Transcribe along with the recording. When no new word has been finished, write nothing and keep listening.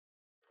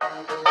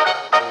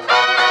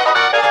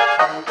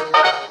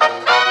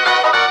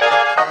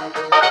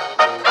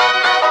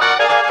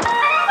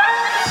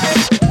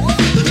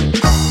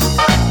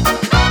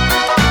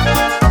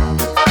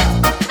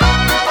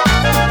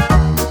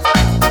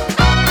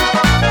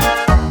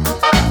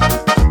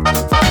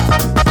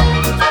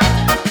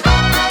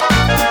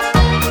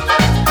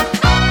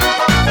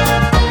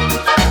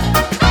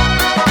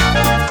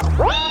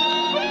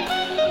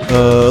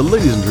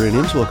Ladies and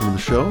geraniums, welcome to the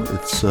show.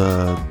 It's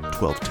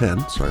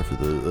 12:10. Sorry for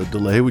the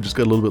delay. We just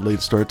got a little bit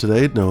late start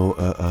today.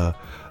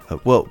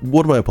 Well,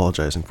 what am I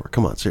apologizing for?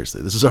 Come on,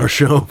 seriously. This is our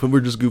show, and we're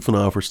just goofing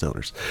off. We're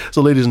stoners.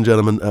 So, ladies and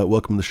gentlemen,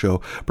 welcome to the show.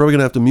 Probably going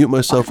to have to mute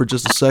myself for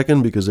just a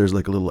second because there's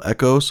like a little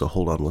echo, so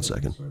hold on one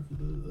second. Sorry for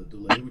the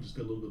delay. We just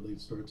got a little bit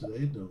late start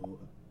today.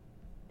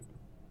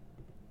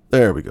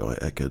 There we go. I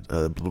echoed.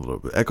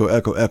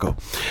 Echo.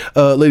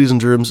 Ladies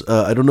and germs,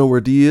 I don't know where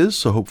D is,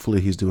 so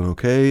hopefully he's doing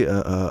okay.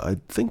 I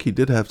think he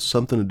did have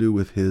something to do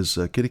with his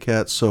kitty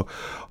cat, so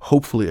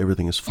hopefully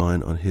everything is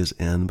fine on his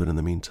end. But in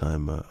the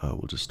meantime,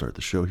 we'll just start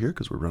the show here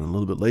because we're running a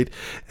little bit late,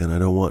 and I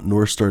don't want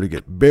Norstar to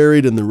get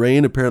buried in the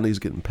rain. Apparently he's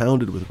getting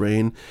pounded with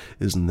rain.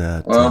 Isn't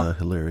that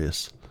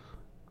hilarious?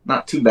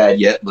 Not too bad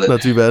yet, but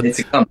not too bad.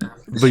 It's coming.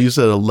 But you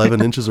said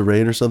 11 inches of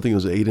rain or something. It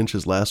was 8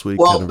 inches last week.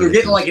 Well, they're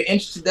getting like an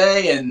inch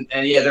today, and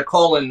yeah, they're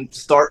calling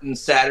starting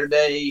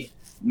Saturday,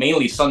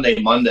 mainly Sunday,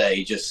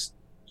 Monday, just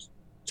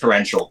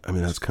torrential. I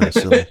mean, that's kind of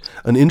silly.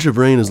 An inch of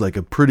rain is like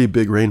a pretty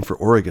big rain for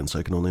Oregon, so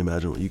I can only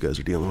imagine what you guys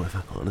are dealing with,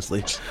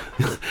 honestly.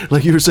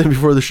 Like you were saying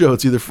before the show,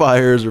 it's either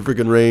fires or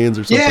freaking rains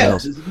or something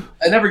else.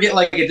 I never get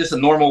like just a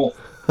normal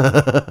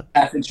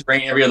half-inch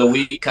rain every other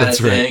week kind of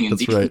thing.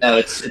 That's and right. Now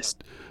it's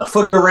a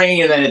foot of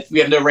rain, and then we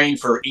have no rain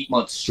for 8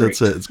 months straight.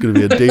 That's it. It's going to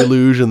be a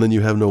deluge, and then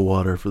you have no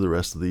water for the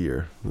rest of the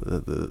year.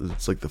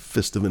 It's like the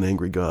fist of an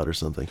angry god or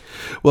something.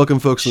 Welcome,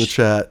 folks in the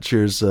chat.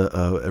 Cheers,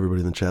 everybody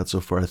in the chat so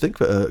far. I think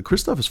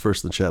Christophe is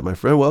first in the chat, my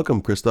friend.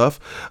 Welcome,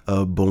 Christophe.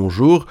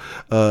 Bonjour.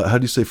 How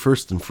do you say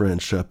first in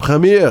French?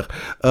 Première.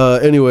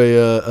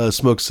 Anyway,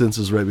 Smoke Sense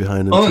is right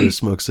behind him. Cheers,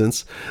 Smoke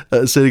Sense.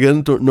 Say it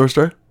again,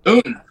 Norstar.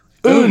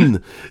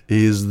 Un.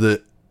 He's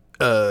the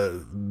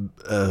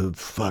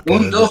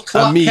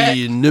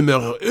ami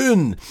numero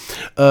un.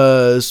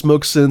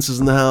 Smoke Sense is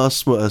in the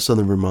house.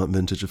 Southern Vermont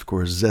vintage, of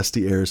course.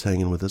 Zesty Air is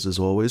hanging with us as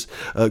always.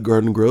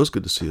 Garden Grows,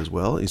 good to see you as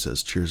well. He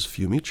says, cheers,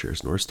 Fumi.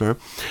 Cheers, Norstar.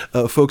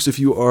 Folks, if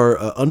you are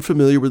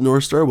unfamiliar with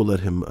Norstar, we'll let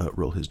him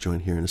roll his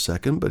joint here in a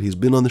second, but he's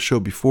been on the show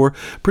before.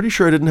 Pretty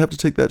sure I didn't have to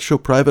take that show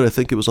private. I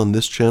think it was on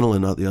this channel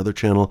and not the other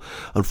channel.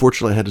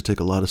 Unfortunately, I had to take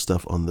a lot of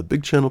stuff on the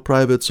big channel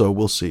private, so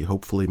we'll see.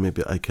 Hopefully,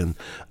 maybe I can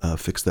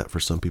fix that for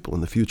some people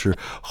in the future.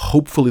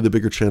 Hopefully the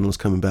bigger channel is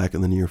coming back in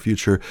the near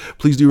future.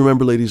 Please do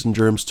remember, ladies and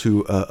germs,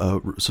 to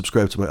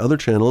subscribe to my other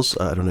channels.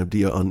 I don't have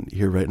Dia on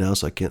here right now,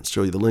 so I can't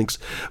show you the links,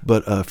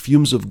 but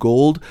Fumes of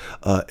Gold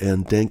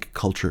and Dank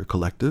Culture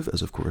Collective,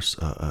 as of course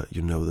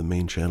you know the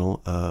main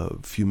channel,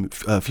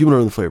 Fuminor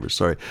and the Flavors.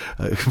 Sorry,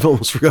 I've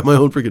almost forgot my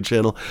own freaking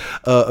channel.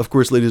 Of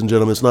course, ladies and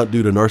gentlemen, it's not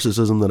due to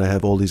narcissism that I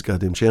have all these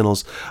goddamn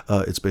channels.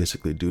 It's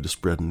basically due to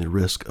spreading the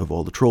risk of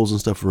all the trolls and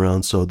stuff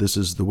around, so this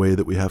is the way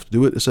that we have to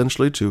do it,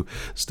 essentially, to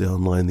stay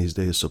online these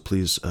days. So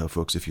please,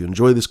 folks, if you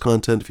enjoy this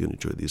content, if you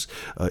enjoy these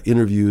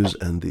interviews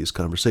and these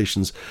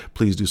conversations,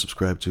 please do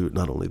subscribe to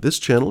not only this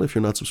channel, if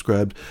you're not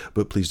subscribed,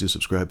 but please do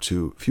subscribe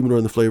to Fuminor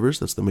and the Flavors.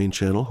 That's the main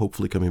channel,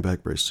 hopefully coming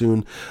back very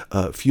soon.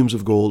 Fumes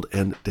of Gold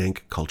and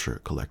Dank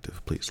Culture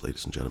Collective, please,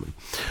 ladies and gentlemen.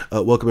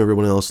 Welcome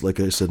everyone else. Like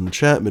I said in the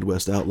chat,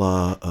 Midwest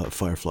Outlaw,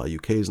 Firefly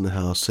UK is in the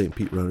house, St.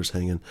 Pete Runner's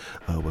hanging.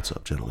 What's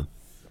up, gentlemen?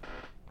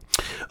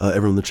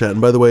 Everyone in the chat.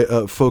 And by the way,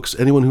 folks,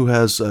 anyone who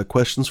has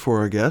questions for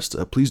our guest,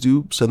 please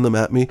do send them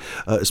at me,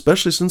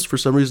 especially since for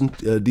some reason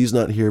Dee's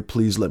not here.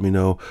 Please let me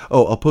know.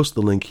 Oh, I'll post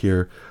the link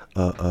here.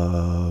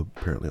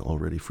 Apparently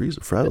already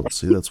frowned.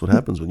 See, that's what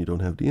happens when you don't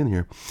have Dee in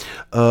here.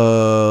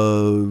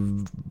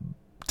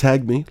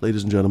 Tag me,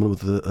 ladies and gentlemen, with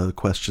the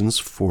questions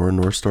for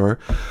Norstar,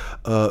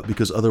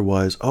 because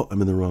otherwise,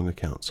 I'm in the wrong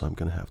account, so I'm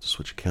going to have to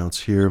switch accounts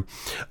here.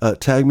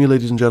 Tag me,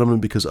 ladies and gentlemen,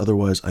 because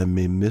otherwise I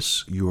may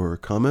miss your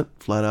comment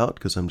flat out,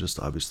 because I'm just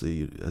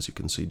obviously, as you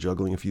can see,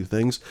 juggling a few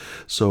things.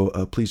 So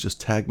please just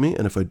tag me,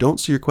 and if I don't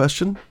see your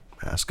question,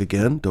 ask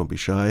again. Don't be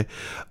shy.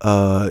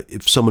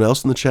 If someone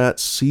else in the chat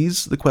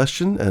sees the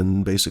question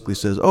and basically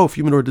says, "Oh,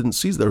 Fuminor didn't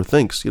see that," or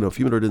thinks,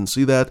 Fuminor didn't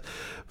see that,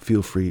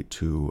 feel free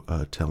to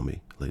tell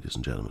me, ladies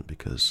and gentlemen,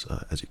 because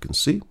as you can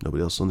see,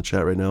 nobody else is on the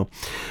chat right now.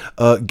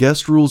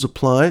 Guest rules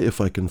apply if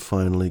I can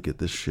finally get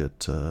this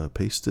shit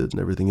pasted and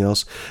everything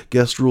else.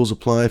 Guest rules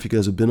apply. If you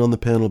guys have been on the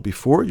panel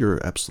before,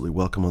 you're absolutely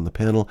welcome on the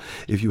panel.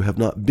 If you have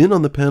not been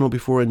on the panel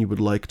before and you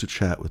would like to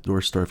chat with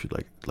Norstar, if you'd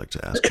like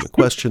to ask him a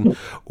question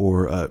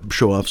or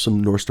show off some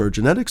Norstar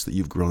genetics that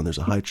you've grown, there's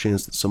a high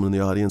chance that someone in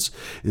the audience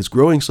is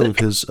growing some of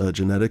his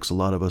genetics. A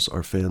lot of us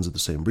are fans of the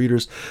same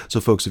breeders.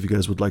 So folks, if you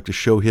guys would like to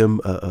show him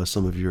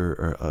some of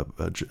your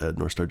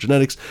Norstar Norstar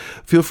Genetics.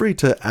 Feel free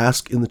to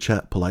ask in the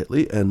chat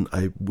politely, and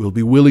I will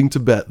be willing to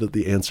bet that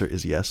the answer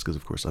is yes, because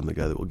of course I'm the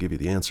guy that will give you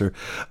the answer.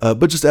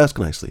 But just ask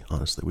nicely,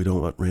 honestly. We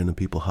don't want random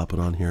people hopping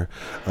on here,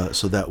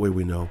 so that way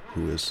we know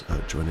who is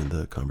joining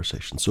the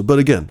conversation. So, but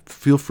again,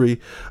 feel free.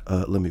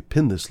 Let me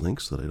pin this link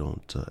so that I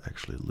don't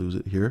actually lose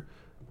it here.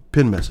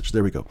 Pin message.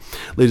 There we go.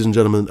 Ladies and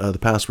gentlemen, the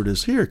password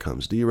is, here it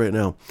comes, D, right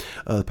now.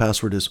 The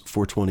password is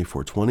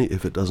 420-420.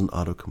 If it doesn't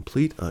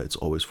autocomplete, it's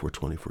always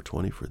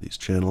 420-420 for these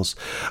channels.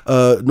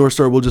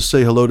 Norstar, we'll just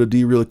say hello to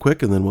D really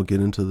quick, and then we'll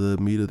get into the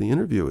meat of the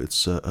interview.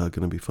 It's going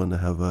to be fun to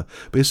have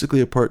basically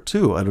a part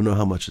two. I don't know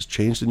how much has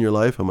changed in your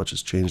life, how much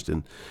has changed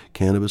in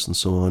cannabis and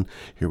so on.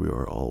 Here we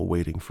are all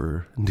waiting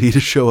for D to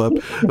show up.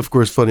 Of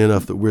course, funny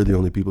enough that we're the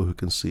only people who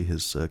can see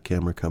his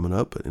camera coming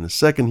up. But in a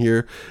second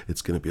here,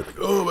 it's going to be like,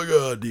 oh my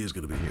God, D is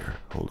going to be here.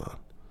 Hold on.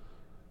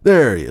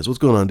 There he is. What's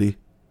going on, D?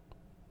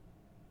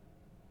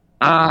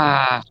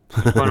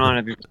 What's going on,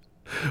 everybody?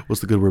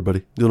 What's the good word,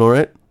 buddy? Doing all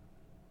right?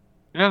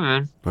 Yeah,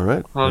 man. All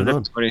right. Hello,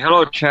 everybody.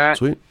 Hello, chat.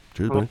 Sweet.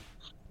 Cheers, Hello. buddy.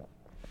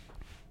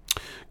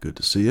 Good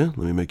to see you. Let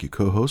me make you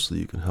co-host so that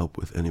you can help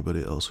with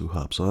anybody else who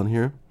hops on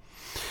here.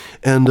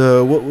 And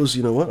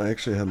you know what? I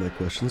actually have my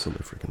questions on my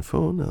freaking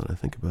phone now that I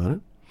think about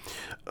it.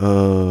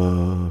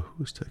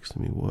 Who's texting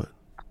me what?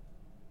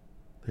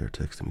 They're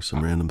texting me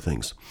some random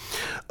things.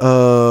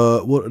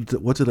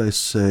 What did I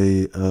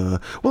say?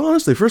 Well,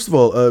 honestly, first of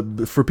all,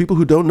 for people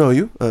who don't know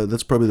you,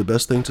 that's probably the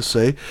best thing to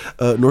say.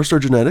 Norstar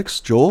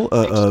Genetics, Joel,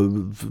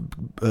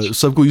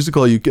 some people used to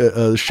call you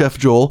Chef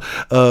Joel,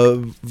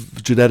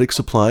 genetic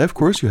supply, of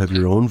course. You have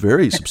your own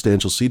very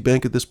substantial seed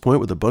bank at this point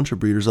with a bunch of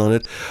breeders on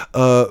it.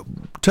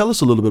 Tell us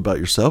a little bit about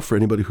yourself for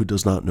anybody who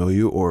does not know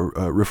you, or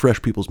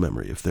refresh people's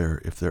memory if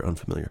they're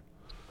unfamiliar.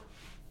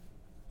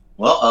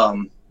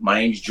 Well, my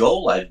name's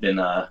Joel. I've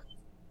been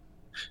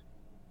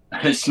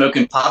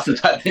smoking pot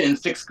since I've been in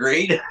 6th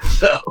grade.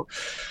 So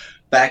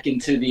back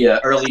into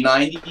the early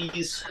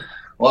 90s.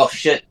 Well,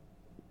 shit,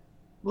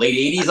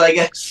 late 80s, I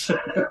guess,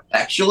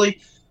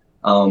 actually.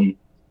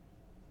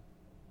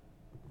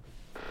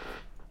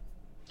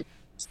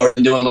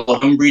 Started doing a little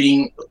home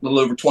breeding a little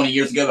over 20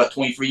 years ago, about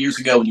 23 years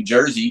ago in New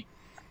Jersey.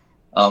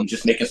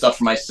 Just making stuff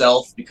for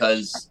myself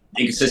because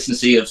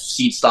inconsistency of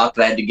seed stock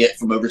that I had to get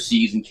from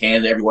overseas and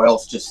Canada, everywhere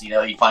else. Just,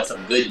 you find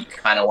something good, you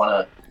kind of want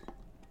to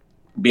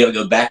be able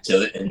to go back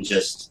to it, and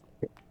just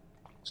it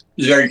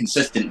was very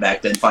consistent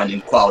back then,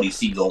 finding quality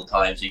seeds all the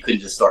time. So you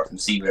couldn't just start from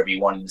seed wherever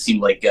you wanted. It seemed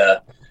like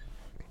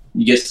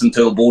you get some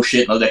total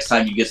bullshit, and the next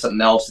time you get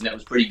something else, and it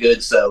was pretty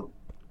good. So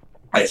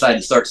I decided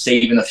to start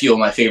saving a few of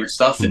my favorite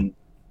stuff and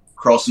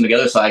cross them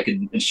together so I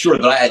could ensure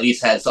that I at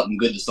least had something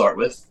good to start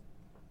with.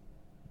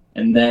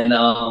 And then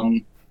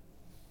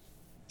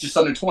just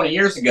under 20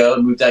 years ago, I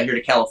moved out here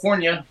to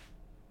California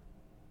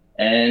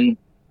and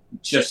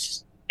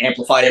just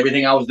amplified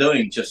everything I was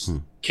doing. Just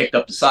kicked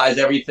up the size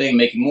of everything,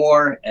 making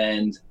more,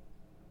 and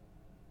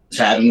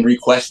just having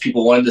requests.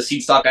 People wanted the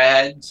seed stock I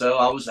had, so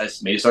I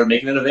started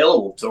making it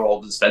available to all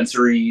the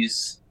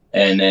dispensaries,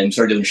 and then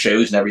started doing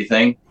shows and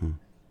everything.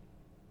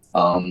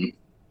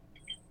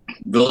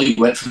 Really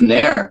went from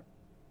there.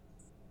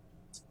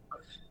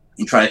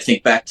 I'm trying to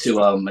think back to,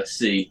 let's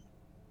see,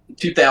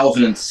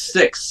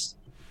 2006,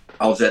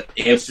 I was at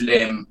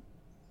Amsterdam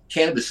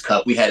Cannabis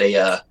Cup. We had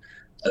a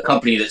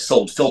company that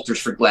sold filters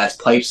for glass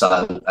pipes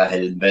I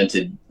had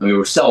invented, and we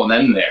were selling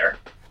them there.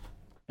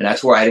 And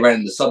that's where I ran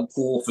into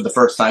Subcool for the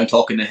first time,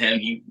 talking to him.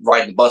 He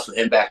riding the bus with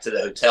him back to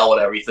the hotel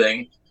and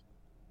everything.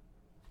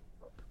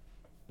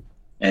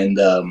 And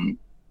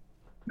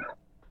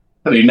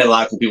we met a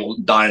lot of cool people,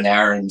 Don and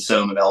Aaron and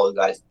Soma, and all the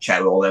guys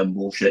chatted all them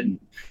bullshit.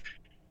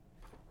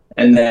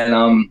 And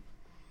then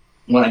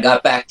when I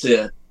got back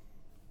to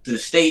the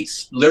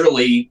States,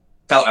 literally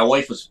found my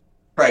wife was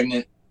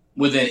pregnant.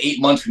 Within 8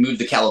 months, we moved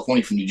to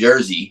California from New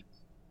Jersey.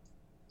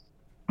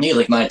 Maybe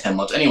like 9-10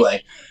 months.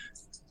 Anyway,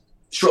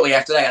 shortly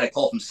after that, I got a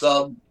call from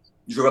Sub.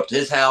 Drove up to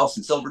his house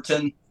in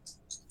Silverton.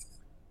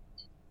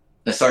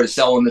 I started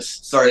selling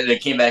this. I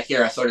came back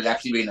here. I started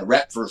actually being a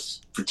rep for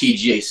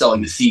TGA,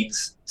 selling the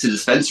seeds to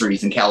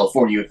dispensaries in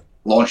California,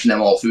 launching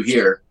them all through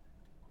here.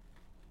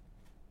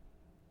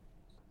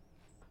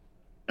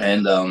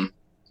 And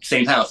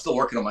same time, I was still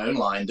working on my own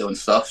line, doing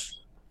stuff.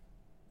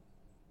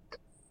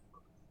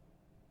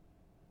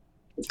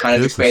 Kind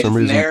of expanded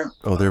from there.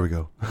 Oh, there we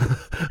go.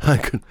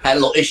 Had a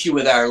little issue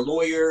with our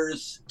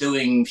lawyers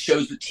doing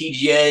shows with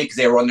TGA because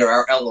they were under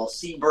our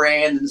LLC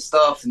brand and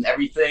stuff and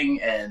everything.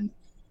 And,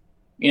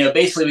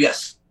 basically we got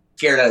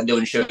scared out of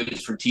doing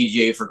shows for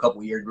TGA for a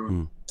couple of years. We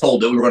were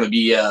told that we were going to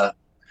be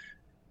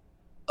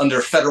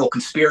under federal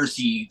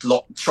conspiracy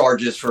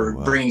charges for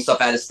bringing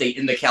stuff out of state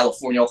into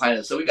California, all kind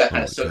of. So we got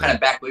kind of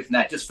back away from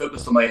that, just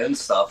focused on my own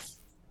stuff.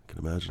 I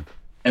can imagine.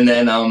 And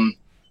then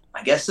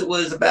I guess it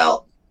was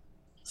about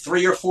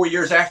 3 or 4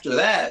 years after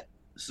that.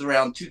 This is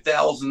around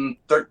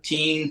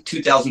 2013,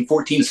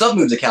 2014. Sub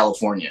moved to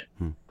California,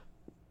 and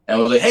I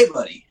was like, "Hey,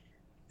 buddy."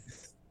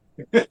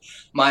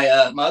 my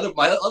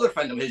other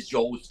friend of his,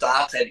 Joel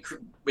Stocks, had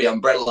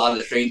bred a lot of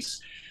the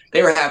strains.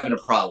 They were having a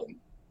problem.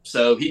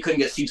 So he couldn't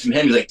get seeds from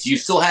him. He's like, "Do you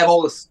still have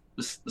all this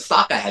the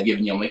stock I had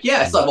given you? I'm like,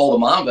 yeah, I still have all the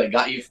moms I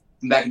got you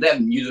from back then.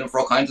 I'm using them for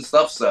all kinds of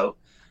stuff. So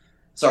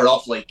started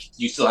off like,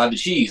 you still have the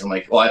cheese? I'm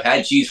like, well, I've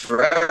had cheese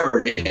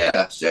forever.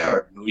 Yeah,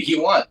 sure. What do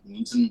you want? I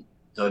need some.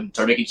 So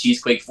started making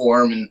cheesequake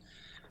for him and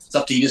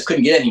stuff that he just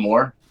couldn't get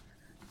anymore.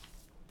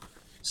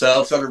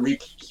 So started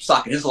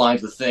restocking his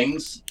lines with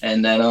things,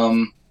 and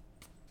then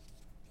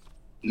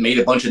made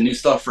a bunch of new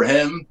stuff for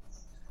him,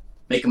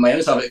 making my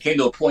own stuff. It came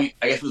to a point,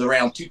 I guess it was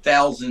around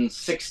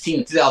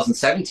 2016,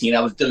 2017, I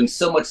was doing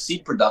so much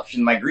seed production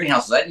in my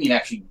greenhouses, I didn't even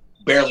actually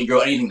barely grow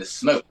anything to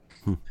smoke.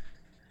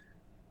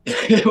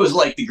 It was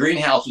like the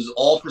greenhouse was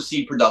all for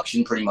seed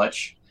production pretty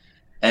much.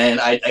 And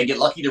I get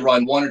lucky to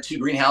run 1 or 2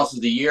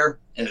 greenhouses a year,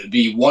 and it would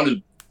be one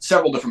of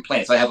several different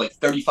plants. I have like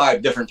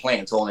 35 different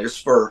plants on there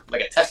just for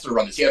like a tester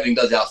run to see how everything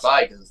does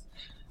outside, because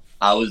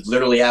I was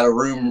literally out of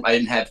room. I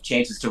didn't have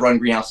chances to run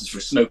greenhouses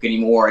for smoke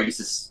anymore. I used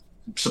to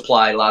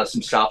supply a lot of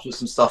some shops with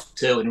some stuff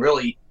too. And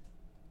really,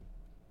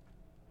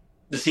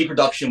 the seed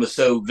production was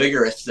so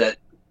vigorous that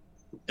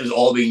it was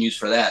all being used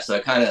for that. So I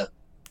kind of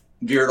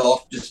veered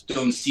off just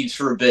doing seeds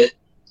for a bit.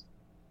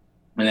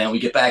 And then we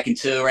get back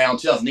into around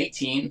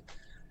 2018.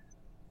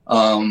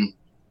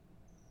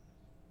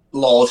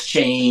 Laws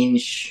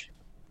change.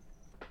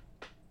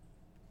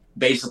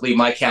 Basically,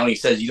 my county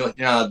says you're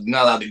not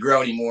allowed to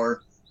grow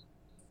anymore.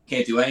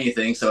 Can't do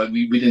anything. So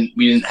we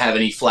didn't have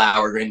any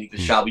flour or anything to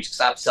the shop. We just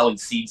stopped selling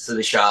seeds to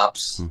the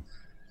shops.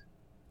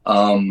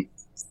 There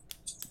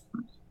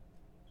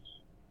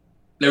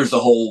was the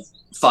whole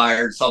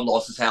fire. Son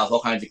lost his house.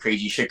 All kinds of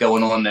crazy shit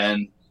going on.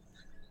 Then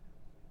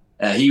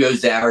he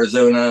goes to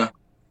Arizona.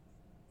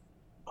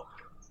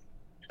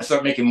 I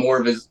started making more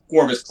of his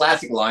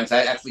classic lines.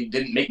 I actually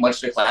didn't make much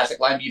of the classic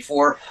line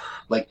before,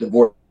 like the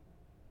Vortex,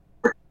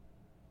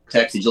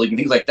 Agility, and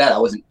things like that.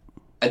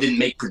 I didn't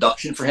make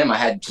production for him. I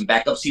had some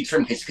backup seeds for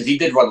him because he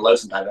did run low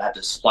sometimes. I had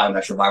to supply him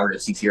extra Survivor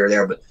seeds here or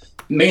there, but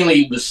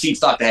mainly the seed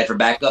stock I had for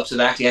backups.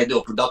 And I actually had to do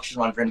a production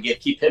run for him to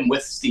keep him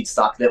with seed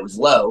stock that was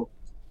low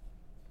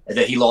and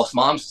that he lost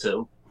moms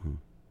to.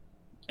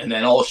 And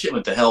then all the shit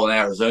went to hell in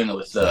Arizona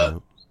with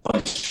a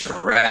bunch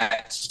of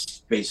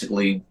rats,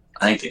 basically.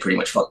 I think they pretty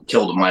much fucking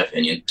killed him, in my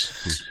opinion.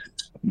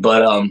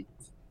 But,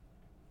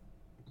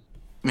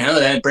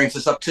 that brings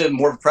us up to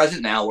more of a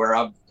present now, where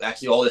I've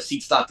actually all the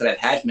seed stock that I've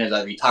had from him,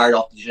 I've retired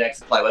off the genetic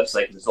supply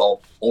website because it's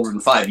all older than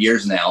 5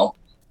 years now.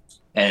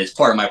 And as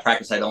part of my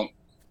practice, I don't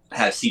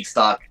have seed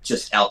stock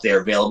just out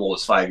there available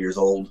as 5 years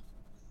old.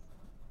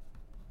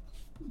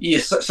 Yeah,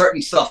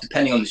 certain stuff,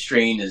 depending on the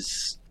strain,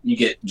 is you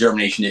get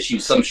germination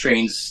issues. Some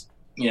strains,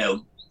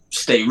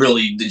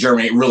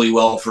 germinate really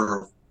well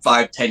for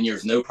 5-10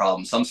 years, no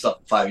problem. Some stuff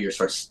in 5 years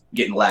starts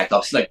getting lagged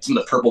off. Like some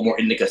of the purple, more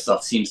indica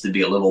stuff seems to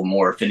be a little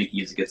more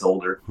finicky as it gets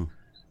older.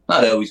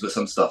 Not always, but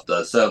some stuff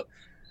does. So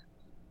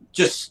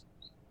just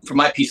for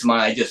my peace of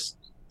mind, I just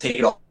take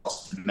it off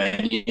the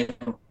menu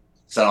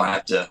so I don't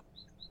have to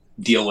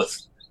deal with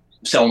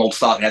selling old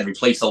stock and have to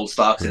replace old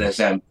stocks. And as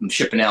I'm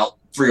shipping out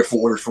 3 or 4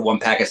 orders for one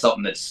pack of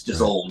something that's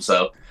just old.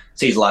 So it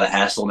saves a lot of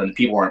hassle, and then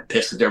people aren't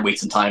pissed because they're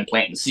wasting time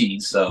planting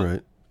seeds.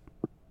 So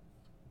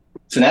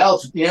So now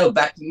it's,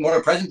 back to more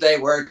of present day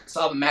where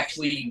I'm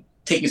actually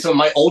taking some of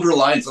my older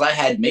lines that I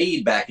had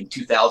made back in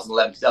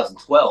 2011,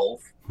 2012,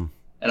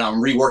 and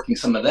I'm reworking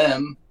some of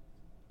them.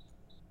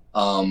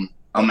 I'm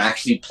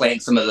actually playing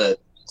some of the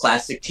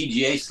classic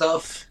TGA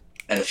stuff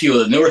and a few of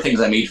the newer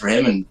things I made for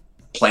him and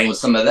playing with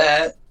some of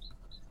that,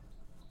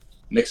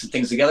 mixing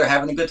things together,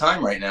 having a good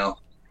time right now.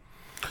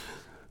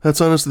 That's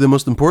honestly the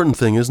most important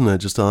thing, isn't it?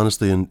 Just to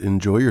honestly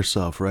enjoy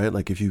yourself, right?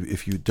 Like if you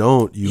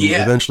don't, you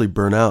eventually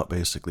burn out,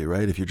 basically,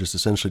 right? If you're just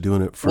essentially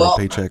doing it for a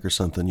paycheck or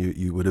something,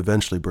 you would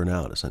eventually burn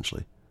out,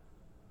 essentially.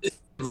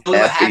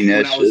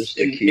 Happiness is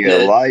the key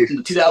of life.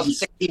 In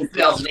 2016,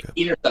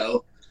 2018 or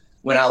so,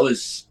 when I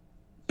was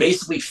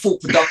basically full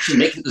production,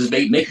 making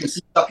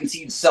seeds, sucking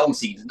seeds, selling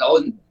seeds, and I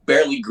wasn't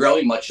barely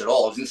growing much at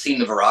all. I wasn't seeing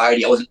the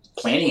variety. I wasn't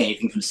planting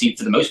anything from seed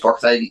for the most part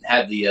because I didn't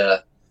have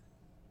the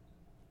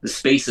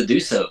space to do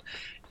so.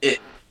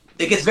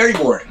 It gets very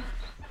boring.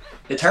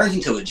 It turns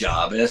into a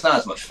job, and it's not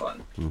as much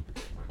fun.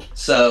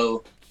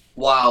 So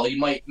while you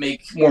might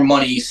make more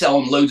money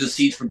selling loads of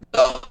seeds for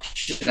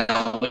production,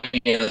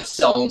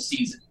 selling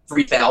seeds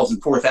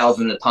 3,000,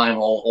 4,000 at a time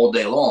all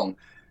day long,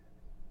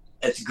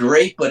 it's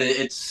great, but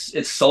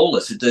it's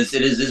soulless. It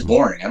is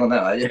boring. I don't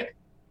know.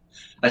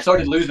 I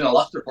started losing a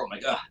luster for it. I'm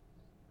like,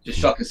 just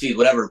shucking seeds,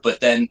 whatever. But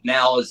then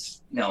now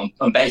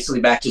I'm basically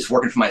back just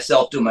working for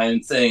myself, doing my own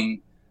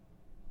thing.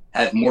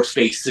 Have more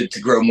space to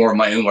grow more of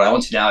my own what I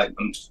want to now.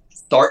 I'm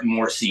starting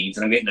more seeds,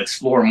 and I'm getting to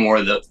explore more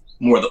of the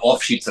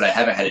offshoots that I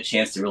haven't had a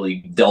chance to really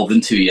delve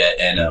into yet.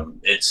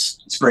 And it's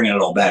bringing it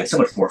all back. It's so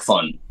much more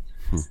fun.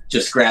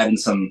 Just grabbing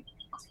some,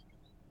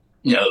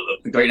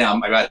 right now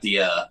I got the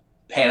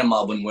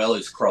Panama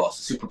Buñuelos cross,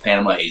 the Super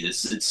Panama.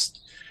 It's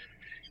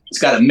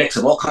got a mix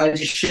of all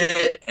kinds of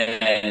shit,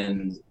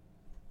 and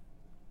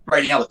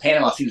right now the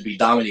Panama seems to be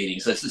dominating.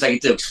 So it's I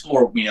get to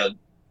explore,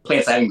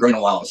 plants I haven't grown in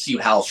a while and see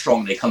how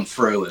strong they come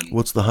through. And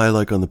what's the high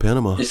like on the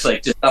Panama? It's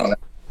like, just, I don't know.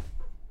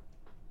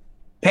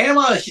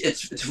 Panama,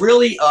 it's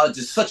really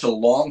just such a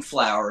long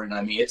flower, and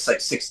I mean it's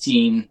like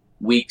 16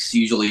 weeks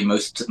usually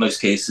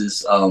most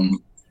cases.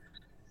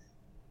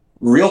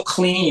 Real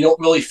clean. You don't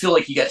really feel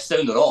like you got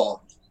stoned at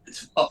all.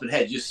 It's up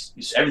ahead. Just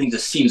everything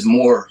just seems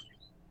more,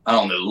 I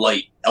don't know,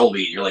 light,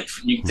 elevated. You're like,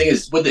 you can think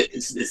with it,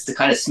 it's the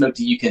kind of smoke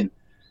that you can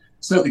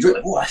smoke a joint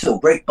like, oh, I feel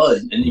great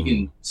buzz, and you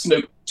can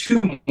smoke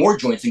 2 more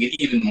joints and get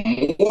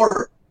even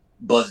more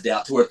buzzed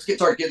out to where it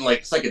start getting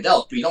like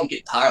psychedelic, but you don't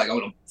get tired like I'm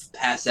gonna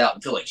pass out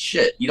and feel like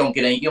shit. You don't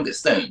get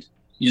stoned.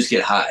 You just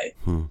get high.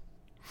 And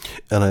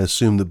I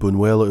assume the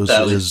Buñuelo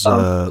is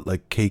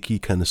like cakey,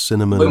 kind of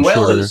cinnamon and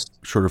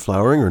shorter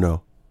flowering, or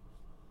no?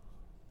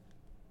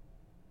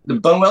 The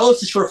Buñuelo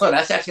is short flowering.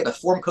 That's actually the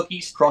form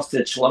cookies crossed to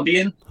the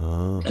Colombian,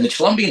 and the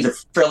Colombians are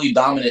fairly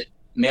dominant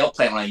male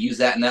plant when I use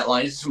that in that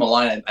line. This is from a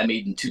line I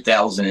made in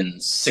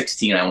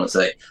 2016, I want to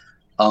say.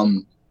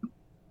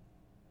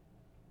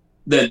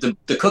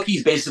 The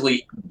cookies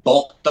basically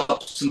bulked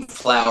up some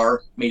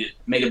flour, made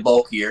it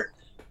bulkier.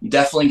 You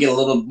definitely get a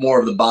little more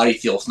of the body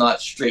feel. It's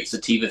not straight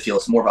sativa feel.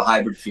 It's more of a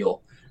hybrid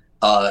feel.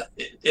 To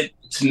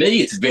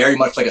me, it's very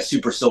much like a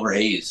super silver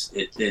haze.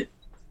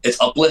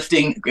 It's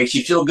uplifting. It makes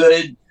you feel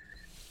good.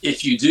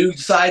 If you do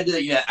decide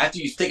to, after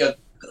you take a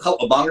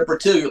bong rip or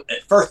two,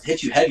 at first it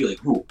hits you heavy,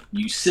 like, ooh,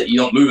 you sit, you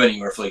don't move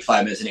anywhere for like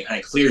 5 minutes, and it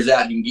kind of clears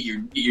out, and you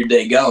can get your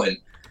day going.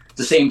 At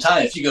the same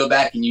time, if you go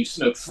back and you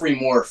smoke 3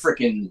 more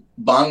freaking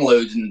bong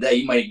loads in the day,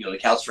 you might go to the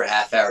couch for a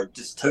half hour,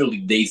 just totally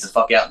daze the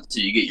fuck out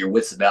until you get your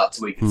wits about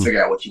so you can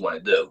figure out what you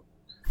want to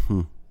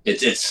do.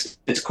 It's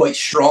quite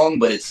strong,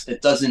 but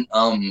it doesn't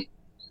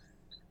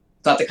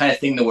it's not the kind of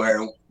thing to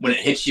where when it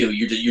hits you,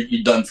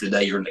 you're done for the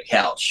day. You're on the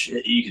couch.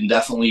 You can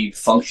definitely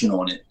function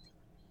on it.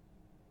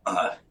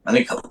 I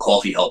think a cup of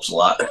coffee helps a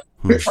lot.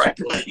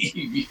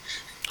 Frankly.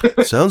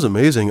 Sounds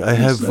amazing. I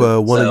have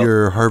one of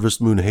your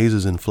Harvest Moon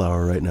hazes in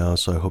flower right now,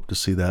 so I hope to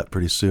see that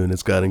pretty soon.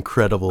 It's got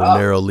incredible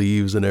narrow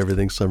leaves and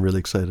everything, so I'm really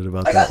excited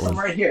about that one. I got some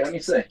right here. Let me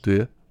see. Do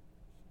you?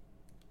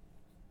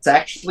 It's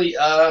actually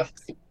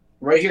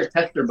right here,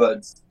 tester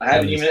buds. I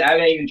haven't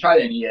even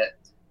tried any yet.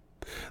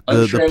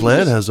 The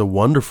plant has a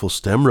wonderful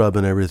stem rub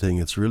and everything.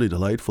 It's really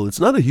delightful. It's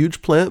not a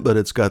huge plant, but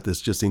it's got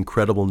this just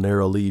incredible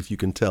narrow leaf. You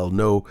can tell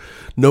no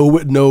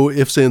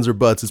ifs, ands, or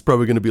buts. It's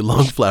probably going to be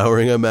long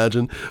flowering, I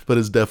imagine, but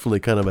it's definitely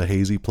kind of a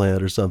hazy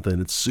plant or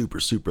something. It's super,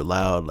 super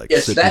loud, like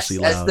citrusy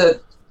loud.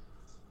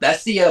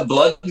 That's the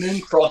blood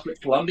moon crossed with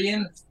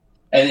Colombian,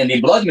 and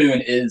the blood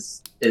moon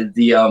is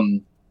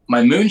the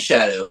my moon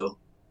shadow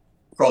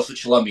crossed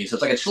with Colombian. So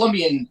it's like a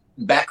Colombian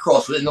back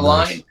cross within the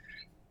line.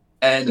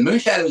 And the moon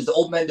shadow is the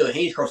old Mendo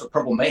haze crossed with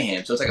purple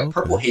mayhem. So it's like a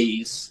purple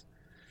haze.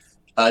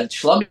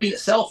 Colombian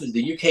itself is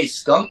the UK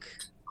skunk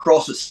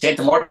crossed with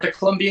Santa Marta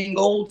Colombian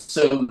gold.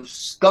 So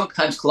skunk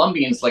times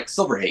Colombian is like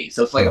silver haze.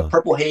 So it's like a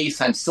purple haze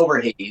times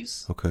silver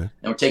haze. Okay. And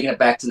we're taking it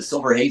back to the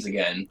silver haze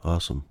again.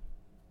 Awesome.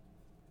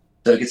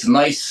 So it gets a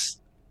nice,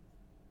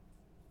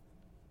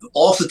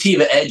 all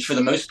sativa edge for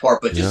the most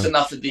part, but just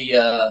enough of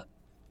the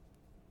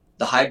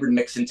hybrid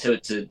mix into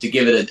it to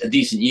give it a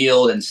decent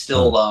yield and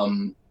still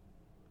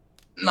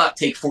not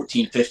take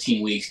 14,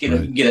 15 weeks, get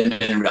them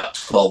in about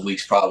 12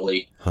 weeks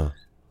probably.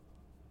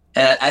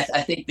 And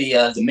I think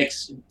the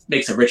mix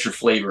makes a richer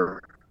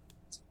flavor.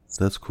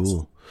 That's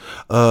cool.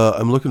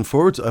 I'm looking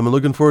forward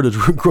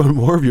to growing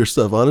more of your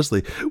stuff,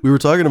 honestly. We were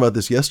talking about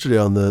this yesterday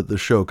on the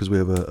show, because we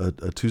have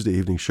a Tuesday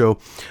evening show,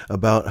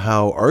 about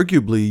how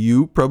arguably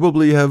you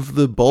probably have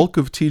the bulk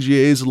of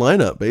TGA's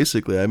lineup,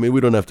 basically. I mean,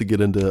 we don't have to get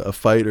into a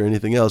fight or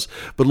anything else,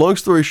 but long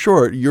story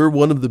short, you're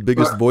one of the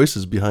biggest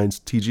voices behind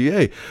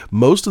TGA.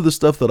 Most of the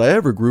stuff that I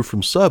ever grew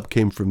from Sub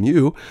came from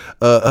you.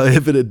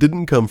 If it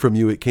didn't come from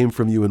you, it came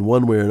from you in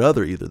one way or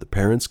another. Either the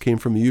parents came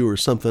from you or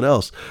something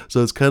else.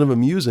 So it's kind of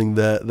amusing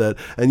that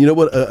and you know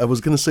what? I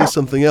was going to say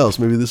something else.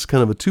 Maybe this is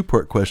kind of a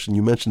 2-part question.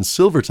 You mentioned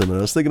Silverton, and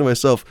I was thinking to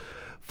myself,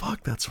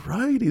 fuck, that's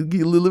right. He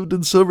lived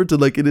in Silverton.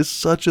 Like, it is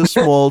such a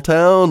small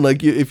town.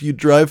 Like, if you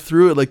drive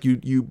through it, like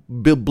you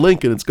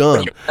blink and it's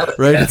gone,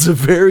 right? It's a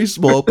very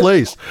small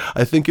place.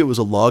 I think it was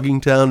a logging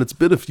town. It's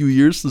been a few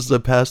years since I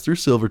passed through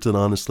Silverton,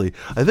 honestly.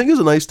 I think it's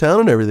a nice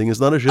town and everything.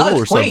 It's not a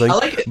shithole or something,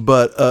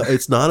 but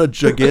it's not a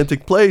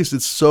gigantic place.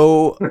 It's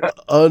so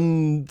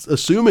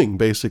unassuming,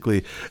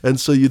 basically. And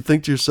so you'd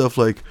think to yourself,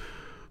 like,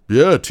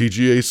 yeah,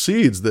 TGA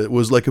Seeds, that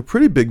was like a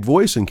pretty big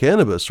voice in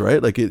cannabis,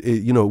 right? Like, it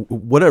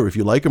whatever, if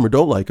you like them or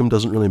don't like them,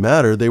 doesn't really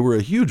matter. They were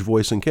a huge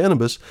voice in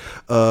cannabis.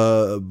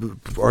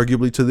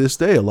 Arguably to this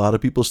day, a lot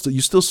of people,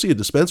 you still see at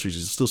dispensaries,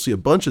 you still see a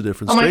bunch of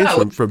different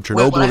strains from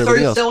Chernobyl and everything else. When I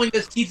started selling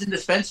the seeds in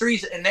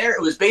dispensaries in there,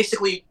 it was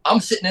basically, I'm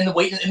sitting in the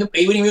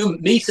waiting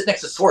room, me sitting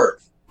next to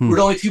Swerve. We're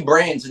the only 2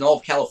 brands in all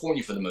of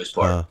California for the most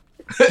part.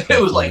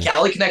 It was like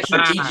Cali Connection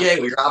and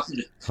TJ were your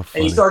options,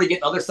 and you started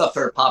getting other stuff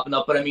started popping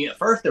up. But I mean, at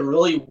first there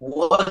really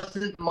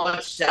wasn't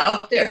much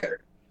out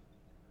there.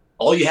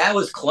 All you had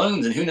was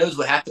clones, and who knows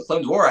what half the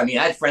clones were. I mean,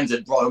 I had friends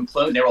that brought home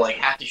clones. They were like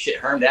half the shit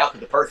hermed out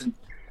because the person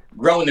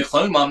growing the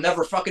clone mom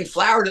never fucking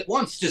flowered at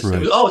once. Just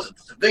Right.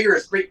 it's a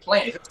vigorous, great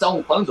plant. It's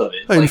selling clones of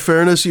it. In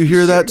fairness, you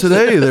hear that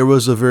today. There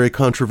was a very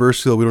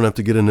controversial. We don't have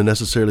to get into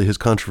necessarily his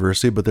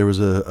controversy, but there was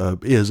a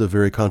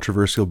very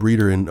controversial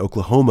breeder in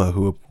Oklahoma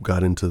who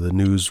got into the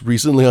news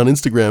recently on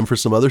Instagram for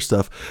some other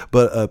stuff.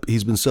 But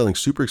he's been selling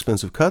super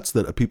expensive cuts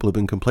that people have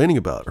been complaining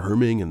about,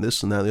 herming and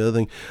this and that and the other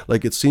thing.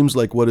 Like, it seems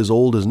like what is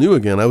old is new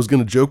again. I was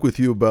going to joke with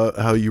you about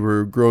how you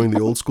were growing the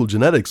old school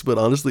genetics, but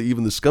honestly,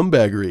 even the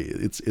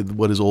scumbaggery,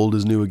 what is old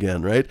is new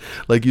again, right?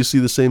 Like, you see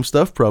the same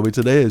stuff probably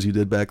today as you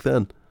did back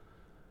then.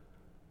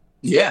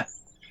 Yeah.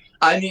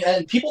 I mean,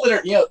 and people that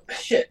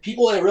are,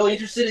 people that are really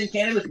interested in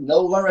cannabis,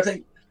 know learn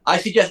everything. I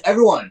suggest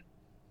everyone,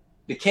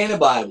 the Canna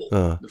Bible,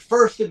 the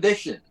first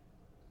edition.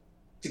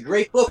 It's a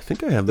great book. I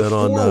think I have that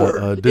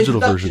on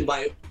digital version.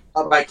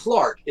 By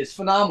Clark is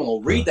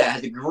phenomenal. Read that. It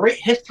has a great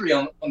history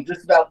on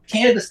just about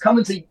cannabis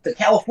coming to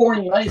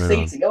California, United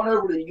States, and going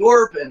over to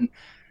Europe, and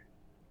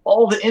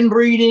all the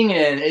inbreeding,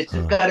 and it's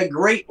just got a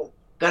great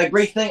thing.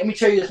 Let me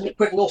show you this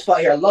quick little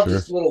spot here. I love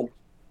this little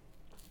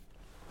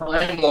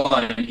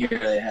timeline here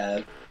they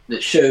have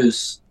that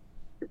shows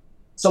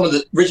some of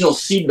the original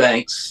seed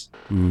banks.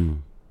 Oh,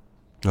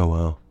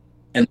 wow.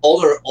 And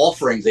all their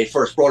offerings they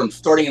first brought them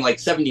starting in like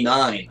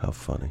 79. How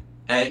funny.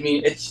 And I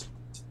mean, it's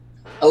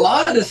a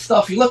lot of this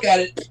stuff, you look at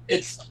it,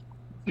 and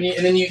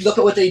then you look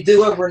at what they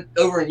do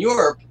over in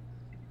Europe,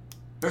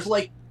 there's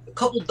like a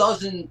couple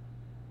dozen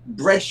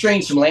bred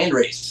strains from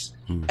landrace.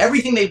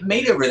 Everything they've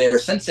made over there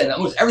since then,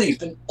 almost everything's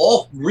been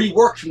all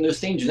reworked from those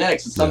same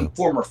genetics in some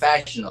form or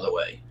fashion other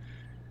way.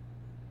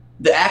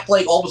 To act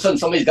like all of a sudden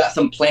somebody's got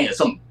some plant,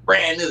 some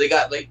brand new they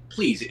got, like,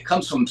 please, it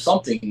comes from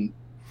something.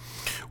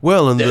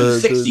 Well, in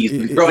the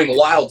 60s, growing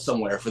wild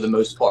somewhere for the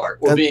most part,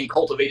 or being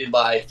cultivated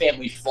by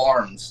family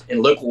farms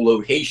in local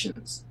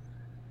locations.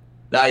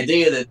 The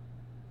idea that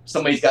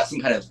somebody's got some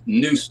kind of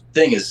new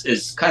thing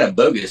is kind of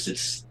bogus.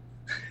 It's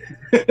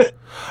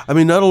I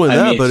mean, not only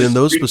that, but in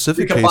those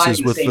specific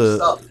cases with the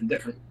stuff in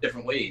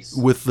different ways.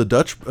 With the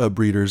Dutch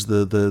breeders,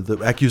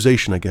 the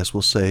accusation, I guess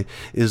we'll say,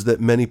 is that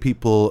many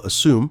people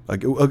assume. I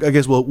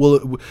guess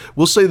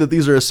we'll say that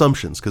these are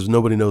assumptions because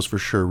nobody knows for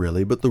sure,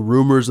 really. But the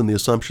rumors and the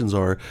assumptions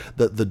are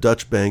that the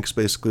Dutch banks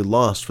basically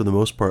for the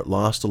most part,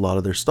 lost a lot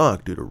of their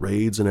stock due to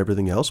raids and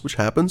everything else, which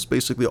happens.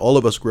 Basically, all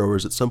of us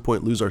growers at some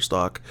point lose our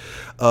stock.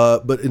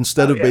 But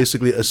instead of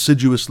basically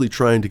assiduously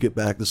trying to get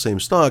back the same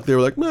stock, they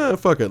were like, nah,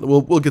 fuck it,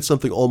 we'll get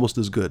something almost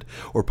as good,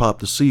 or pop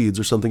the seeds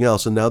or something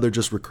else, and now they're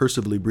just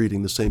recursively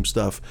breeding the same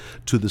stuff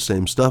to the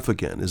same stuff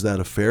again. Is that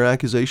a fair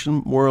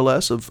accusation, more or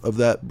less, of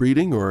that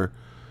breeding? Or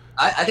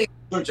I think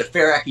it's a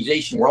fair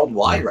accusation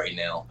worldwide right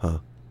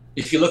now.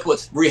 If you look at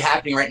what's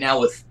happening right now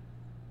with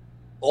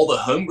all the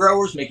home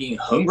growers making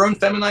homegrown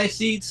feminized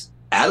seeds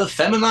out of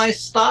feminized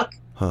stock,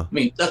 I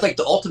mean, that's like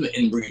the ultimate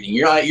inbreeding.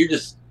 You're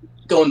just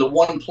going to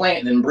one plant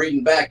and then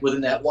breeding back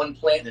within that one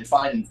plant and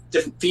finding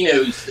different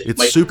phenos.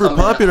 It's super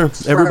popular.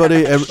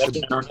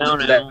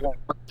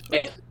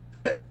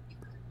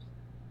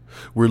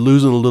 We're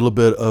losing a little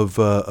bit of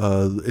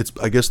it's,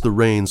 I guess, the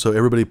rain. So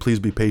everybody, please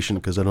be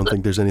patient because I don't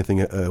think there's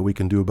anything we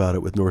can do about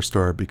it with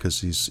Norstar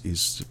because he's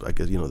I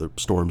guess the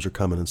storms are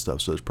coming and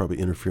stuff. So there's probably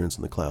interference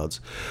in the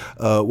clouds.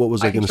 What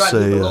was I going to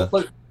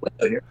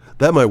say?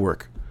 That might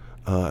work.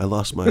 I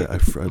lost my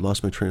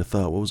train of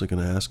thought. What was I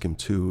going to ask him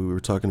too? We were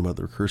talking about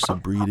the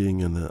recursive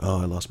breeding and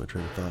I lost my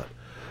train of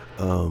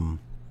thought.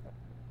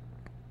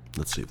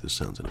 Let's see if this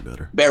sounds any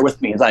better. Bear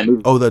with me as I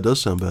move. Oh, that does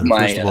sound better.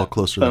 First of all,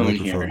 closer to the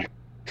microphone. Here.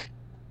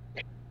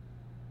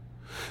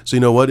 So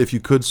you know what? If you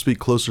could speak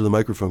closer to the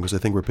microphone, because I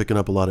think we're picking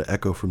up a lot of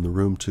echo from the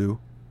room too.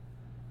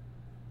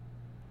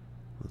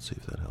 Let's see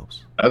if that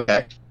helps.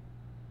 Okay.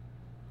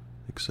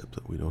 Except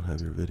that we don't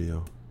have your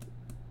video,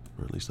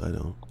 or at least I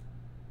don't.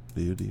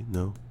 Do you?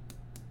 No.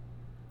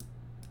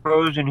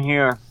 Frozen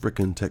here.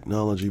 Frickin'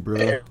 technology, bro.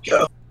 There you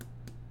go.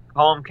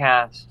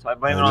 Comcast. I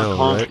blame it on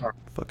Comcast. Right?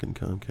 Fucking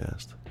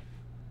Comcast.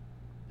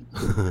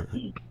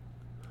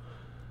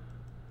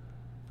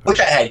 Which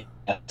I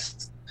had.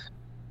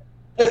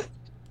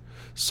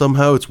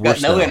 Somehow it's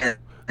worse now. Internet.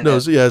 No,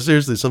 yeah,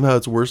 seriously, somehow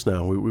it's worse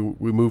now.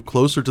 We move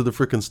closer to the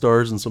frickin'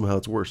 stars and somehow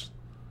it's worse.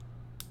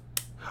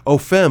 Oh,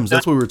 femmes,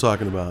 that's what we were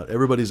talking about.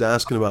 Everybody's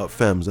asking about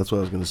femmes. That's what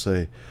I was going to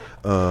say.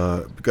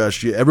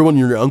 Gosh, everyone,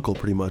 your uncle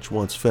pretty much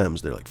wants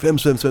femmes. They're like,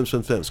 femmes,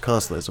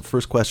 constantly. It's the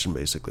first question,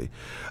 basically.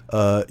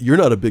 You're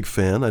not a big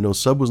fan. I know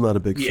Sub was not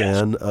a big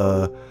fan.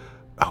 Oh,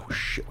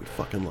 shit, we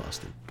fucking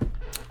lost him.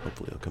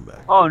 Hopefully he'll come back.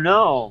 Oh,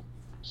 no.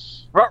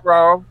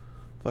 Ruh-roh.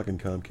 Fucking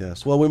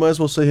Comcast. Well, we might as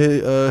well say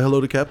hello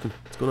to Captain.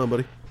 What's going on,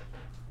 buddy?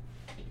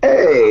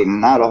 Hey,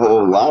 not a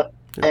whole lot.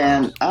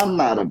 And I'm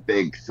not a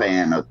big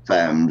fan of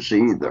femmes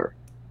either,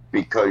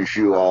 because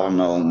you all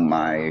know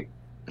my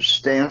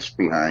stance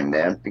behind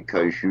that,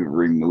 because you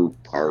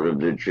remove part of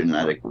the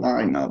genetic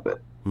line of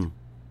it.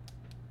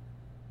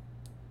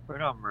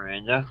 Right on,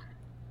 Miranda.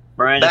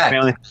 Miranda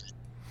family.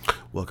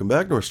 Welcome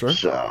back, Norstar.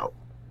 So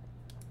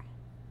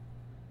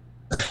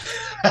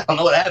I don't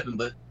know what happened,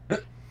 but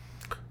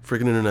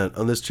Freaking internet.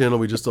 On this channel,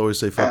 we just always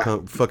say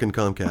fucking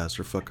Comcast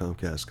or fuck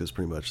Comcast because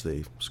pretty much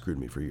they screwed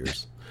me for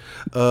years.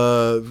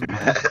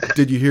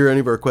 Did you hear any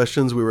of our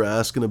questions? We were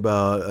asking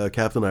about,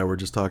 Captain and I were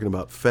just talking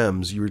about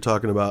femmes. You were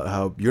talking about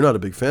how you're not a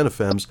big fan of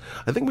femmes.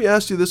 I think we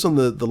asked you this on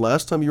the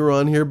last time you were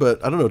on here,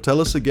 but I don't know.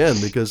 Tell us again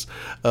because,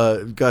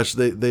 gosh,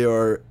 they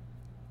are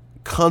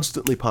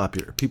constantly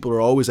popular. People are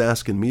always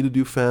asking me to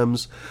do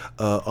femmes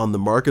on the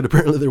market.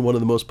 Apparently, they're one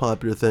of the most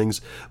popular things.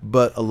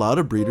 But a lot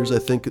of breeders, I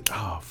think,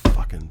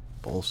 fucking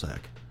ballsack.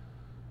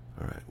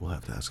 All right, we'll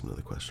have to ask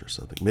another question or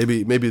something.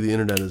 Maybe the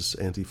internet is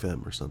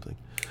anti-femme or something.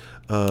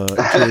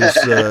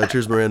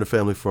 Cheers, Miranda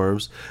Family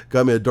Farms.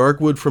 Got me a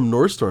dark wood from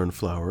Norstar in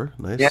flower.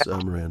 Nice,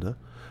 Miranda.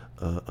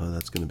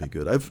 That's going to be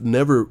good. I've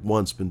never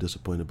once been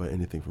disappointed by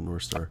anything from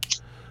Norstar.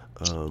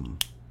 All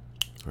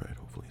right,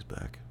 hopefully he's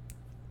back.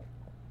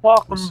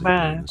 Welcome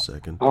back. In a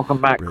second.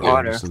 Welcome back, Brent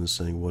Carter. Anderson is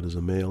saying, "What is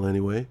a male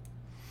anyway?"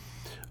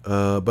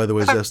 By the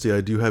way, Zesty, I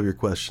do have your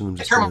question. I'm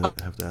just going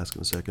to have to ask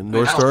in a second.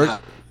 Norstar,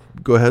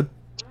 go ahead.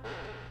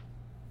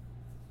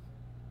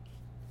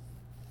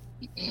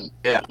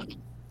 Yeah.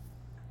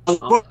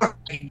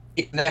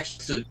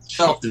 Next to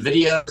shut off the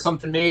video or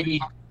something,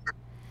 maybe.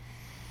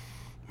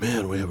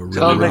 Man, we have a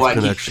really rough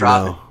connection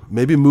now.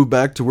 Maybe move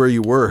back to where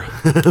you were.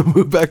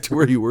 Move back to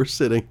where you were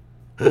sitting.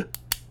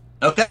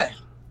 Okay.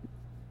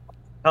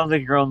 Sounds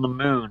like you're on the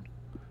moon.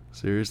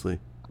 Seriously.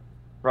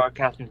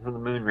 Broadcasting from the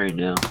moon right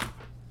now.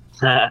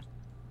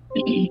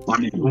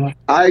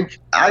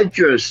 I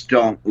just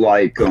don't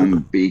like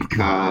them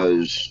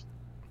because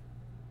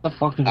the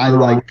fuck is I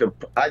like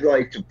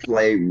to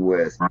play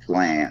with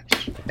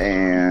plants,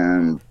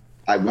 and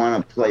I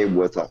want to play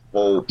with a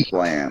whole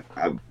plant.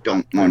 I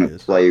don't want to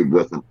play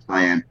with a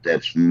plant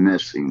that's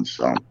missing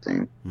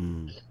something.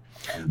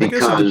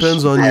 Because I guess it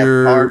depends on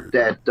that part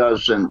that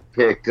doesn't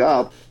pick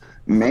up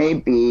may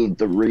be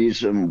the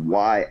reason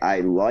why I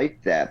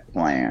like that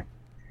plant.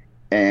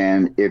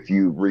 And if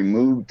you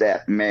remove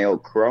that male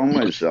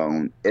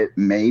chromosome, it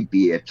may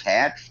be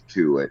attached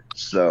to it.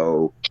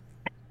 So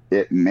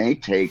it may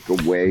take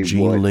away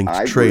gene-linked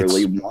what I traits.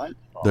 really want.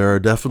 There are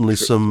definitely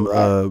some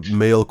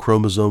male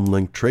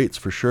chromosome-linked traits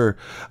for sure.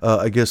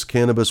 I guess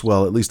cannabis,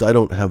 well, at least I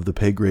don't have the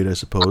pay grade, I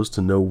suppose,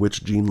 to know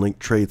which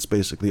gene-linked traits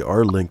basically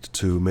are linked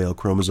to male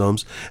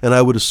chromosomes. And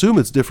I would assume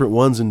it's different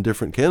ones in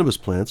different cannabis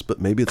plants, but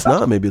maybe it's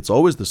not. Maybe it's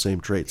always the same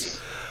traits.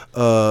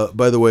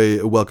 By the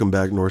way, welcome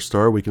back,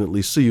 Norstar. We can at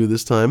least see you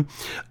this time.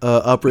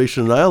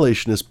 Operation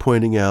Annihilation is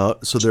pointing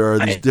out, so there are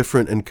these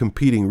different and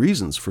competing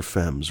reasons for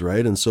femmes,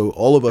 right? And so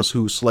all of us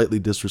who slightly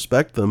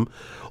disrespect them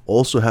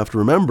also have to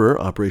remember,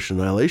 Operation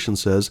Annihilation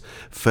says,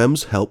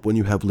 femmes help when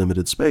you have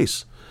limited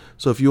space.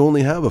 So if you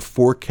only have a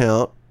 4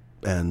 count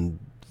and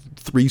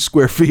 3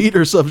 square feet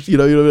or something, you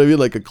know what I mean?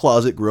 Like a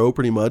closet grow,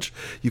 pretty much.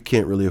 You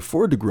can't really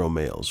afford to grow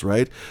males,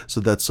 right? So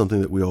that's something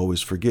that we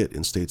always forget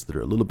in states that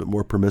are a little bit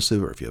more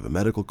permissive, or if you have a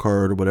medical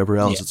card or whatever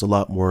else, it's a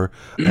lot more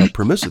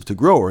permissive to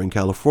grow. Or in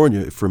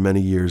California, for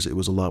many years, it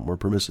was a lot more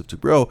permissive to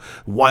grow.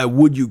 Why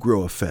would you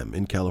grow a femme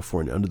in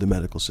California under the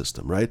medical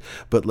system, right?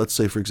 But let's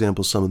say, for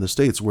example, some of the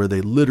states where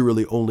they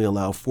literally only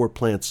allow 4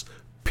 plants,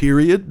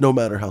 period, no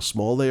matter how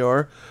small they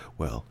are,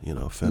 well,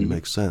 femme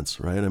makes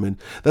sense, right? I mean,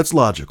 that's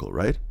logical,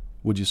 right?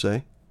 Would you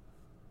say?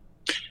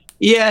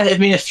 Yeah, I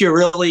mean, if you're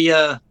really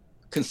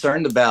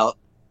concerned about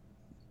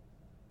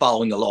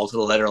following the law to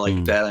the letter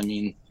like that, I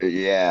mean,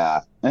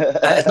 yeah,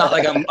 it's not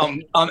like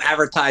I'm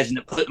advertising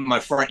to put in my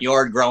front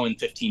yard growing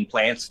 15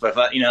 plants. But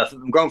if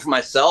I'm growing for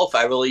myself,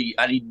 I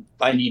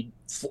need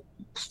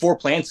 4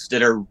 plants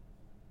that are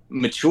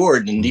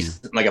matured and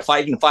decent. Like a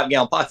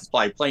 5-gallon pot is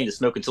probably plenty to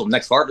smoke until the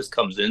next harvest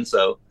comes in.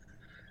 So,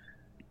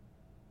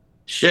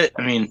 shit.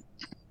 I mean,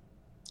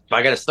 if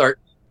I got to start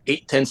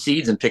 8-10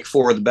 seeds and pick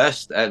 4 of the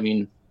best, I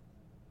mean,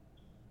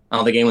 I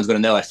don't think anyone's going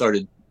to know I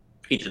started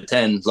 8 to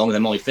 10 as long as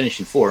I'm only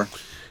finishing 4.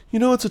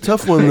 It's a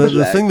tough one.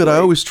 The thing that I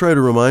always try to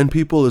remind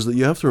people is that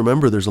you have to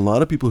remember there's a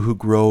lot of people who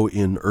grow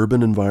in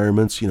urban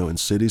environments, in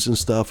cities and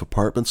stuff,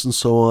 apartments and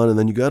so on. And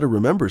then you got to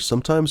remember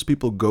sometimes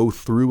people go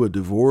through a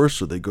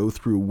divorce or they go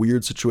through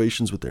weird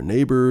situations with their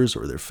neighbors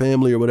or their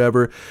family or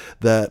whatever,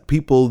 that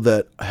people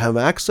that have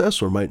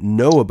access or might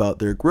know about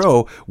their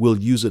grow will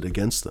use it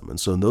against them. And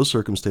so in those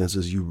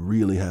circumstances, you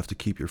really have to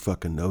keep your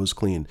fucking nose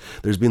clean.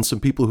 There's been some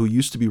people who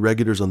used to be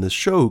regulars on this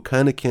show who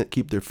kind of can't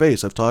keep their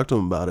face. I've talked to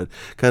them about it,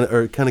 kind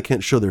of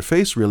can't show their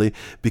face really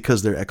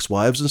because their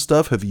ex-wives and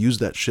stuff have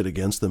used that shit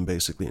against them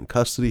basically in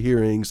custody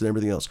hearings and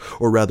everything else,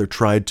 or rather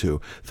tried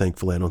to.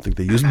 Thankfully, I don't think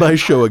they used my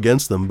show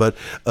against them, but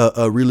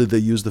really they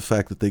use the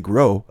fact that they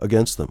grow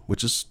against them,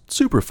 which is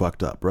super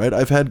fucked up, right?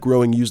 I've had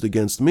growing used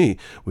against me,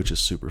 which is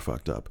super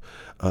fucked up.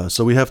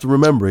 So we have to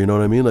remember, you know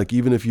what I mean? Like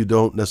even if you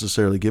don't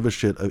necessarily give a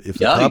shit, if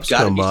the cops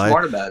come by,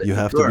 you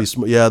have to be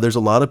smart. Yeah, there's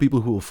a lot of people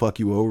who will fuck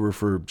you over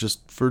for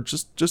just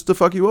to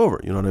fuck you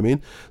over. You know what I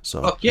mean?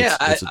 So fuck yeah.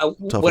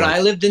 When I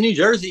lived in New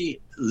Jersey,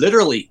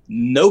 literally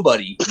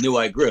nobody knew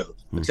I grew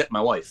except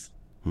my wife.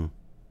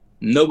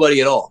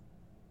 Nobody at all.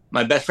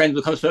 my best friends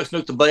would come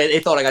smoke the bud. They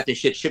thought I got this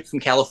shit shipped from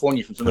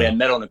California from somebody I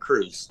met on a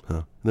cruise.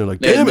 Huh. They're like,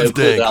 They had damn no it,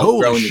 clue that Dank. I was Holy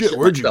growing this shit, shit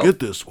where'd you myself. get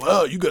this?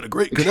 Wow, you got a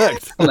great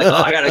connect. I'm like, oh,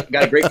 I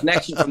got a great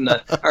connection from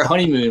our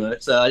honeymoon.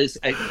 It's I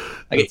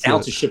get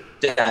ounces shipped.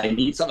 I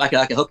need something.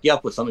 I can hook you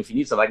up with something if you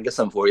need something. I can get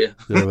some for you.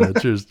 Yeah, man.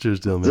 Cheers,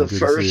 Dylan, man. Good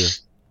to see you.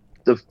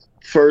 The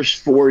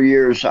first 4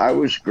 years I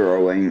was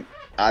growing,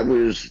 I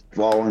was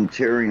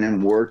volunteering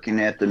and working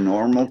at the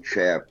Normal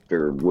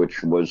chapter,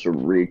 which was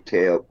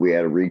we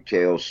had a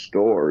retail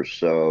store.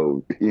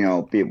 So,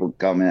 people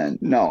come in.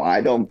 No, I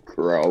don't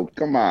grow.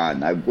 Come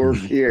on, I work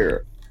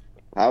here.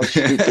 How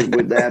stupid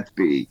would that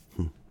be?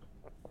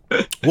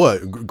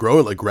 What,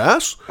 growing like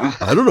grass?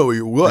 I don't know.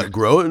 What,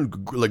 growing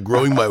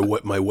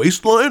my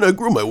waistline? I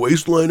grow my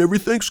waistline every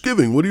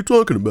Thanksgiving. What are you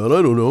talking about?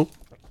 I don't know.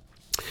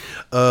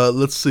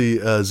 Let's see.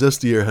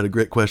 Zestier had a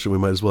great question we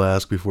might as well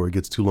ask before it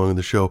gets too long in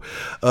the show.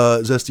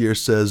 Zestier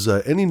says,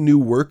 any new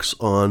works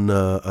on,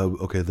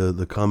 okay,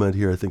 the comment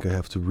here, I think I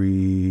have to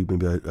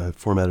maybe I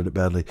formatted it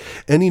badly.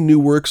 Any new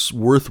works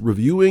worth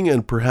reviewing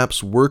and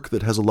perhaps work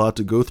that has a lot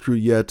to go through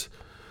yet?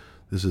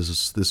 This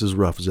is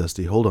rough,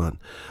 Zesty. Hold on.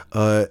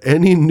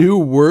 Any new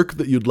work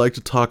that you'd like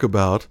to talk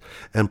about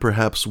and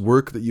perhaps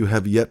work that you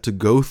have yet to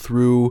go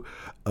through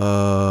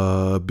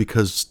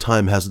because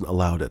time hasn't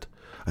allowed it?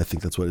 I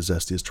think that's what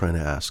Zesty is trying to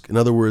ask. In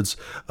other words,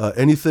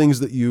 any things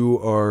that you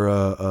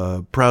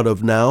are proud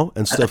of now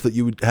and stuff that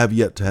you would have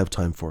yet to have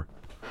time for?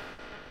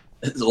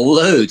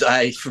 Loads.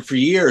 For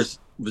years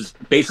was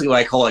basically what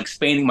I call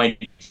expanding my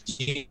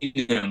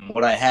gym,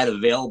 what I had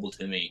available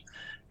to me,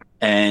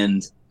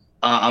 and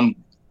I'm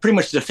pretty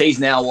much the phase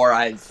now where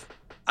I'm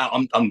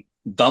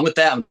done with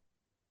that.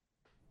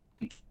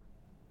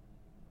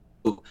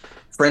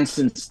 For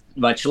instance,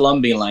 my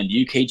Colombian line,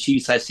 the UK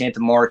Cheapside Santa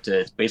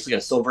Marta, it's basically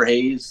a silver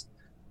haze.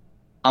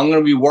 I'm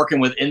going to be working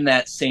within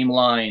that same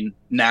line,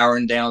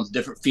 narrowing down to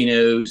different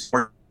phenos.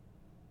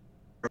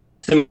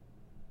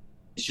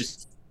 It's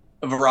just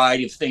a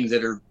variety of things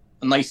that are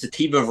a nice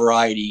sativa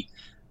variety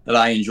that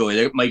I enjoy.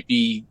 There might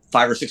be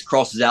 5 or 6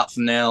 crosses out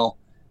from now.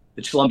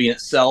 The Colombian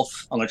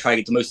itself, I'm going to try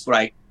to get the most of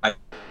what I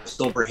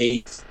silver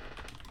haze.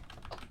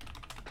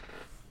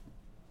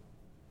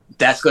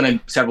 That's going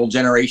to several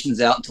generations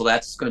out until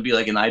that's going to be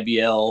like an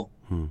IBL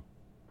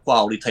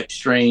quality type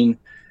strain.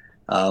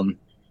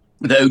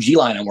 The OG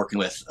line I'm working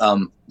with,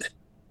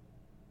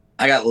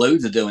 I got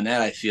loads of doing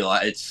that. I feel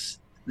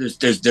there's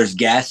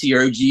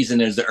gassier OGs and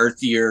there's the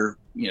earthier,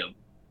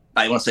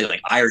 I want to say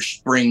like Irish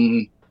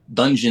Spring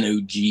Dungeon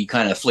OG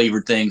kind of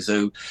flavored thing.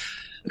 So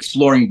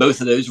exploring both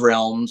of those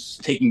realms,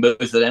 taking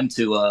both of them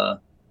to a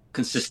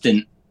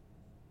consistent,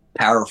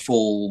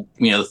 powerful,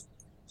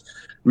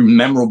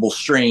 memorable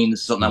strains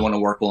is something I want to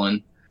work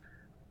on.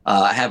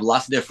 I have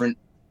lots of different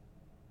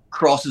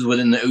crosses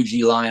within the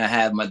OG line. I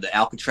have the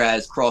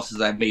Alcatraz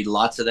crosses. I've made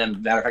lots of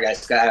them. Matter of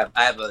fact,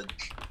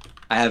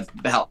 I have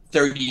about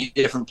 30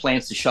 different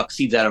plants to shuck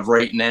seeds out of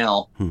right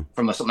now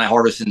from something I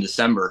harvested in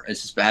December.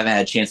 It's just I haven't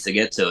had a chance to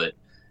get to it.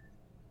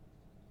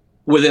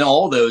 Within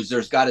all those,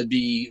 there's got to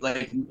be,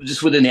 like,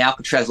 just within the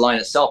Alcatraz line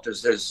itself,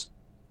 there's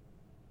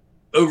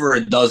over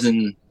a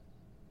dozen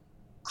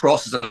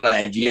crosses that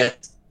I have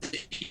yet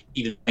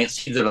even plant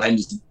seeds that I'm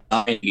just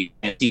dying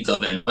plant seeds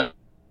of and work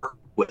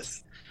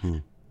with.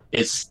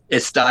 It's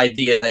the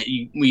idea that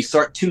we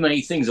start too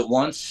many things at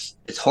once.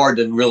 It's hard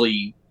to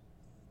really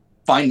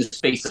find the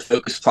space to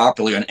focus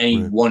properly on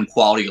any one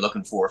quality you're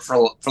looking for. For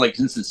like,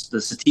 for instance, the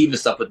sativa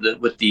stuff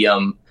with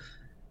the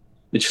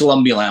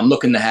Colombian line, I'm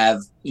looking to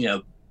have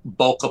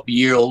bulk up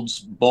yields,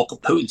 bulk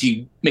up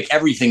potency, make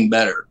everything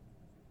better.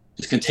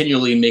 Just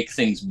continually make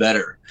things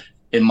better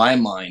in my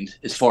mind,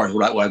 as far as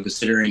what I'm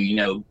considering,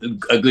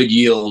 a good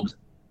yield,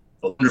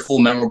 a wonderful,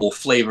 memorable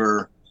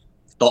flavor,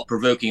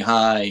 thought-provoking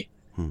high.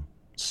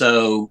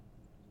 So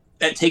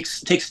that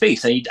takes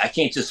space. I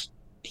can't just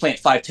plant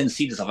 5-10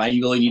 seeds of. I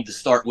really need to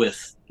start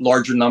with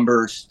larger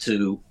numbers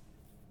to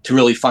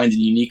really find the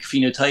unique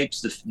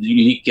phenotypes, the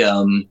unique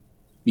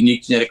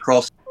genetic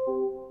cross.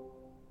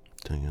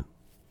 Dang it!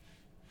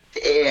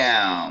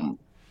 Damn.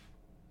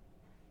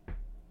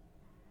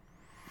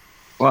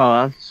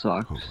 Wow, that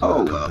sucks.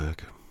 Come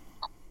back.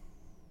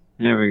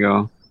 There we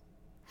go.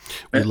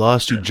 We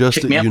lost you just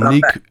at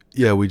unique.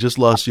 Yeah, we just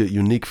lost you at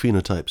unique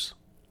phenotypes.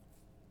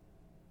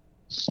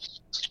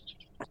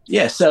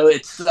 Yeah, so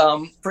it's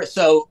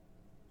so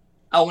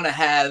I want to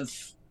have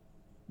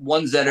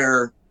ones that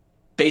are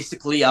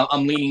basically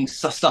I'm leaning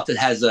stuff that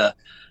has a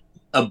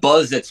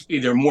buzz that's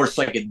either more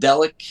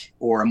psychedelic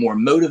or more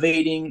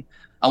motivating.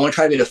 I want to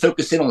try to be able to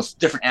focus in on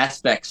different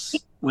aspects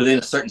within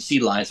a certain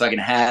seed line, so I can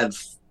have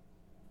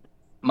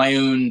my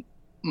own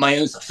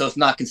stuff. So it's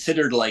not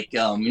considered like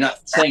you're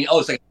not saying, oh,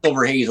 it's like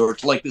silver haze or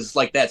it's like this, it's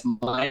like that. It's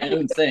my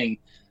own thing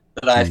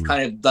that I've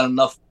kind of done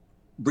enough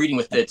breeding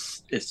with.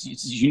 It's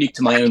unique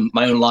to my own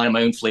line,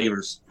 my own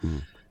flavors.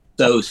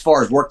 So as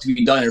far as work to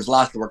be done, there's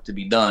lots of work to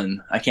be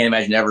done. I can't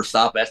imagine ever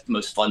stop. That's the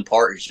most fun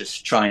part, is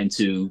just trying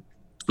to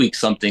tweak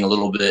something a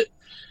little bit.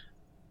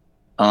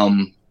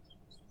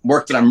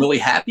 Work that I'm really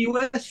happy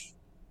with.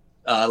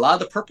 A lot of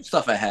the purple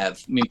stuff I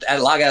have. I mean, a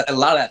lot of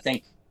that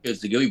thing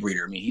is the Goey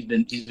breeder. I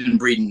mean, he's been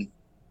breeding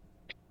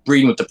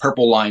with the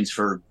purple lines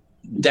for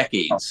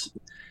decades,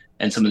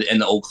 and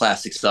the old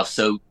classic stuff.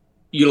 So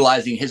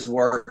utilizing his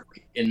work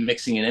and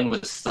mixing it in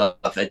with stuff,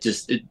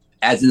 it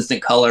adds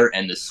instant color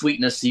and the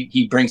sweetness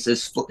he brings to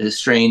his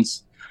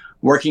strains.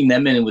 Working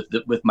them in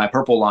with my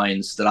purple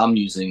lines that I'm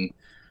using,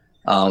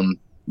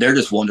 they're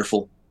just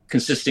wonderful.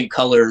 Consistent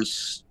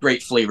colors,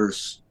 great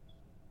flavors.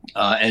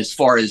 As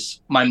far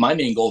as my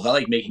main goals, I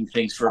like making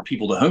things for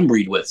people to home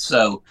breed with.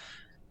 So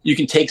you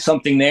can take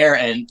something there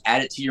and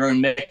add it to your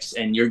own mix,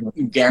 and you're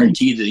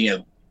guaranteed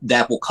that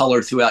that will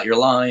color throughout your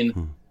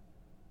line.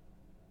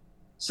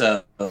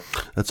 So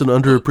that's an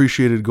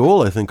underappreciated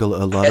goal. I think a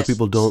lot of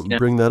people don't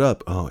bring that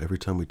up. Oh, every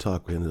time we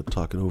talk, we ended up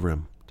talking over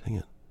him. Dang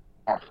it.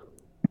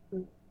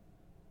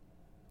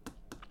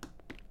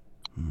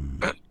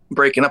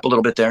 Breaking up a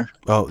little bit there.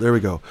 Oh, there we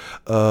go.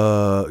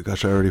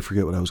 Gosh, I already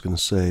forget what I was going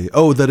to say.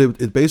 Oh, that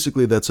it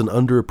basically, that's an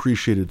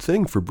underappreciated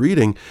thing for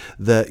breeding,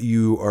 that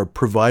you are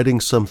providing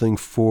something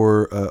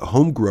for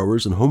home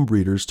growers and home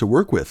breeders to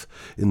work with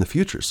in the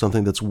future,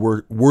 something that's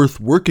worth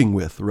working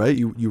with, right?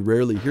 You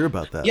rarely hear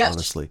about that, yes.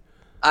 Honestly.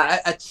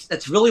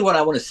 That's really what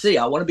I want to see.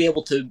 I want to be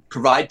able to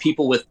provide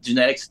people with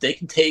genetics they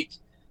can take,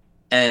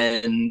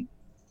 and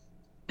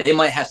they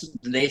might have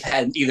something they've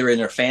had either in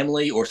their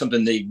family or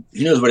something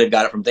who knows where they've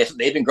got it from.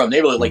 They've been grown.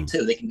 They really like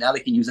too. They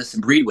can use this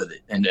and breed with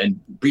it and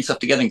breed stuff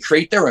together and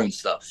create their own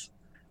stuff.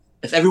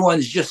 If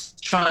everyone's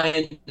just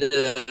trying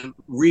to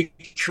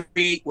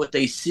recreate what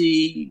they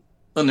see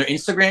on their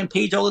Instagram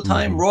page all the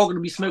time, we're all going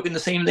to be smoking the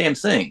same damn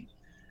thing.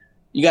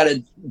 You got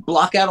to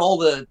block out all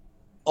the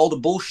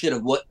bullshit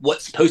of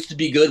what's supposed to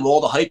be good, what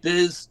all the hype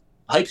is.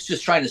 Hype's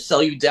just trying to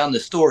sell you down the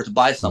store to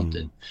buy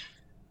something.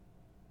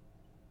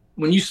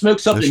 When you smoke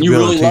something you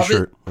really love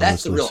it,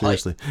 that's the real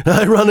seriously. hype.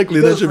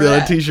 Ironically, that should be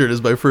on a t-shirt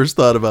is my first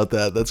thought about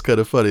that. That's kind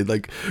of funny.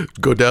 Like,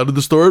 go down to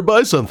the store and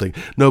buy something.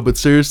 No, but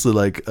seriously,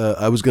 like,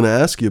 I was going to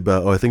ask you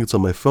about, I think it's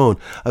on my phone.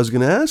 I was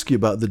going to ask you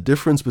about the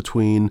difference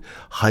between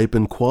hype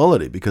and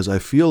quality, because I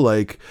feel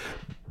like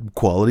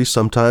quality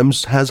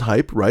sometimes has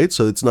hype, right?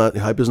 So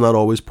hype is not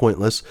always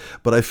pointless,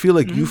 but I feel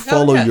like you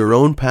follow your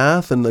own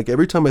path. And like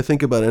every time I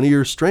think about any of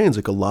your strains,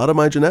 like a lot of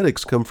my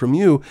genetics come from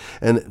you,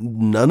 and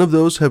none of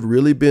those have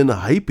really been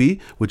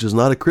hypey, which is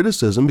not a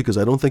criticism because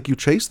I don't think you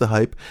chase the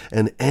hype.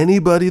 And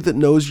anybody that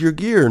knows your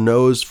gear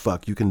knows,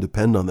 fuck, you can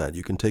depend on that.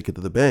 You can take it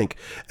to the bank.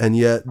 And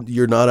yet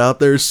you're not out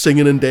there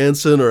singing and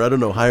dancing or, I don't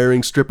know,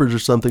 hiring strippers or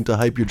something to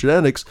hype your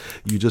genetics.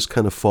 You just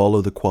kind of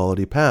follow the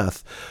quality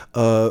path.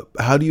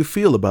 How do you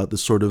feel about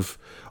this sort of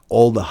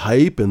all the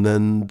hype? And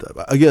then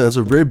again, that's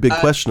a very big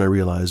question, I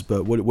realize,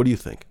 but what do you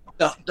think?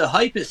 The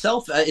hype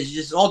itself is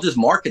just all just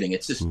marketing.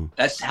 It's just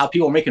that's how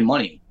people are making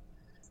money.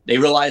 They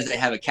realize they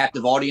have a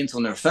captive audience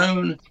on their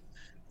phone,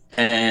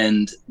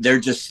 and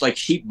they're just like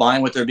sheep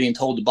buying what they're being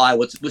told to buy.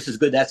 This is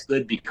good, that's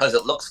good because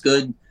it looks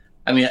good.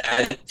 I mean,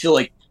 I feel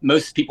like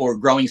most people are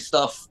growing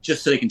stuff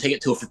just so they can take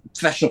it to a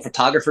professional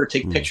photographer,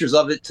 take pictures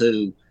of it,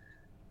 to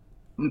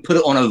put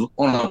it on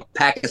a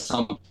pack of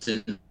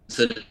something.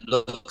 So it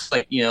looks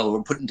like,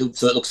 we're putting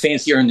so it looks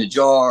fancier in the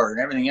jar and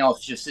everything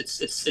else. Just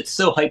it's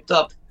so hyped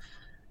up.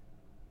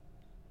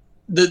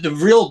 The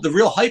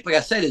real hype, like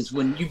I said, is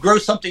when you grow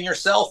something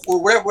yourself,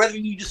 or whether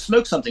you just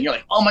smoke something. You're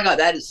like, oh my god,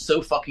 that is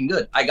so fucking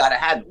good. I gotta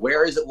have it.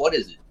 Where is it? What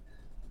is it?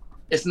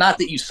 It's not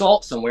that you saw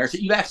it somewhere. It's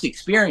that you've actually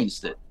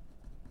experienced it.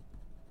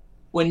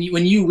 When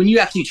you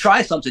actually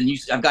try something,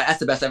 that's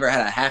the best I've ever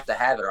had. I have to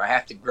have it, or I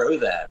have to grow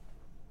that.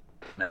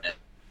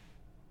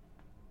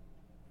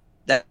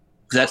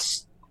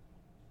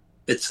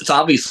 It's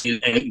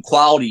obviously, and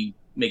quality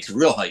makes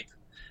real hype,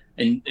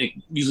 and it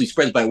usually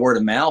spreads by word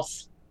of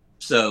mouth.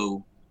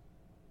 So,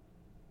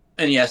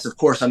 and yes, of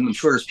course, I'm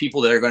sure there's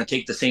people that are going to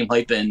take the same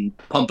hype and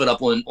pump it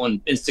up on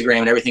Instagram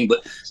and everything.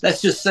 But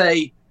let's just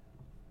say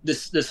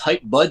this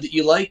hype bud that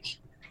you like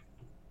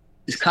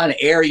is kind of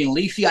airy and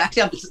leafy.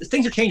 Actually,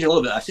 things are changing a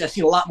little bit. I've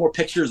seen a lot more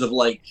pictures of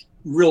like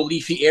real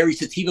leafy, airy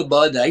sativa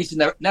bud that I used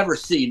to never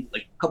see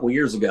like a couple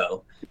years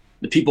ago.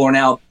 The people are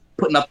now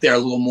putting up there a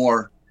little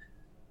more,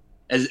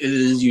 as it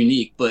is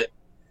unique. But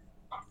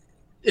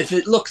if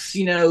it looks,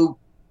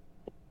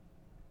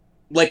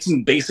 like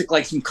some basic,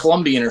 like some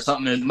Colombian or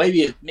something, and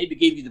maybe it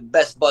gave you the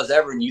best buzz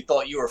ever, and you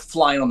thought you were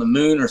flying on the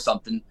moon or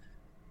something,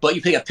 but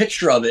you take a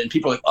picture of it, and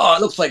people are like, "Oh,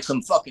 it looks like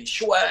some fucking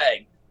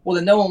swag." Well,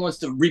 then no one wants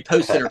to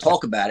repost it or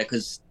talk about it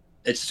because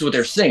it's just what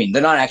they're saying.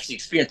 They're not actually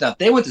experienced. Now, if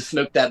they went to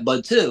smoke that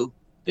bud too,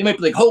 they might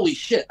be like, "Holy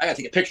shit, I got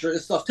to take a picture of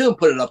this stuff too and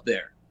put it up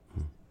there."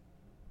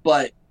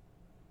 But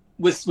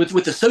with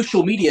the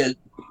social media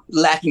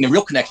lacking the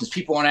real connections,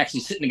 people aren't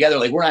actually sitting together.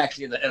 Like, we're not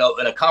actually in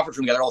a conference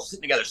room together, all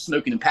sitting together,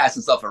 smoking and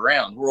passing stuff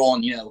around. We're all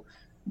on,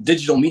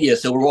 digital media,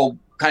 so we're all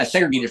kind of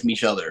segregated from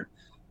each other.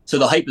 So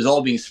the hype is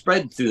all being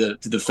spread through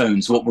the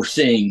phones, what we're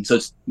seeing. So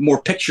it's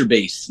more picture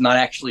based, not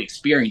actually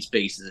experience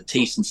based, as a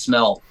taste and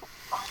smell.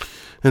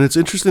 And it's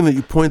interesting that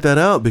you point that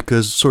out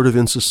because sort of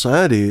in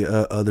society,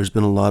 there's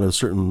been a lot of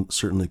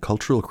certainly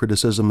cultural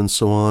criticism and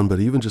so on, but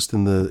even just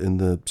in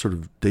the sort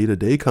of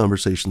day-to-day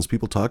conversations,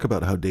 people talk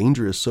about how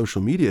dangerous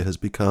social media has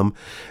become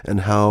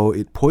and how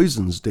it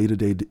poisons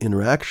day-to-day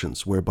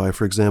interactions, whereby,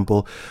 for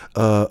example,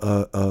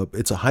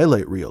 it's a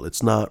highlight reel.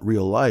 It's not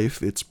real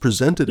life. It's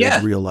presented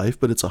as real life,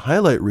 but it's a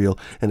highlight reel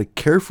and a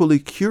carefully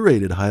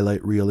curated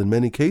highlight reel in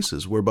many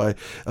cases, whereby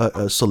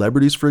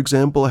celebrities, for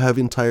example, have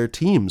entire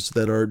teams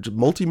that are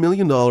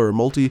multi-million-dollar or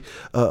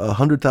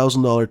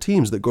 $100,000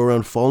 teams that go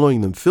around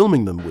following them,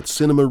 filming them with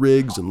cinema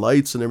rigs and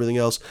lights and everything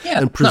else,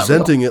 and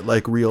presenting it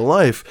like real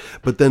life.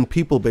 But then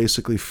people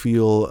basically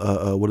feel,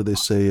 what do they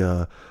say?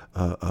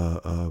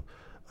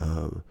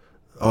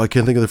 I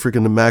can't think of the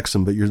freaking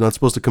maxim, but you're not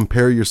supposed to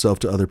compare yourself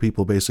to other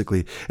people,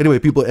 basically. Anyway,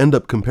 people end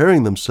up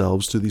comparing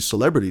themselves to these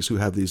celebrities who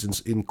have these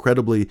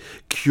incredibly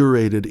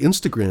curated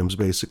Instagrams,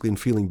 basically, and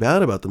feeling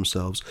bad about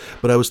themselves.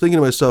 But I was thinking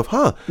to myself,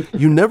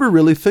 you never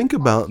really think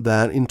about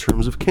that in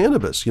terms of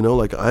cannabis. You know,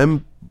 like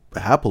I'm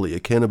happily a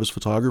cannabis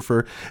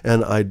photographer,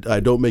 and I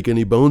don't make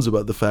any bones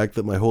about the fact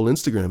that my whole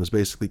Instagram is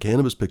basically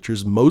cannabis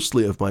pictures,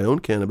 mostly of my own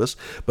cannabis.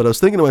 But I was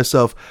thinking to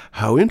myself,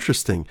 how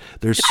interesting.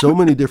 There's so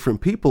many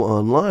different people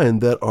online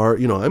that are,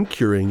 you know, I'm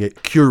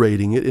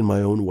curating it in my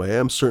own way.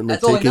 I'm certainly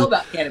That's all I know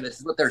about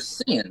cannabis is what they're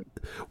seeing.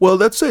 Well,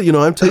 that's it. You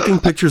know, I'm taking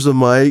pictures of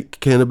my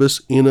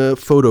cannabis in a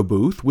photo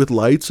booth with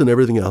lights and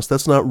everything else.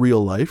 That's not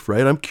real life,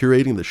 right? I'm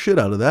curating the shit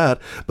out of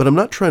that, but I'm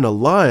not trying to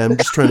lie. I'm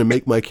just trying to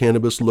make my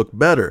cannabis look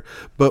better.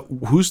 But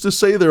who's to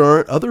say there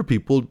aren't other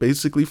people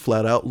basically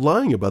flat out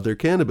lying about their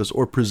cannabis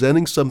or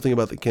presenting something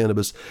about the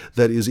cannabis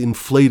that is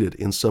inflated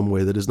in some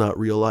way that is not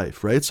real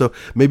life, right? So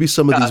maybe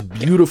some of these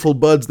beautiful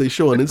buds they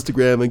show on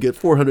Instagram and get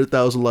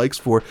 400,000 likes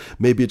for,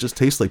 maybe it just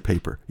tastes like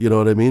paper. You know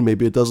what I mean?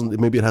 Maybe it doesn't.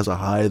 Maybe it has a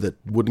high that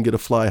wouldn't get a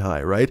fly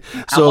high, right?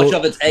 How much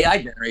of it's AI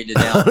generated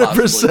now?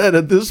 100%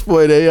 at this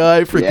point,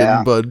 AI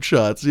freaking bud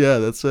shots. Yeah,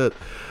 that's it.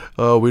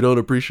 We don't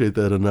appreciate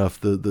that enough.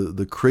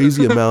 The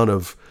crazy amount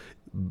of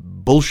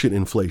bullshit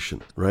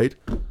inflation, right?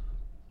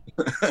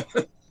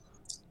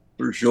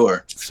 For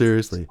sure.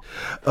 Seriously.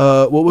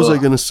 What was I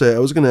going to say? I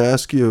was going to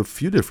ask you a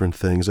few different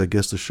things. I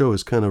guess the show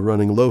is kind of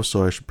running low,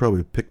 so I should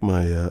probably pick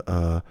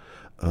my...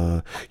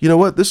 you know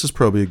what? This is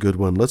probably a good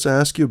one. Let's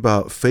ask you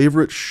about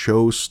favorite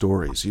show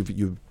stories.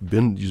 You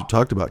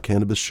talked about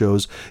cannabis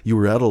shows. You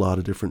were at a lot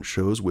of different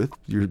shows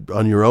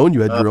on your own. You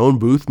had your own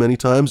booth many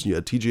times. You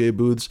had TGA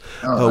booths.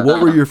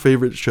 What were your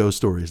favorite show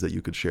stories that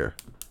you could share?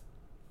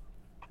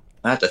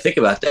 I have to think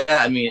about that.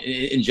 I mean,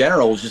 in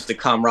general, it was just the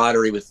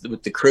camaraderie with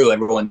the crew.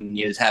 Everyone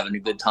is having a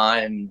good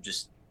time.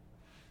 Just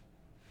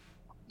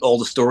all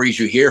the stories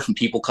you hear from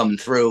people coming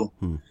through.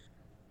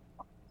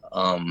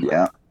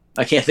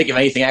 I can't think of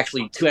anything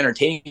actually too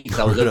entertaining because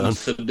I was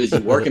so busy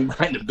working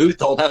behind the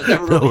booth all the time. I was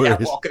never really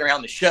out walking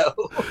around the show.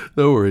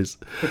 No worries.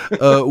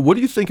 What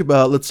do you think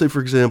about, let's say,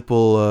 for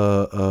example,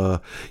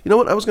 you know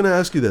what? I was going to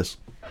ask you this.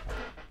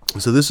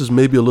 So this is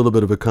maybe a little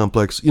bit of a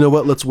complex, you know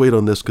what, let's wait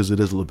on this because it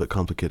is a little bit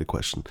complicated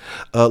question.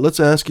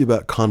 Let's ask you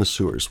about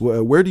connoisseurs.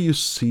 Where do you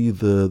see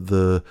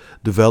the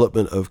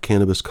development of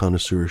cannabis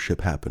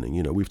connoisseurship happening?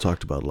 You know, we've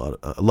talked about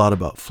a lot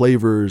about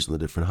flavors and the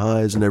different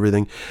highs and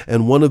everything.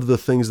 And one of the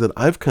things that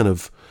I've kind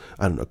of,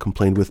 I don't know,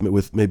 complained with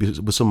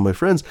some of my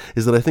friends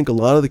is that I think a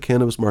lot of the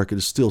cannabis market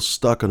is still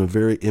stuck on a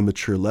very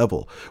immature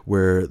level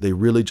where they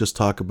really just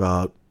talk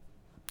about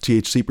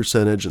THC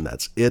percentage and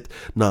that's it,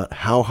 not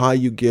how high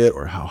you get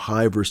or how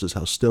high versus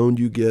how stoned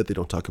you get. They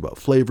don't talk about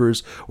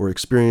flavors or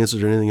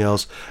experiences or anything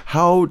else.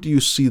 How do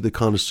you see the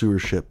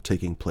connoisseurship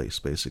taking place,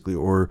 basically,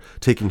 or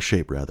taking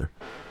shape, rather?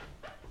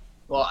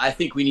 Well, I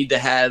think we need to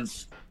have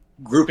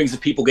groupings of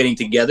people getting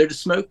together to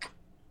smoke,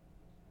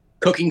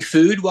 cooking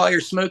food while you're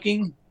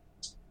smoking,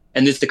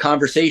 and it's the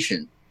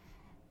conversation.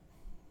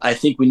 I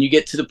think when you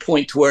get to the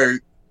point where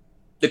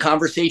the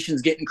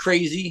conversation's getting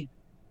crazy,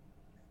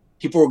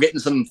 people were getting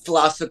some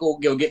philosophical,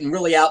 getting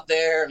really out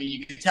there. I mean,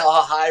 you can tell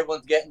how high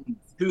everyone's getting.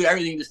 Food,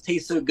 everything just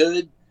tastes so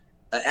good.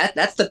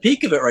 That's the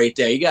peak of it right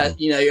there. You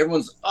got,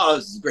 everyone's,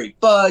 this is great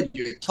bud.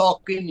 You're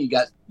talking. You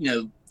got,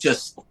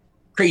 just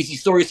crazy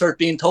stories start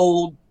being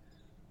told.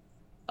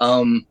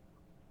 I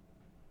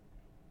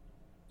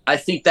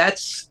think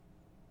that's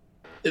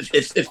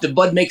if the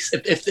bud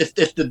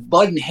if the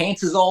bud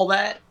enhances all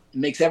that, it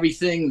makes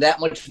everything that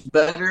much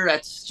better.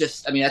 That's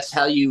just, that's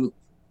how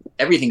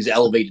everything's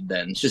elevated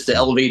then. It's just the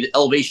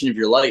elevation of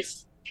your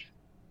life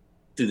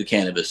through the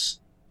cannabis.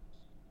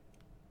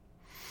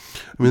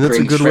 I mean, that's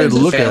a good way to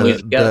look at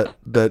it,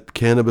 that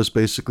cannabis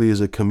basically is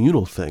a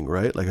communal thing,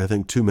 right? Like, I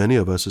think too many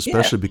of us,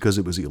 especially because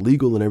it was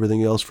illegal and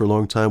everything else for a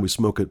long time, we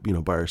smoke it,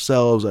 by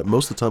ourselves.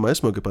 Most of the time I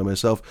smoke it by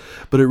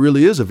myself, but it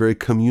really is a very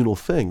communal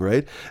thing,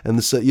 right? And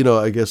this,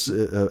 I guess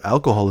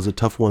alcohol is a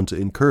tough one to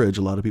encourage.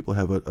 A lot of people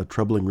have a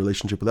troubling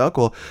relationship with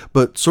alcohol,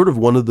 but sort of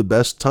one of the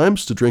best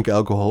times to drink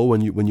alcohol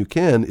when you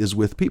can is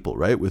with people,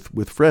 right?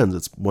 With friends.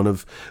 It's one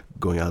of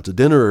going out to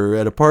dinner or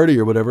at a party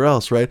or whatever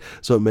else, right?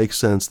 So it makes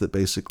sense that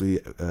basically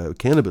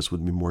cannabis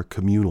would be more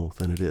communal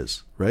than it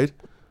is, right?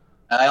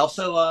 I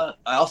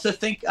also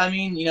think, I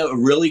mean, a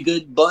really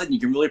good bud, and you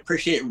can really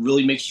appreciate it.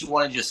 Really makes you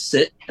want to just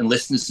sit and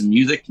listen to some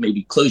music.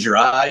 Maybe close your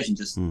eyes and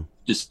just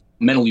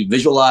mentally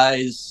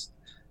visualize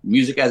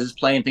music as it's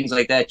playing, things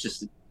like that.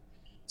 Just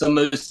it's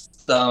almost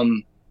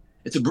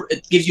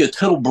it gives you a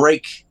total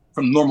break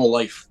from normal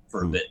life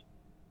for a bit.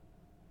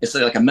 It's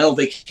like a mental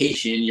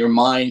vacation. Your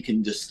mind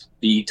can just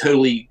be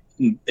totally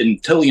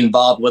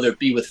involved, whether it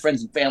be with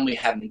friends and family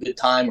having a good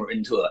time, or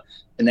into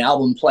an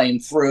album playing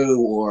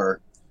through, or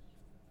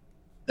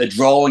a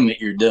drawing that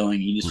you're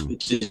doing. You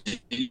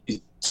just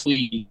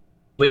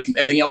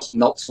everything else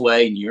melts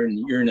away, and you're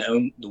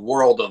in the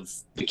world of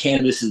the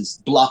cannabis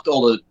has blocked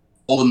all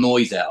the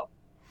noise out.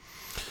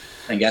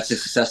 And that's a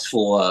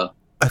successful.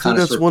 I think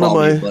that's one of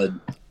my.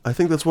 I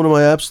think that's one of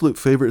my absolute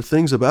favorite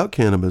things about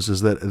cannabis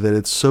is that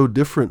it's so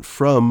different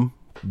from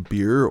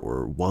beer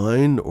or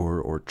wine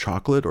or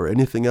chocolate or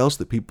anything else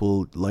that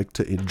people like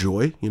to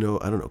enjoy. I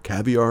don't know,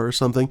 caviar or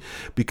something,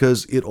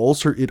 because it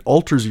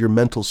alters your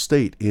mental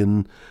state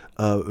in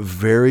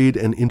varied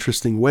and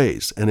interesting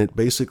ways, and it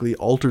basically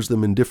alters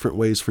them in different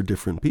ways for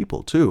different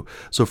people too.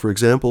 So for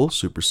example,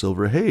 Super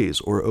Silver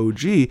Haze or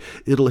OG,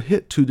 it'll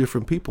hit two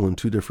different people in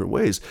two different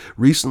ways.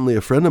 Recently,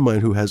 a friend of mine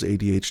who has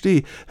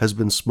ADHD has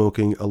been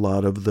smoking a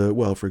lot of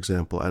for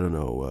example, I don't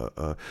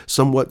know,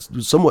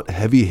 somewhat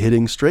heavy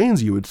hitting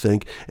strains, you would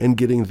think, and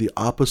getting the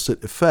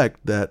opposite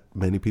effect that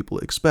many people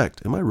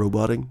expect. Am I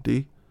roboting,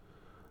 D?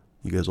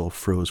 You guys all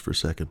froze for a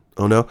second.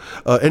 Oh, no?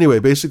 Anyway,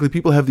 basically,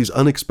 people have these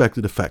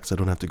unexpected effects. I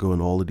don't have to go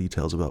into all the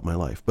details about my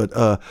life. But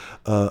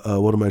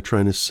what am I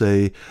trying to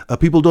say?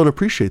 People don't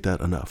appreciate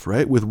that enough,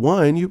 right? With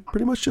wine, you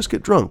pretty much just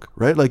get drunk,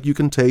 right? Like, you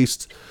can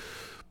taste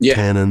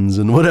tannins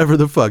and whatever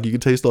the fuck. You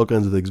can taste all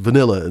kinds of things.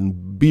 Vanilla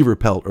and beaver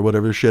pelt or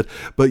whatever shit.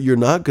 But you're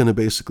not going to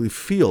basically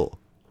feel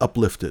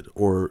uplifted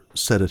or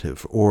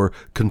sedative or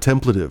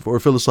contemplative or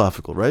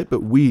philosophical, right?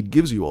 But weed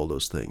gives you all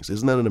those things.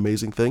 Isn't that an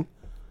amazing thing?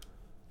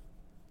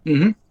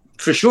 Mm-hmm.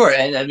 For sure.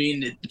 And I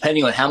mean,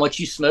 depending on how much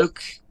you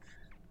smoke,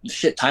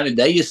 time of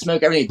day you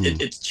smoke, everything,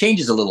 it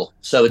changes a little.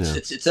 So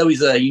it's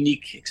always a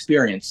unique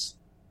experience.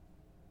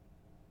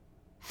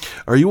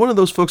 Are you one of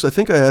those folks? I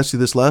think I asked you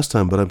this last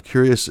time, but I'm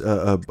curious.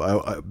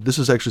 This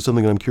is actually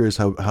something that I'm curious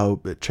how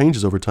it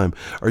changes over time.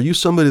 Are you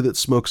somebody that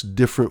smokes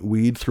different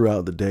weed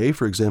throughout the day?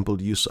 For example,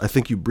 I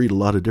think you breed a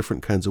lot of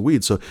different kinds of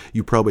weed, so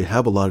you probably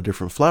have a lot of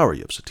different flower.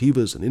 You have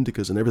sativas and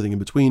indicas and everything in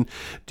between.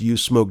 Do you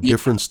smoke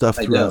different stuff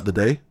throughout the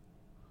day?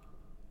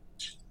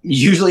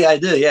 Usually I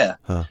do, yeah.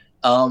 Huh.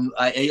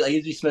 I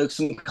usually smoke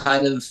some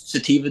kind of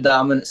sativa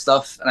dominant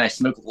stuff, and I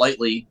smoke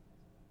lightly,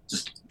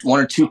 just one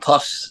or two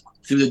puffs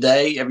through the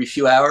day every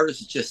few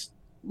hours. It just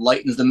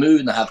lightens the mood,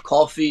 and I have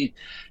coffee,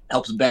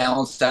 helps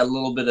balance out a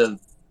little bit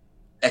of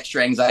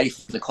extra anxiety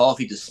from the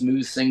coffee to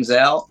smooth things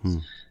out.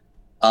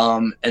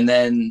 And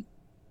then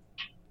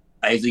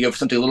I usually go for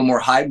something a little more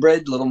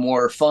hybrid, a little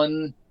more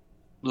fun,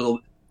 a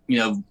little,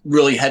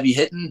 really heavy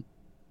hitting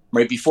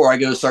right before I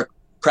go start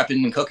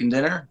prepping and cooking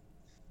dinner.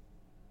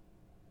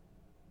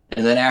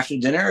 And then after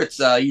dinner, it's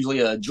usually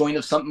a joint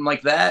of something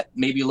like that.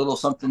 Maybe a little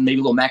something, maybe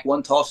a little Mac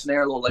 1 toss in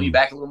there, a little let me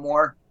back a little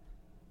more.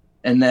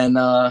 And then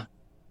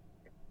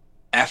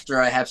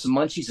after I have some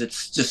munchies,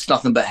 it's just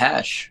nothing but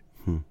hash.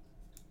 And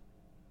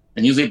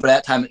usually for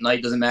that time at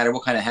night, doesn't matter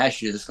what kind of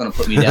hash it is, it's going to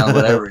put me down,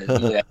 whatever it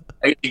is.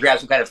 I usually grab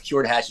some kind of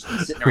cured hash that's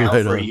been sitting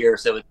around for a year,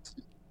 so it's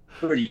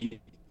pretty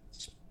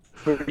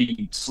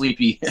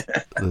sleepy.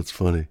 That's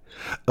funny.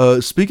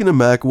 Speaking of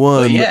Mac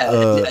 1...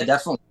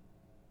 definitely.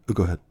 Oh,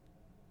 go ahead.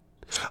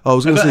 I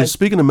was going to say,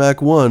 speaking of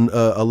Mac 1,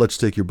 I'll let you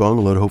take your bong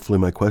load. Hopefully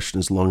my question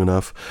is long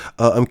enough.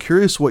 I'm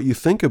curious what you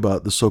think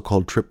about the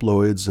so-called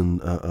triploids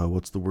and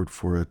what's the word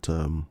for it?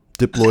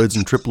 Diploids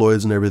and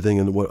triploids and everything,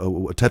 and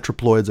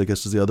tetraploids, I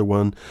guess, is the other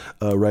one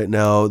right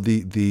now.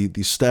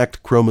 The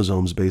stacked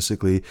chromosomes,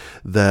 basically,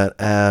 that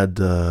add,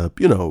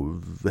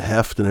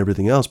 heft and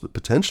everything else, but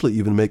potentially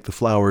even make the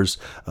flowers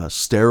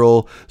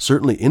sterile.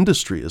 Certainly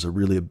industry is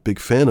really a big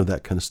fan of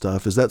that kind of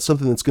stuff. Is that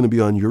something that's going to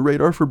be on your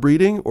radar for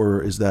breeding,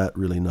 or is that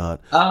really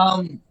not?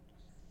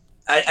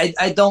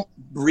 I don't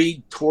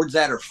breed towards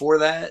that or for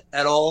that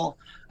at all.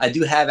 I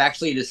do have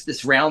actually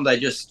this round I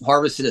just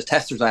harvested as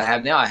testers I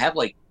have now. I have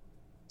like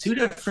 2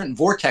 different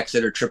vortex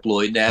that are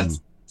triploid that have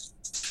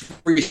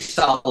 3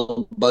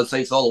 solid bud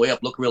sites all the way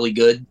up, look really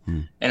good,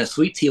 and a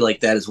sweet tea like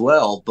that as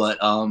well. But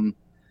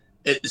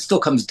it still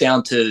comes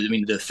down to,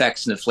 the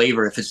effects and the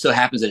flavor. If it still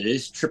happens that it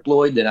is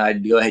triploid, then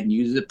I'd go ahead and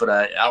use it. But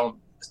I don't.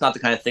 It's not the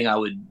kind of thing I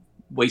would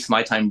waste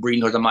my time breeding,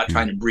 because I'm not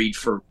trying to breed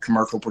for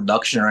commercial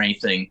production or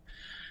anything.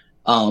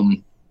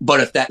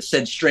 But if that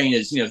said strain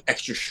is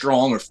extra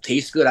strong or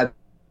tastes good,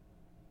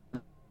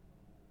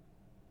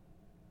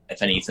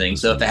 if anything.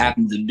 So if it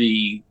happens to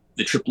be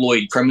the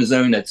triploid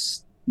chromosome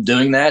that's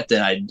doing that,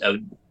 then I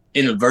would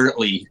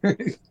inadvertently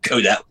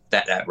go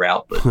that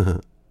route.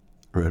 But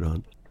right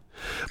on.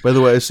 By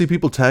the way, I see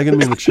people tagging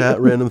me in the chat,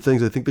 random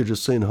things. I think they're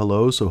just saying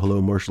hello. So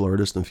hello, martial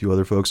artist and a few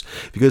other folks.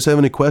 If you guys have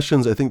any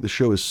questions, I think the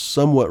show is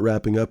somewhat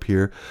wrapping up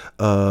here.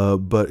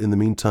 But in the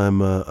meantime,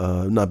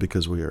 not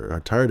because we are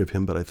tired of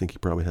him, but I think he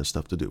probably has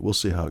stuff to do. We'll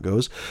see how it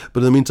goes. But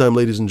in the meantime,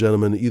 ladies and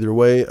gentlemen, either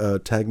way,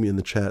 tag me in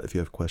the chat if you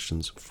have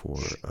questions for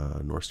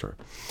Norstar.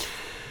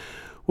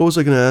 What was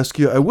I going to ask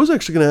you? I was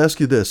actually going to ask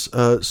you this.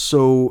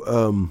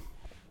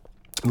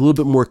 A little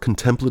bit more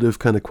contemplative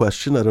kind of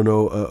question. I don't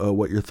know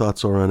what your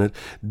thoughts are on it.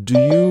 Do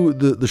you,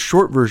 the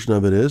short version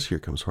of it is, here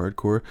comes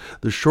hardcore.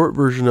 The short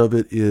version of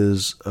it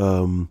is,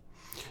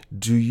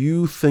 do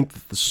you think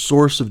that the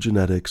source of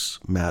genetics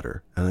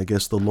matter? And I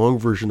guess the long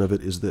version of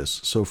it is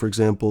this. So, for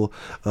example,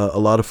 a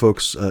lot of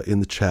folks in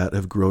the chat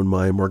have grown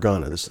my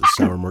Morgana. This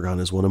sour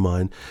Morgana is one of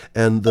mine.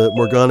 And the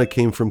Morgana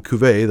came from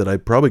Cuvée that I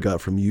probably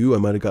got from you. I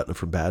might have gotten it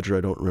from Badger.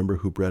 I don't remember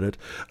who bred it.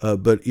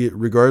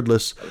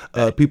 Regardless,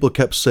 people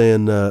kept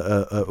saying,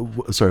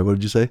 sorry, what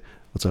did you say?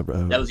 What's up?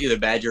 That was either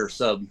Badger or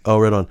Sub. Oh,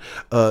 right on.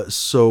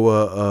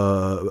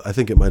 I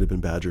think it might have been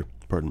Badger.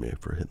 Pardon me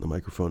for hitting the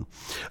microphone.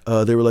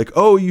 They were like,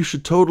 "Oh, you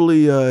should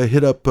totally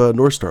hit up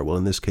Norstar." Well,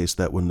 in this case,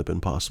 that wouldn't have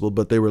been possible.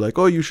 But they were like,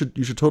 "Oh, you should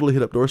totally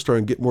hit up Norstar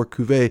and get more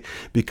Cuvée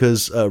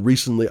because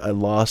recently I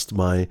lost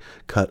my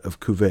cut of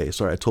Cuvée."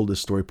 Sorry, I told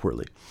this story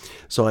poorly.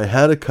 So I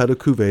had a cut of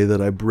Cuvée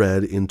that I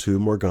bred into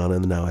Morgana,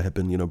 and now I have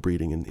been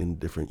breeding in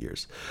different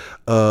years.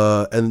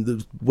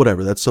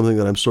 Whatever, that's something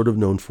that I'm sort of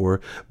known for.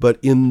 But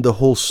in the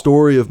whole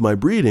story of my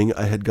breeding,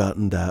 I had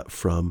gotten that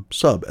from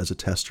Sub as a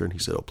tester, and he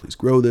said, "Oh, please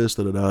grow this."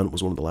 And it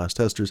was one of the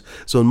last testers.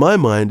 So in my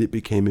mind, it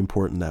became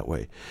important that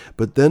way.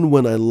 But then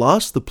when I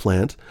lost the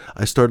plant,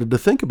 I started to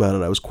think about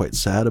it. I was quite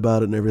sad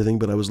about it and everything,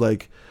 but I was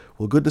like,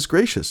 well, goodness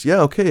gracious.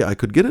 Yeah, okay, I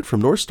could get it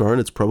from Norstar and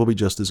it's probably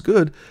just as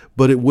good,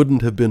 but it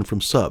wouldn't have been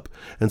from Sub.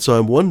 And so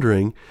I'm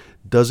wondering,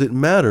 does it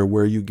matter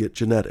where you get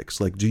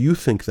genetics? Like, do you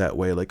think that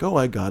way? Like, oh,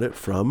 I got it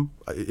from,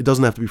 it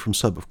doesn't have to be from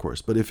Sub, of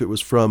course, but if it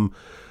was from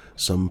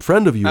some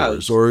friend of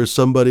yours or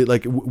somebody,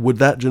 like, would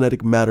that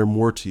genetic matter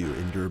more to you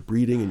in your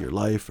breeding, in your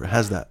life, or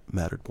has that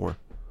mattered more?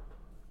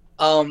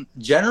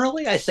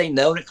 Generally, I say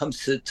no when it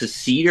comes to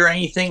seed or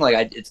anything.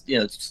 Like, if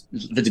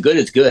it's good,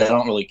 it's good. I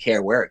don't really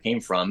care where it came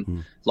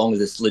from, as long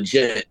as it's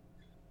legit.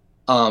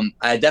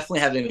 I definitely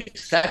have an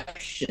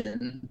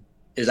exception.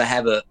 Is I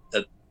have a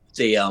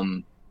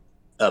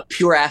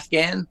pure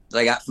Afghan that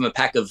I got from a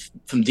pack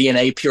from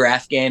DNA pure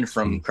Afghan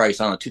from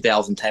Christ, I don't know,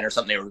 2010 or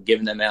something. They were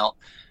giving them out,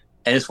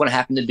 and this one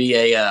happened to be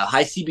a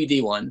high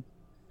CBD one.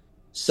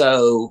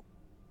 So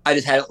I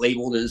just had it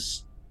labeled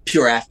as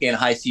pure Afghan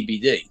high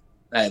CBD.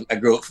 I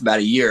grew it for about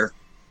a year.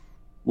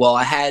 Well,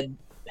 I had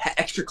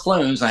extra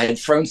clones. I had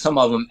thrown some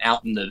of them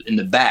out in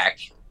the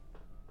back,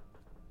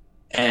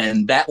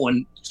 and that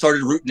one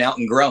started rooting out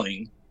and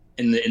growing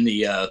in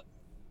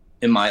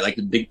my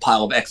the big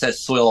pile of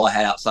excess soil I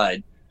had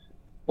outside.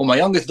 Well, my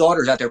youngest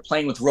daughter's out there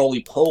playing with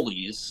roly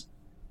polies,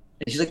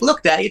 and she's like,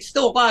 "Look, Daddy, it's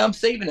still alive. I'm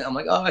saving it." I'm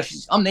like, "Oh,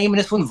 I'm naming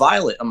this one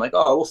Violet." I'm like,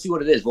 "Oh, we'll see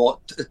what it is."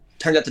 Well, it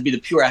turned out to be the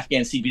pure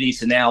Afghan CBD,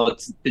 so now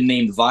it's been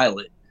named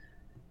Violet.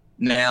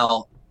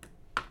 Now,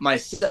 my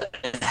son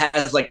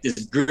has like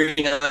this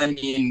green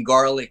onion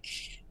garlic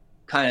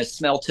kind of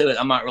smell to it.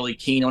 I'm not really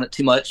keen on it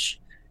too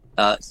much.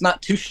 It's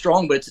not too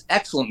strong, but it's an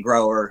excellent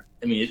grower.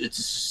 I mean,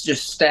 it's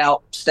just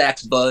stout,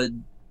 stacks bud,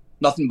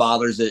 nothing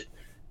bothers it.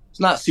 It's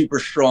not super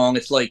strong.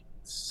 It's like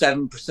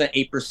 7%,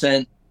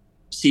 8%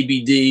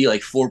 CBD,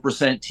 like 4%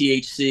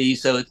 THC.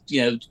 So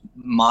it's,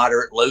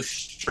 moderate, low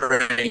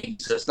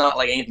strength. So it's not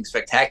like anything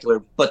spectacular.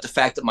 But the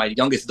fact that my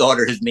youngest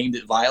daughter has named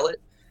it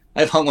Violet,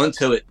 I've hung on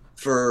to it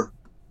for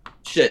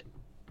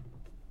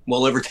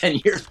well over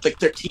 10 years, like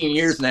 13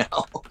 years now.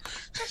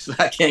 So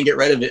I can't get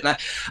rid of it. And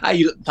I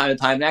use it from time to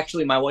time. And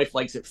actually, my wife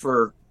likes it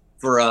for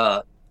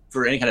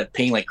any kind of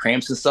pain, like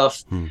cramps and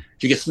stuff.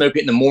 She can smoke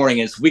it in the morning,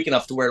 and it's weak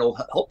enough to where it'll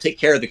help take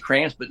care of the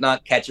cramps, but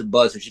not catch a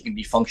buzz, so she can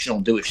be functional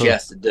and do what she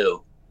has to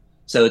do.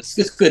 So it's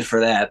good for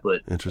that.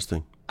 But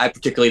interesting. I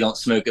particularly don't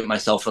smoke it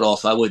myself at all,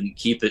 so I wouldn't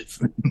keep it.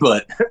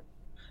 But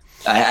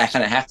I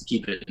kind of have to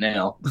keep it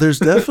now. There's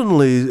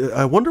definitely,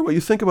 I wonder what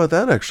you think about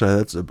that, actually.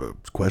 That's a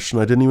question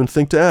I didn't even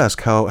think to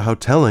ask, how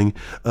telling.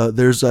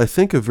 There's, I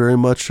think, a very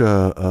much,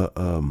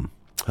 how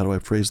do I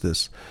phrase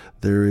this?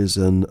 There is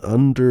an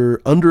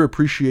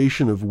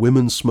underappreciation of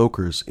women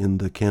smokers in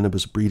the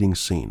cannabis breeding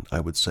scene,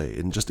 I would say.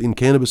 And just in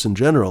cannabis in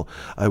general,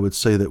 I would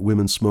say that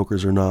women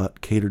smokers are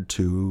not catered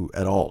to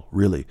at all,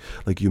 really.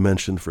 Like you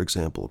mentioned, for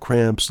example,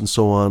 cramps and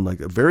so on, like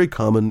a very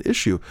common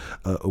issue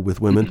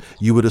with women.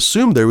 You would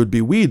assume there would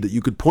be weed that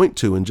you could point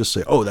to and just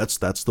say, oh, that's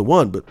the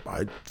one, but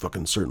I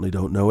fucking certainly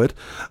don't know it.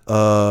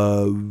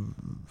 How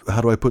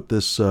do I put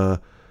this?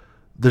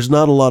 There's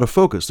not a lot of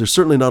focus. There's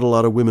certainly not a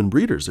lot of women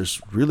breeders.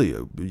 There's really,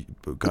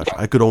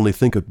 I could only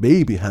think of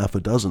maybe half a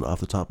dozen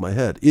off the top of my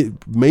head.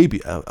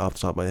 Maybe off the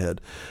top of my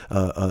head.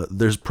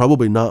 There's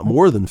probably not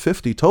more than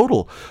 50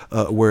 total,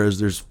 whereas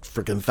there's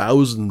freaking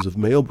thousands of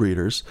male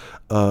breeders.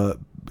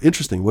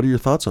 Interesting. What are your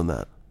thoughts on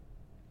that?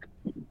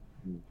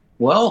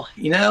 Well,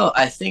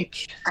 I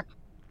think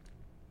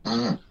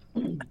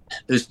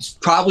there's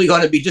probably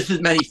going to be just as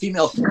many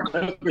female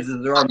smokers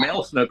as there are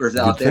male smokers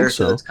out there.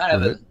 So it's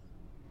kind of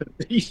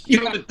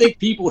you would think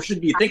people should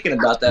be thinking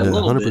about that a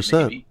little 100%. bit.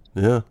 Maybe.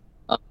 Yeah.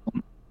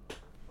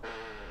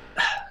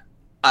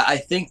 I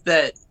think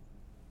that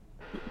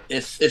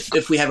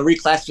if we have a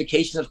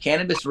reclassification of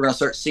cannabis, we're going to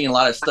start seeing a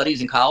lot of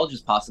studies in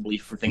colleges possibly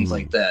for things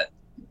like that.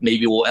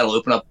 Maybe it'll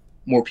open up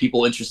more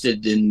people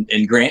interested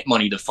in grant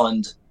money to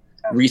fund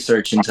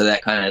research into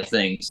that kind of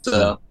thing.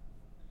 So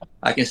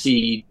I can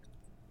see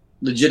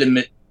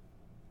legitimate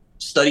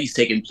studies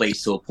taking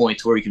place to a point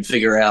to where you can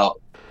figure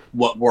out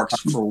what works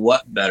for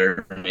what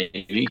better,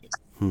 maybe.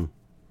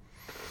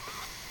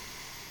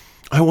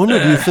 I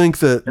wonder, do you think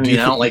that... I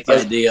don't like the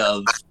idea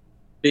of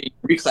being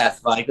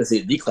reclassified because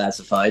they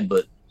declassified,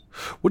 but...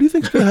 What do you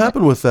think is going to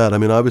happen with that? I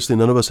mean, obviously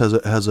none of us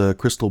has a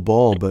crystal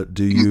ball, but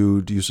do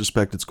you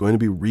suspect it's going to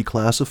be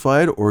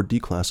reclassified or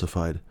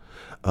declassified?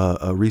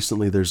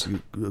 Recently,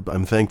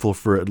 I'm thankful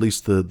for at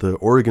least the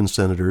Oregon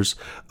senators.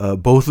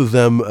 Both of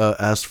them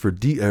asked for a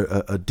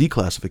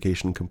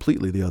declassification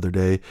completely the other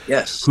day.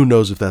 Yes. Who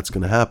knows if that's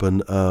going to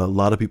happen? A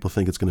lot of people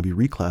think it's going to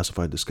be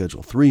reclassified to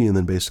Schedule 3 and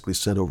then basically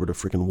sent over to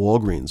freaking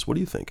Walgreens. What do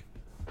you think?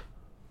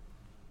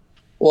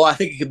 Well, I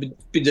think it could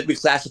be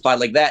reclassified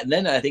like that, and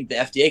then I think the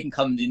FDA can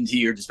come into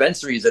your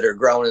dispensaries that are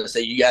growing and say,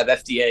 you have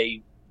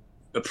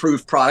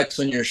FDA-approved products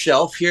on your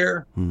shelf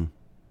here. I'm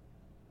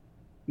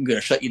going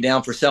to shut you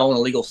down for selling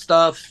illegal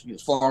stuff. Your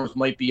farms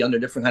might be under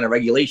different kind of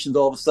regulations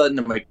all of a sudden.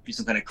 There might be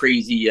some kind of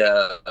crazy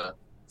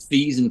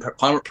fees and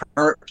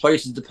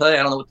prices to pay.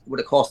 I don't know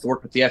what it costs to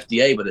work with the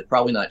FDA, but it's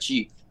probably not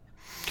cheap.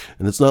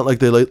 And it's not like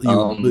they let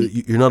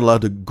you, you're not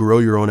allowed to grow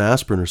your own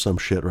aspirin or some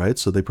shit, right?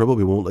 So they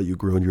probably won't let you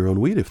grow your own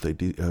weed if they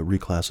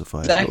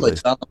reclassify. Exactly.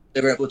 So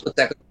what's that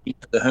going to be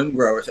for the home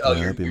growers? Oh,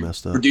 that'd be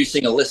messed up.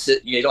 Producing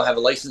illicit. You don't have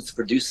a license to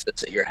produce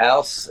this at your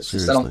house. It's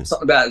just, something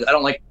about it. I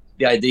don't like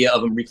the idea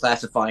of them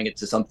reclassifying it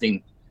to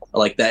something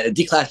like that. A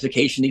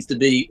declassification needs to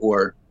be,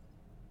 or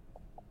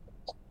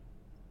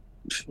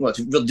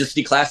just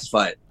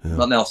declassify it. Yeah.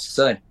 Nothing else to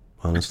say.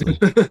 Honestly.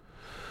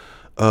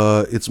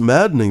 It's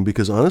maddening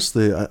because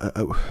honestly,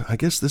 I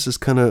guess this is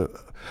kind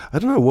of, I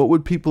don't know, what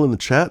would people in the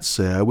chat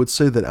say? I would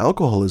say that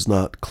alcohol is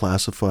not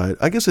classified.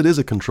 I guess it is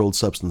a controlled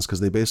substance because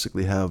they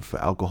basically have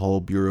alcohol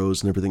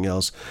bureaus and everything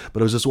else.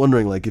 But I was just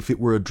wondering, like, if it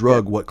were a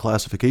drug, what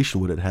classification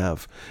would it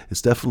have?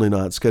 It's definitely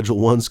not Schedule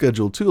 1,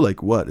 Schedule 2.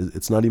 Like what?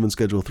 It's not even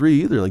Schedule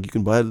 3 either. Like you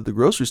can buy it at the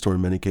grocery store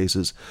in many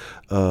cases.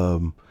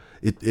 Weed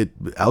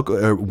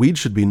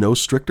should be no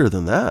stricter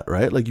than that,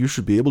 right? Like you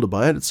should be able to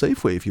buy it at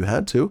Safeway if you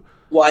had to.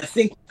 Well, I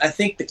think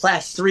the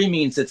class 3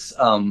 means it's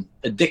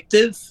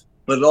addictive,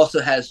 but it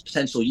also has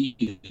potential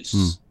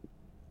use.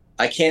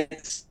 I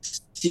can't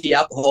see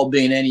alcohol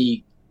being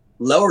any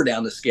lower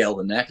down the scale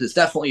than that because it's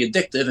definitely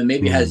addictive and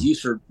maybe has use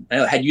for.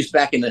 Had use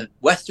back in the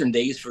Western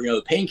days for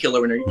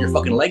painkiller when your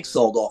fucking legs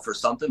sawed off or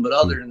something. But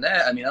other than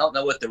that, I don't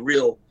know what the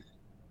real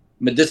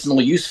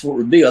medicinal use for it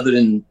would be other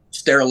than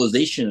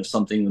sterilization of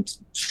something that's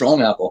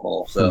strong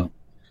alcohol. So.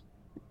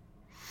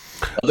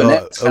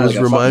 I was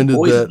reminded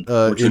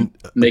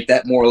that make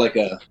that more like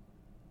a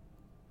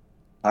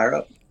higher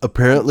up.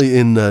 Apparently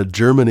in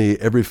Germany,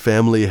 every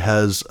family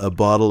has a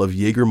bottle of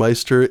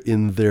Jägermeister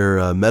in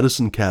their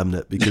medicine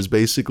cabinet because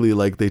basically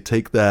like they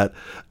take like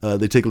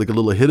a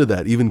little hit of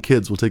that. Even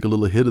kids will take a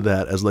little hit of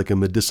that as like a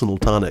medicinal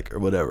tonic or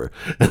whatever.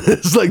 And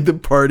it's like the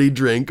party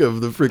drink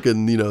of the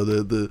freaking,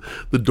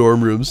 the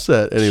dorm room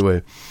set.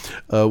 Anyway,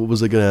 what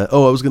was I going to, I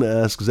was going to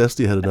ask,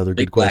 Zesty had another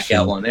good question.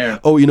 Blackout one there.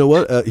 Oh, you know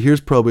what?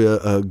 Here's probably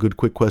a good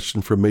quick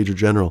question from Major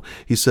General.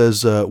 He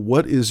says,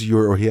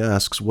 he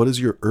asks, what is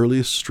your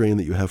earliest strain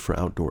that you have for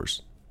outdoors?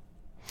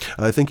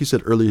 I think he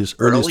said earliest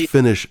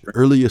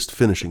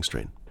finishing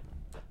strain.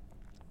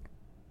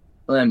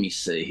 Let me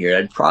see here.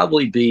 I'd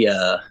probably be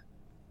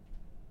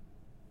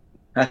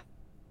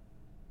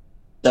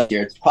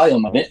it's probably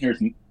on my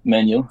vintner's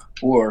menu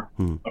or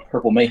a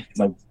purple may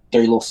my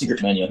dirty little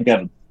secret menu. I think I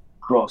have a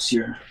cross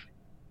here.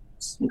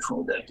 Which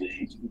one would that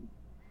be?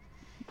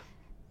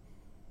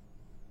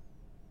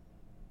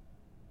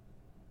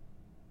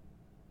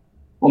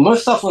 Well,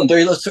 most stuff on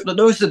those are the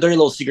dirty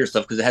little secret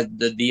stuff because it has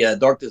the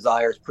Dark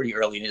Desire is pretty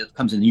early and it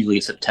comes in usually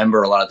in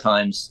September a lot of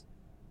times.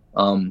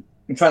 I'm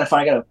trying to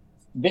find. I got a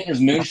Vintner's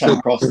Moonshine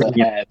across that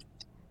I have.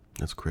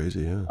 That's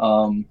crazy, yeah.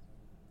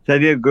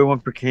 That'd be a good one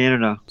for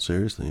Canada.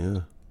 Seriously, yeah.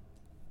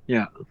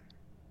 Yeah.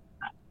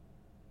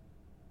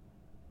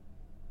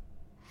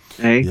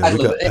 Hey, I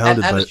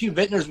have a few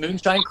Vintner's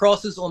Moonshine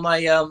crosses on my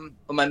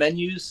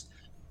menus.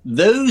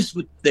 They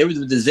were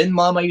the Zen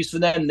Mom I used for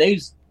them.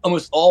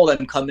 Almost all of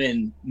them come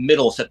in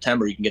middle of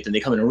September. You can get them.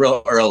 They come in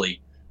real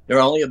early. They're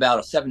only about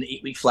a 7 to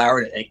 8 week flower,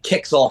 and it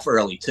kicks off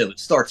early too. It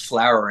starts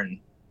flowering.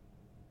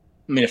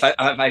 I mean,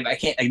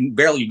 I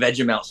barely veg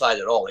them outside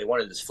at all. They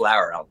wanted this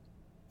flower out.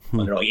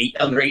 When they're like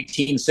under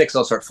 18.6,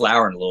 they'll start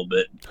flowering a little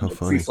bit. How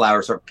funny. Free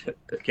flowers start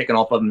kicking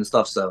off of them and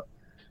stuff. So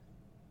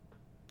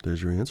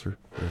There's your answer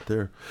right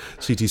there.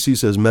 CTC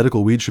says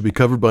medical weed should be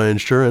covered by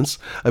insurance.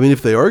 I mean,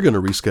 if they are going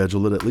to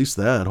reschedule it, at least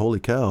that.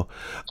 Holy cow.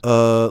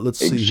 Let's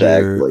see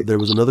here. There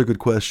was another good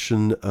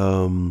question.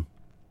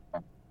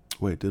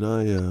 Wait, did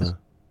I?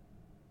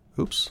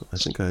 Oops, I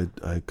think I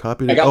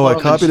copied it. I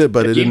copied it,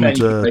 but I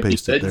didn't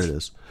paste it. There it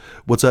is.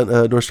 What's that,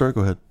 Norstar?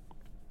 Go ahead.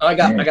 I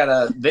got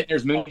a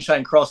Vintner's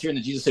Moonshine Cross here in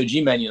the Jesus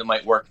OG menu that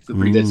might work for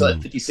pretty good. So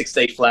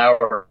 56-day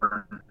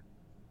flower.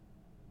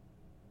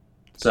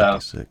 So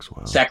 56,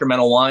 wow.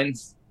 Sacramento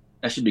wines,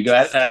 that should be good.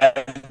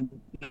 I've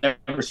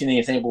never seen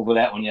any samples of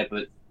that one yet,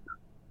 but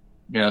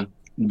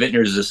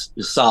Vintner's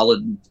is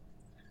solid.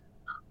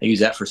 I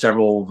use that for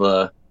several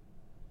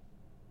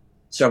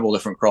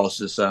different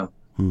crosses. So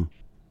I'm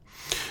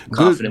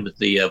confident with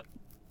the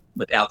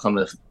outcome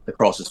of the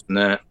crosses from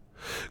that.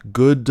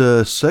 Good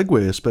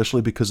segue,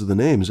 especially because of the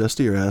names.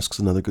 Estier asks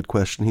another good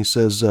question. He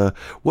says,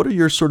 what are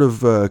your sort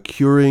of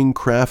curing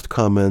craft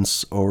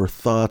comments or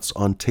thoughts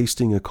on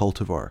tasting a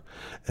cultivar?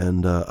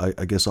 And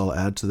I guess I'll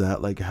add to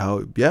that, like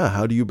how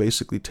do you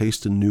basically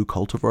taste a new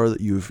cultivar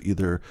that you've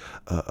either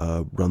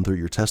run through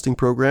your testing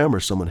program or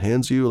someone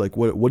hands you? Like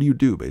what do you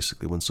do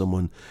basically when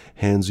someone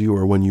hands you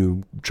or when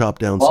you chop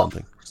down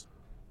something?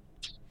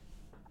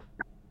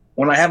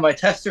 When I have my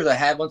testers,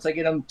 once I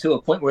get them to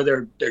a point where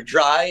they're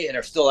dry and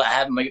I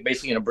have them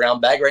basically in a brown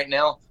bag right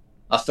now,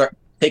 I'll start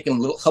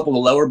taking a couple of the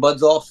lower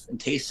buds off and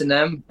tasting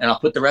them, and I'll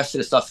put the rest of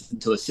the stuff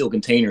into a sealed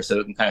container so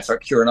it can kind of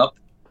start curing up.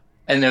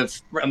 And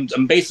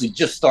I'm basically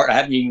I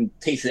haven't even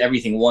tasted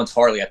everything once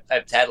hardly.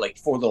 I've had like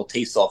 4 little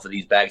tastes off of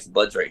these bags of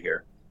buds right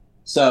here.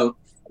 So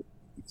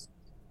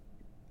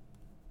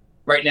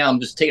right now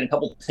I'm just taking a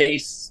couple of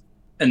tastes,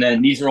 and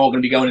then these are all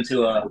going to be going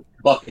into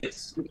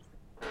buckets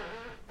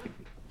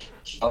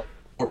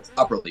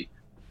properly.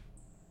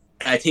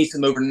 And I taste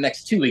them over the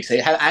next 2 weeks. I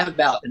have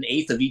about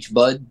 1/8 of each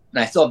bud, and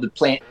I still have the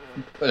plant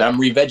that I'm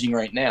re-vegging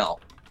right now.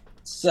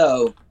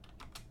 So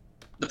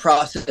the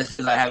process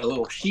is I have a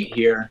little sheet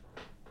here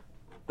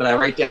that I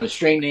write down the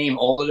strain name,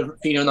 all the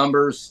different pheno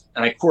numbers,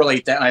 and I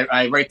correlate that. And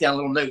I write down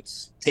little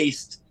notes,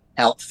 taste,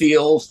 how it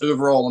feels,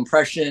 overall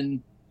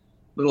impression,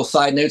 little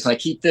side notes, and I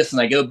keep this,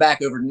 and I go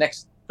back over the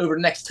next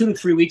 2 to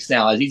 3 weeks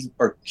now as these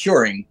are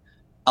curing.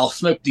 I'll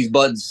smoke these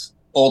buds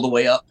all the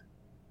way up.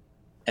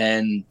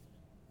 And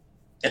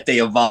if they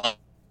evolve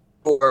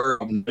or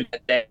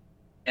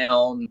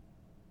down,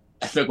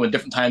 I smoke them at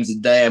different times of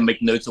the day. I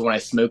make notes of when I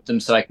smoke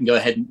them so I can go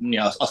ahead and,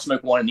 I'll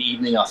smoke one in the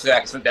evening. I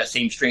can smoke that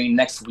same strain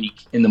next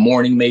week in the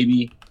morning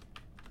maybe.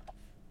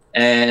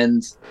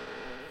 And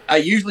I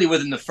usually,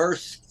 within the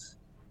first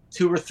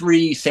 2 or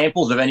 3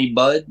 samples of any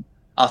bud,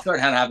 I'll start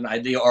to have an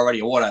idea already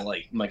of what I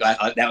like. I'm like,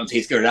 that one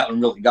tastes good. That one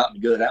really got me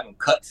good. That one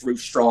cut through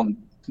strong,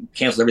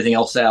 cancels everything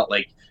else out.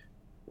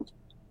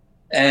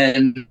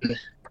 And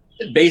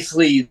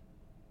basically,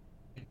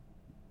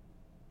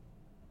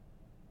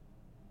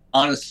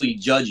 honestly,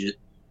 judge it.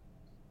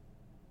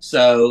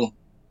 So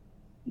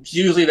it's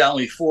usually about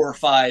only 4 or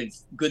 5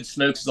 good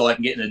smokes is all I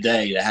can get in a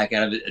day to hack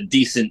out of a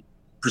decent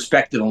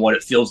perspective on what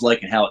it feels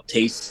like and how it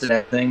tastes and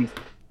everything.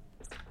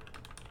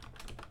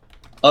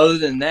 Other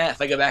than that,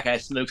 if I go back and I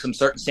smoke some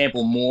certain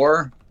sample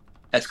more,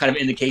 that's kind of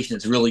an indication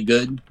it's really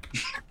good.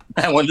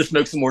 I wanted to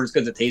smoke some more just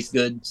because it tastes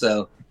good,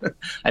 so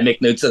I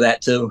make notes of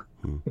that too.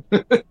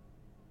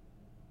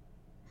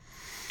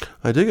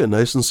 I dig it.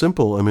 Nice and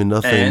simple. I mean,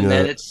 nothing. And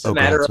then it's a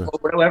matter of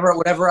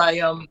whatever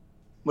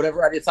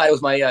I decide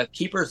was my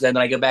keepers. Then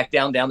I go back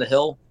down the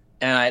hill,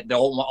 and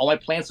all my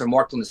plants are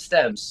marked on the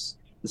stems,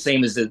 the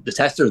same as the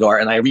testers are.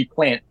 And I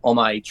transplant all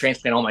my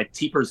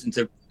keepers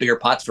into bigger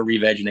pots for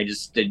re-veg,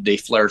 and they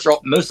flourish.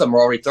 Most of them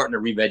are already starting to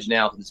re-veg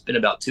now because it's been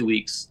about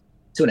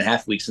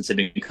 2.5 weeks since they've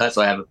been cut.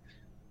 So I have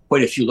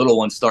quite a few little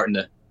ones starting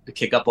to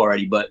kick up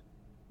already. But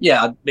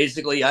yeah,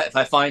 basically, if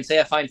I find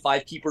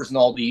 5 keepers in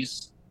all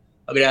these,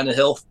 I'll go down the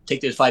hill, take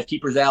those 5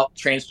 keepers out,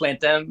 transplant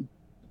them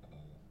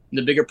in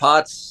the bigger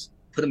pots,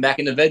 put them back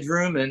in the veg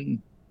room,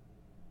 and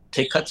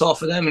take cuts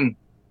off of them, and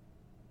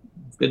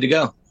good to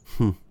go.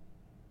 I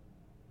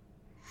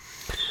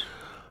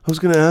was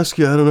going to ask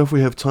you, I don't know if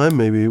we have time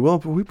maybe, well,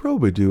 but we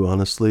probably do,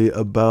 honestly,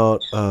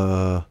 about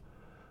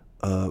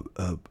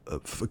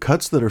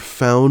cuts that are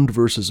found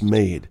versus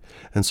made.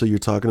 And so you're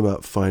talking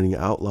about finding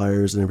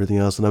outliers and everything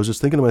else. And I was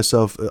just thinking to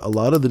myself, a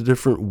lot of the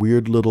different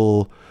weird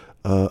little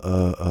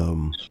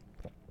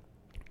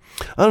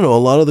I don't know, a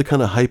lot of the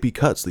kind of hypey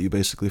cuts that you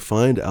basically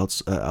find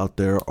out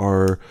there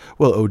are,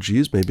 well,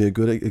 OGs may be a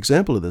good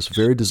example of this.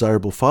 Very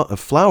desirable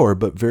flower,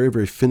 but very,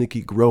 very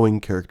finicky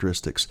growing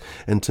characteristics.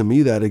 And to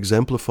me, that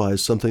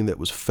exemplifies something that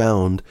was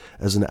found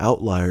as an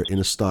outlier in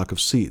a stock of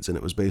seeds. And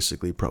it was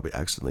basically probably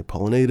accidentally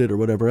pollinated or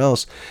whatever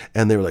else.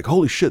 And they were like,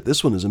 holy shit,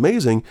 this one is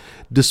amazing,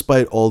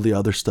 despite all the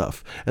other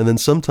stuff. And then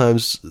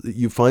sometimes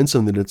you find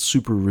something that's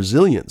super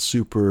resilient, it's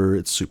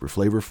super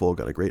flavorful,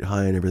 got a great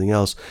high and everything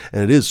else.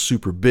 And it is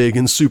super big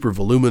and super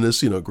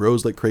voluminous,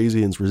 grows like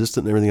crazy and is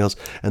resistant and everything else.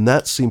 And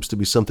that seems to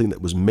be something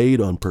that was made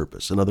on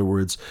purpose. In other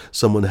words,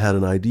 someone had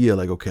an idea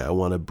like, okay, I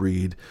want to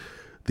breed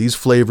these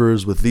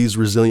flavors with these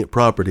resilient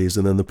properties,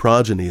 and then the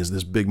progeny is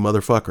this big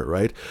motherfucker,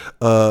 right?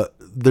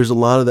 There's a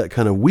lot of that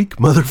kind of weak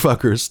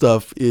motherfucker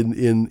stuff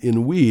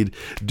in weed.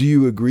 Do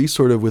you agree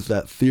sort of with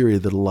that theory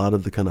that a lot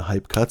of the kind of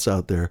hype cuts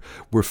out there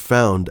were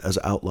found as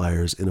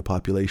outliers in a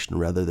population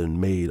rather than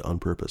made on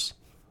purpose?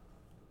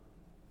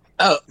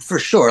 Oh, for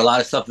sure. A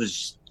lot of stuff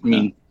is, I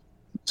mean,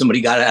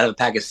 somebody got it out of a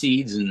pack of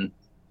seeds and,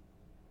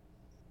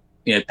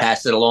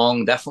 passed it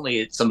along.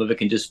 Definitely, some of it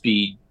can just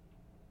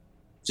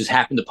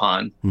happened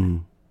upon.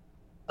 Mm.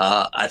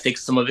 I think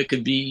some of it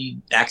could be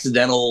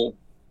accidental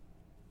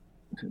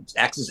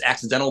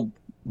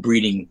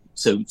breeding,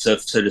 so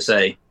to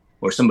say,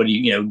 or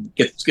somebody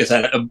gets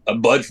a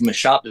bud from a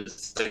shop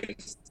that's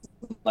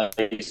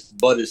like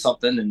bud is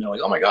something, and they're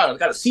like, oh my god, I've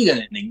got a seed in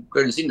it, and they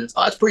go to see it,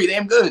 oh, it's pretty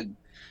damn good.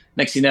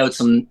 Next thing you know, it's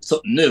something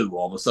new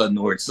all of a sudden,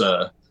 or it's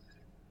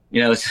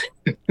it's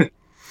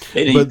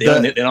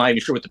they're not even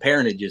sure what the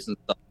parentage is and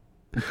stuff.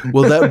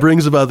 Well, that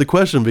brings about the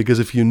question, because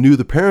if you knew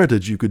the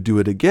parentage, you could do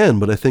it again.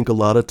 But I think a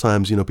lot of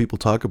times, people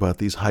talk about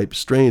these hype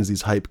strains,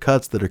 these hype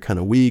cuts that are kind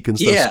of weak and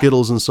stuff,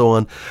 Skittles and so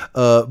on.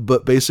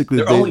 But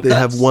basically, they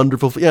have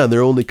wonderful,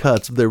 they're only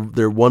cuts.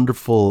 They're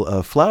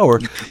wonderful flour.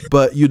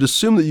 But you'd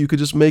assume that you could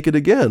just make it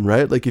again,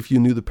 right? Like if you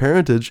knew the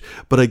parentage.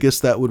 But I guess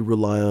that would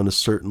rely on a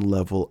certain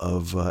level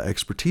of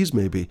expertise,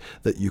 maybe,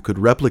 that you could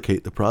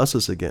replicate the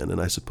process again. And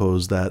I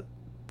suppose that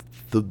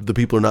the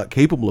people are not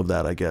capable of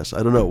that, I guess.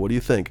 I don't know. What do you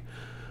think?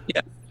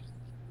 Yeah.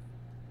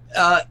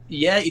 I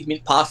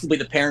mean, possibly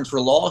the parents were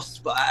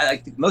lost, but I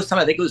think most time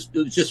I think it was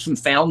just from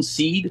found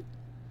seed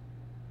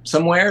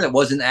somewhere that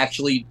wasn't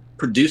actually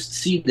produced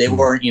seed. They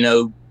weren't,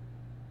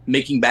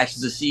 making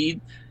batches of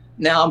seed.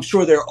 Now I'm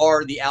sure there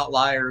are the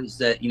outliers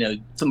that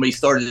somebody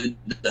started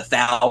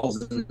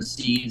 1,000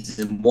 seeds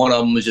and one of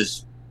them was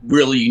just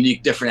really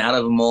unique, different out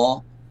of them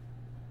all.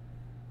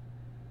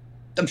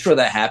 I'm sure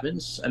that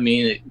happens. I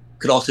mean, it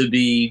could also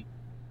be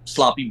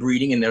sloppy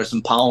breeding, and there's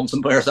some pollen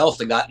somewhere else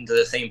that got into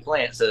the same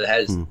plant, so it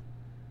has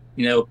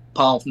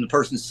pollen from the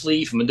person's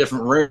sleeve from a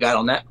different room got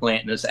on that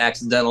plant, and it's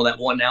accidental. That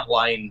one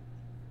outlying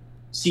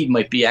seed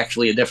might be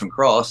actually a different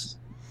cross,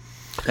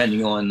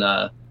 depending on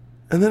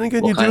and then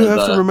again, you do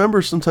have to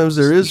remember sometimes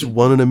there is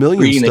 1 in a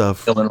million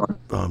stuff. Oh,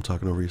 I'm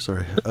talking over you.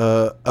 Sorry.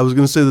 I was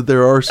going to say that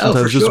there are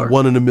sometimes just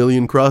 1 in a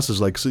million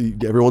crosses. Like, so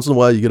every once in a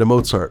while you get a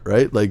Mozart,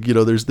 right? Like,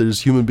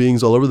 there's human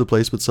beings all over the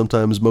place, but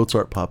sometimes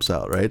Mozart pops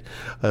out, right?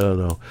 I don't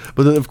know.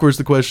 But then, of course,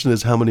 the question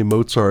is how many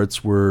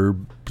Mozarts were,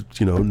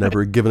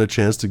 never given a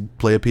chance to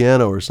play a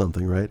piano or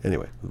something, right?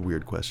 Anyway,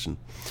 weird question.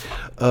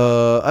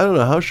 I don't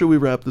know. How should we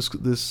wrap this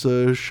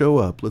show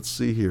up? Let's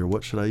see here.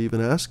 What should I even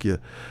ask you?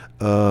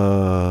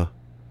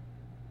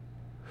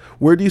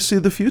 Where do you see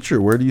the future?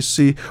 Where do you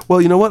see...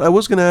 Well, you know what? I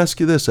was going to ask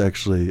you this,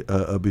 actually,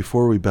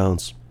 before we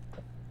bounce.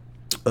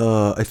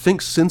 I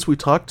think since we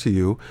talked to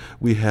you,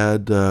 we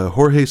had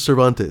Jorge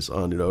Cervantes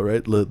on,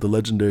 right? The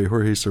legendary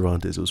Jorge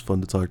Cervantes. It was fun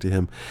to talk to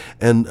him.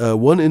 And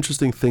one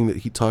interesting thing that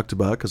he talked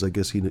about, because I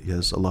guess he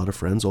has a lot of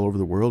friends all over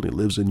the world. He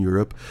lives in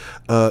Europe.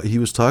 He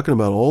was talking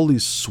about all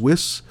these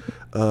Swiss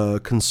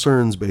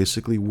concerns,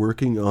 basically,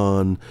 working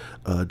on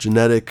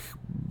genetic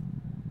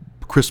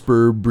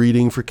CRISPR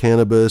breeding for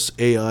cannabis,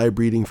 AI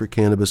breeding for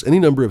cannabis, any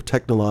number of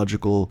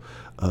technological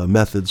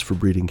methods for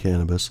breeding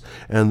cannabis.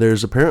 And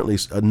there's apparently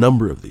a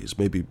number of these,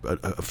 maybe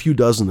a few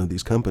dozen of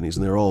these companies,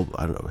 and they're all,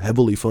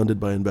 heavily funded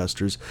by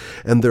investors.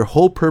 And their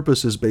whole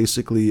purpose is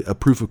basically a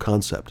proof of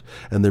concept.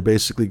 And they're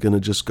basically going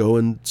to just go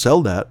and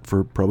sell that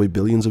for probably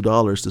billions of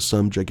dollars to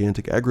some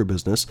gigantic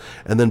agribusiness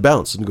and then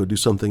bounce and go do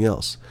something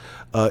else.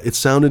 It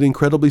sounded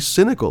incredibly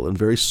cynical and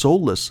very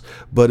soulless,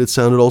 but it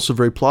sounded also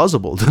very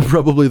plausible.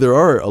 Probably there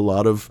are a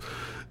lot of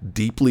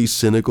deeply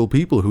cynical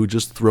people who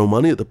just throw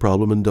money at the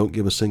problem and don't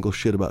give a single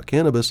shit about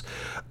cannabis.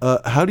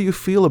 How do you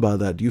feel about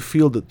that? Do you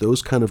feel that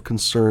those kind of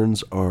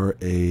concerns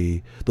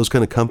those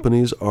kind of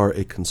companies are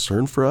a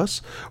concern for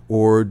us?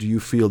 Or do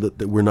you feel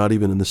that we're not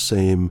even in the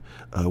same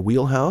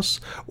wheelhouse?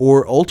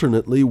 Or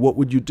alternately, what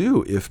would you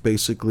do if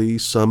basically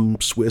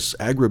some Swiss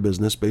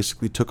agribusiness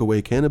basically took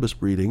away cannabis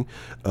breeding?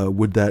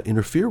 Would that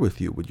interfere with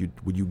you? Would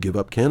you give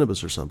up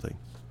cannabis or something?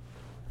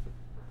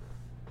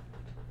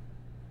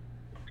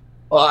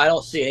 Well, I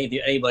don't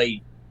see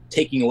anybody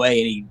taking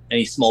away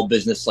any small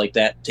business like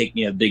that,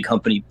 taking a big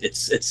company.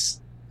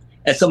 It's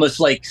almost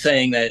like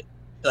saying that,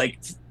 like,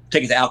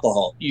 take it to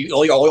alcohol.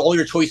 All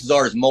your choices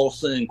are is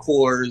Molson,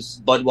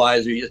 Coors,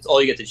 Budweiser. It's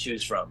all you get to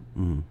choose from.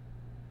 Mm-hmm.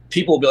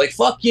 People will be like,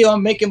 "Fuck you!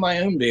 I'm making my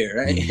own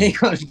beer. I ain't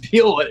gonna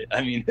deal with it."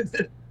 I mean,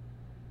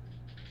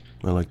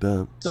 I like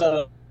that.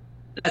 So,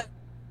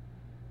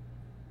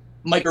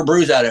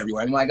 microbrews out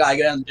everywhere. I mean, my guy, I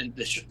get down in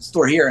the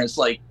store here, and it's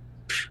like,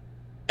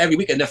 every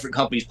week a different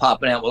company's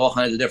popping out with all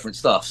kinds of different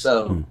stuff.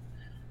 So,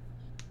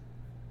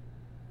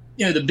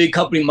 the big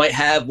company might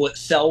have what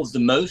sells the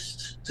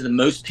most to the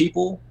most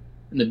people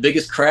and the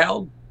biggest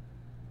crowd,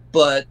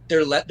 but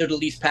they're the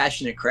least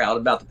passionate crowd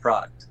about the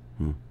product.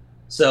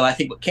 So I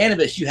think with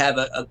cannabis, you have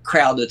a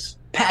crowd that's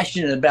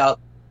passionate about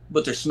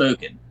what they're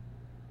smoking.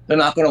 They're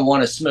not going to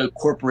want to smoke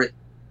corporate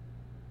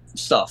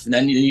stuff. And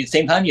then at the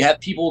same time, you have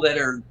people that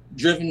are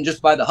driven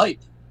just by the hype.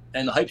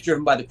 and the hype's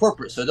driven by the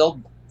corporate, so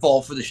they'll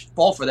fall for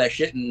that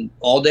shit and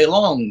all day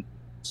long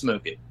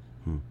smoke it.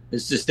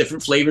 It's just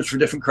different flavors for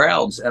different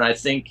crowds, and I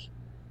think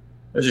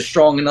there's a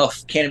strong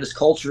enough cannabis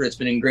culture that's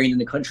been ingrained in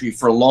the country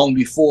for long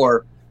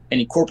before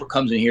any corporate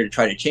comes in here to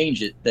try to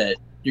change it, that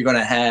you're going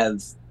to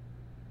have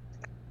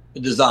a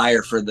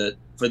desire for the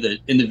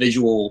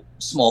individual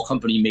small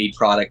company made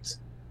product,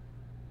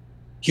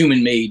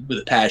 human made with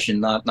a passion,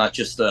 not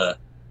just a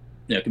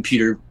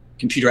computer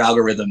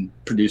algorithm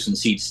producing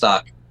seed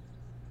stock.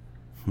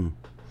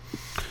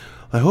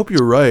 I hope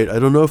you're right. I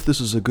don't know if this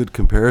is a good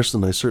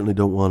comparison. I certainly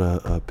don't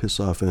want to piss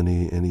off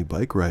any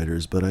bike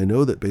riders, but I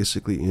know that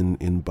basically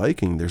in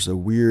biking there's a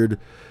weird,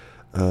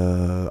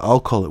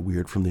 I'll call it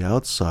weird from the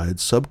outside,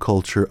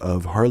 subculture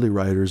of Harley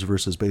riders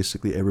versus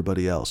basically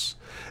everybody else.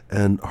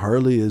 And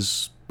Harley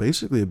is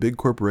basically a big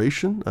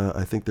corporation.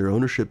 I think their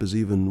ownership is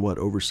even,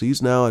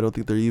 overseas now? I don't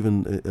think they're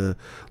even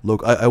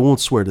local. I won't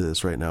swear to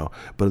this right now,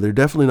 but they're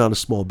definitely not a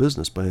small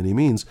business by any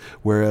means,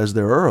 whereas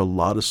there are a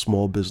lot of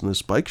small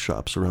business bike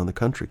shops around the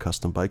country,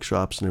 custom bike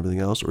shops and everything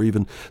else, or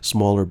even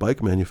smaller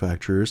bike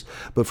manufacturers.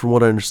 But from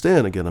what I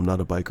understand, again, I'm not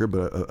a biker,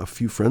 but a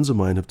few friends of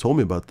mine have told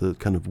me about the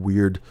kind of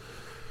weird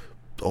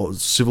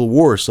civil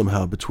war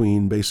somehow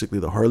between basically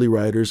the Harley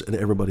riders and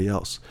everybody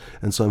else.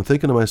 And so I'm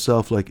thinking to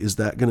myself, like, is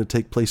that going to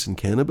take place in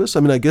cannabis? I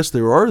mean, I guess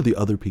there are the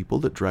other people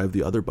that drive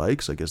the other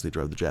bikes. I guess they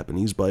drive the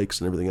Japanese bikes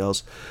and everything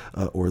else,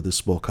 or the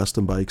small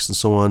custom bikes and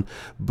so on.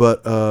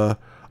 But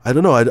I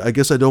don't know. I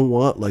guess I don't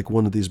want like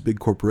one of these big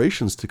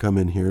corporations to come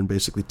in here and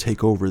basically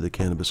take over the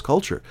cannabis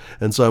culture.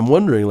 And so I'm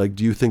wondering, like,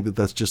 do you think that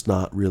that's just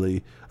not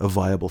really a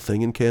viable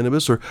thing in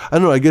cannabis? Or I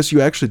don't know, I guess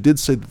you actually did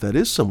say that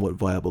is somewhat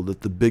viable,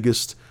 that the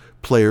biggest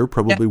player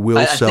probably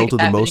will sell to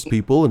the most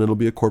people, and it'll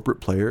be a corporate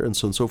player, and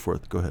so on and so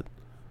forth. Go ahead.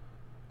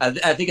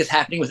 I think it's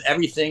happening with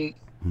everything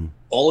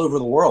all over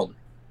the world.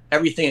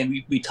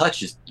 Everything we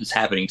touch is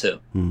happening too.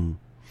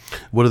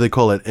 What do they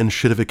call it?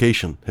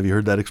 Enshittification. Have you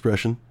heard that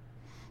expression?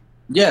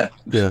 Yeah.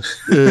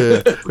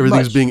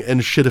 Everything's being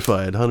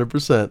enshittified,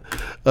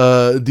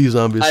 100%.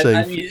 D-Zombie is saying...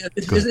 I mean,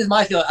 this is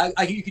my feeling.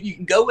 You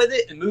can go with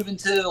it and move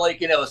into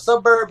a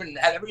suburb and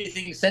have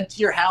everything sent to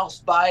your house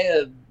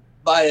by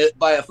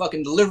a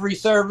fucking delivery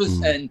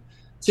service and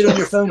sit on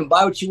your phone and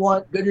buy what you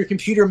want, go to your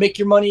computer, make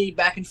your money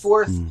back and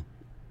forth.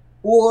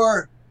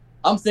 Or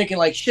I'm thinking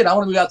like, shit, I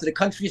want to move out to the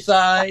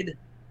countryside,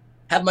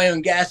 have my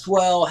own gas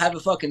well, have a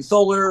fucking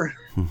solar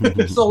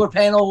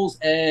panels,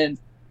 and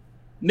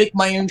make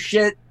my own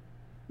shit,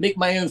 make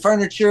my own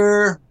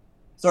furniture,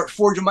 start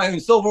forging my own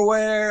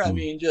silverware. I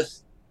mean,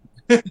 just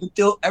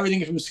do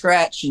everything from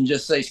scratch and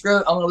just say, screw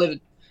it, I'm going to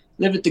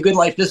live it the good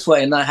life this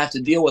way and not have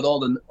to deal with all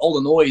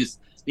the noise.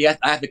 I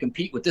have to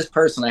compete with this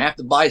person. I have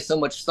to buy so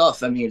much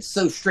stuff. I mean, it's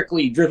so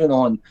strictly driven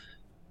on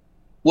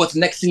what's the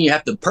next thing you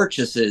have to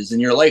purchase is in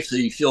your life so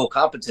you feel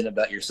competent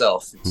about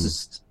yourself.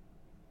 It's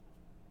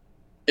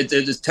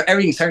just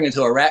everything's turning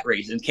into a rat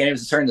race, and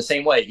cannabis is turning the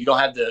same way. If you don't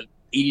have the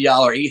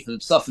 $80 eighth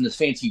of stuff in this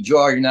fancy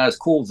jar, you're not as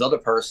cool as the other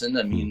person.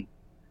 I mean,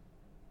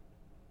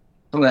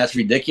 some of that's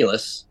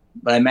ridiculous.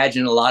 But I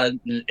imagine a lot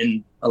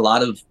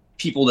of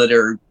people that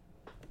are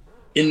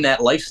in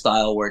that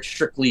lifestyle where it's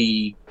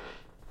strictly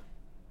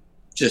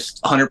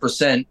just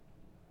 100%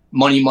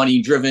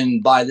 money driven,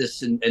 buy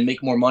this and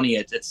make more money.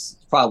 It's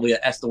probably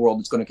that's the world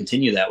that's going to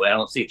continue that way. I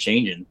don't see it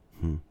changing.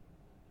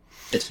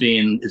 It's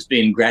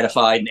being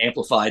gratified and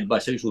amplified by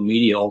social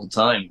media all the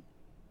time.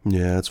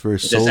 Yeah, it's very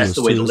soulless. That's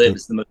the way to live.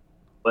 It's the most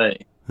way.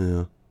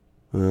 Yeah.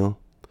 Well,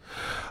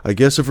 I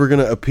guess if we're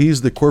going to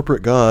appease the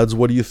corporate gods,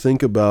 what do you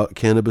think about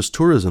cannabis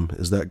tourism?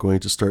 Is that going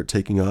to start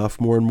taking off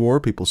more and more?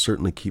 People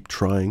certainly keep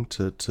trying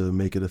to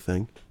make it a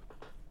thing.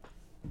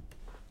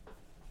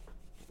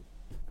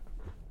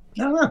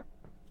 I don't know.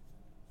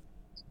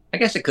 I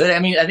guess it could. I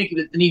mean, I think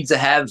it needs to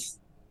have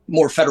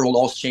more federal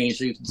laws changed.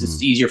 So it's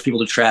just easier for people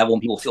to travel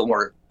and people feel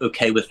more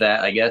okay with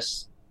that, I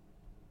guess.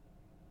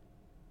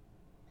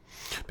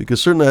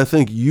 Because certainly I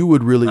think you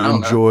would really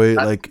enjoy,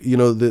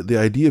 the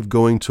idea of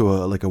going to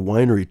a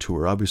winery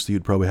tour. Obviously,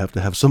 you'd probably have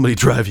to have somebody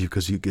drive you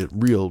because you get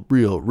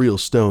real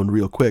stoned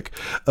real quick.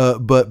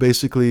 But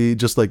basically,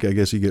 just like I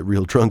guess you get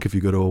real drunk if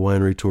you go to a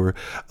winery tour,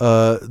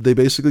 they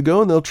basically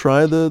go and they'll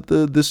try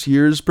this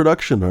year's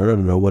production, or I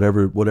don't know,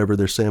 whatever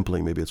they're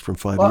sampling. Maybe it's from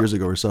 5 years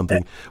ago or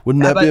something.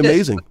 Wouldn't that be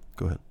amazing?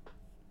 Go ahead.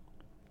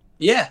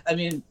 Yeah, I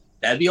mean,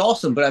 that'd be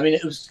awesome. But I mean,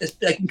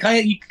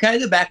 you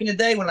kind of back in the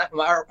day when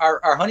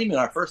our honeymoon,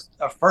 our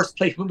first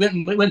place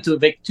we went to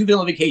a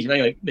two-villa vacation.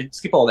 Anyway,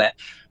 skip all that.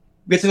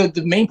 But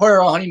the main part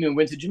of our honeymoon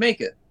went to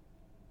Jamaica.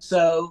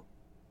 So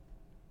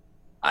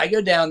I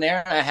go down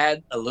there and I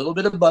had a little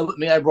bit of bud with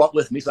me. I brought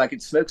with me so I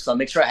could smoke some,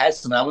 make sure I had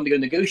some. I wanted to go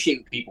negotiate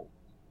with people.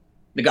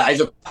 The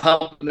guys are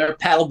pumping their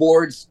paddle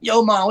boards.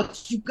 Yo, man,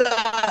 what you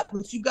got?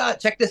 What you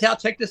got? Check this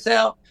out.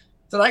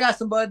 So I got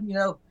some bud.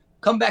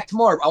 Come back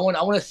tomorrow. I want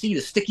to see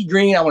the sticky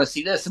green. I want to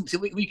see this. And see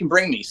what you can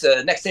bring me. So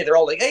the next day they're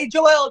all like, "Hey,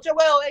 Joel,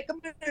 hey,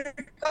 come here.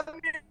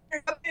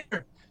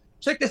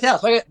 Check this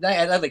out." So I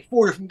had like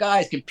 4 different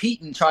guys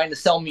competing, trying to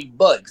sell me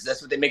buds. That's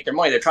what they make their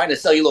money. They're trying to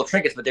sell you little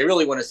trinkets, but they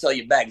really want to sell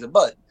you bags of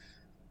bud.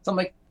 So I'm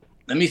like,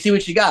 let me see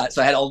what you got.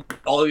 So I had all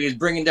of these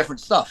bringing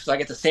different stuff. So I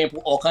get to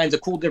sample all kinds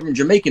of cool different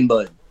Jamaican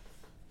bud.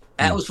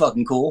 That was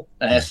fucking cool.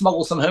 And I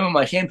smuggled some home in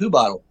my shampoo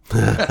bottle.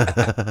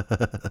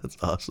 That's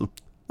awesome.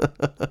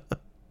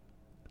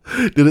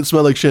 Did it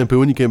smell like shampoo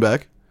when you came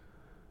back?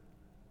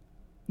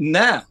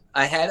 Nah.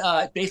 I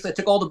had basically I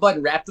took all the bud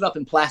and wrapped it up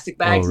in plastic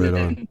bags and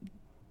then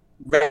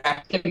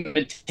wrapped them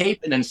in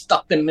tape and then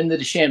stuck them into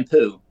the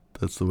shampoo.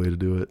 That's the way to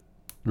do it.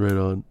 Right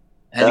on.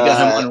 I had to go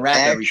home and unwrap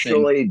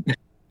everything.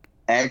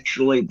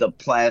 Actually, the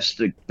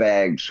plastic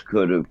bags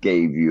could have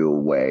gave you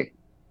away.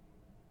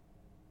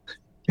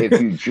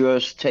 If you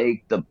just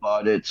take the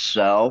bud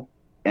itself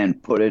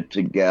and put it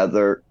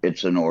together,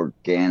 it's an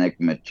organic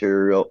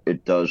material.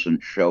 It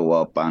doesn't show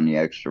up on the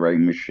X-ray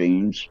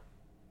machines.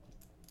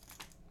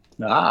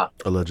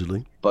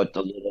 Allegedly. But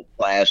the little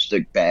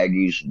plastic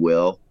baggies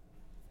will.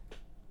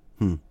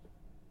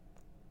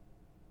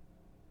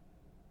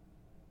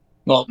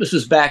 Well, this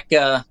was back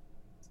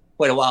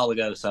quite a while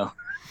ago, so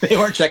they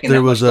weren't checking there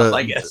that was much stuff,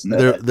 I guess.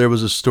 There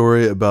was a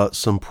story about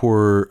some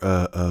poor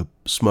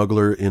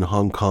smuggler in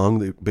Hong Kong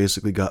that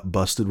basically got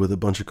busted with a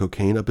bunch of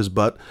cocaine up his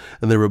butt,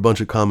 and there were a bunch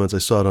of comments. I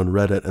saw it on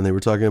Reddit, and they were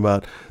talking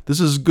about,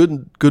 this is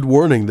good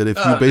warning that if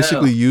you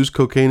basically use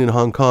cocaine in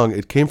Hong Kong,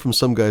 it came from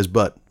some guy's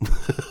butt.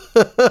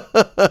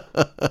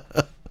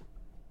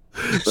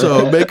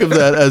 So make of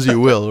that as you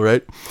will,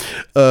 right?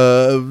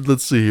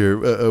 Let's see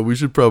here. We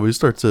should probably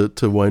start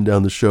to wind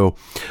down the show.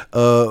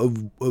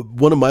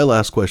 One of my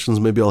last questions,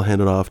 maybe I'll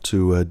hand it off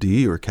to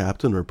Dee or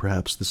Captain, or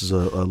perhaps this is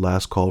a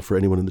last call for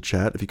anyone in the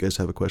chat. If you guys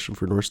have a question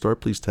for Norstar,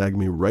 please tag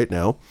me right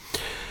now.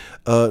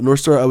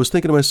 Norstar, I was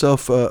thinking to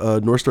myself,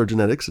 Norstar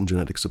Genetics and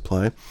Genetic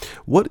Supply,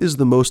 what is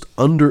the most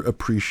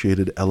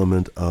underappreciated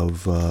element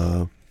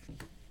of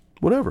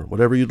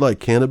whatever you'd like,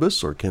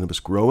 cannabis or cannabis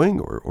growing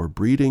or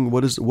breeding?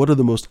 What are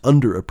the most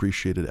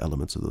underappreciated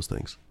elements of those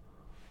things?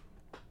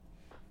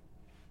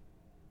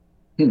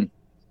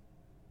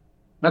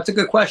 That's a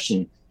good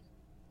question.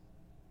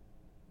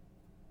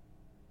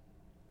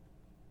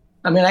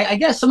 I mean, I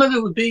guess some of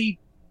it would be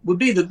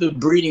the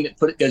breeding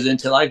that goes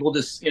into, like, we'll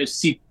just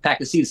pack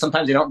of seeds.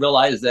 Sometimes they don't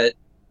realize that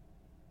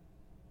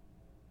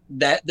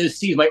those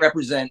seeds might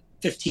represent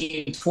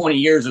 15, 20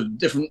 years of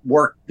different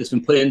work that's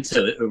been put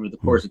into it over the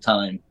course of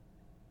time.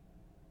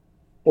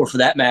 Or for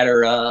that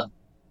matter,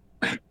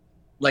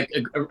 like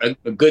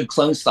a good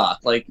clone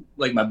stock, like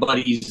my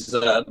buddy's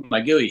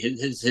my Gilly,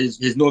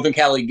 his Northern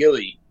Cali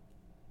Gilly.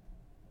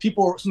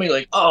 Somebody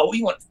like, oh,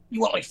 you want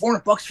like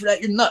 $400 for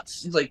that? You're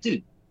nuts. He's like,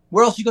 dude,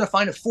 where else are you gonna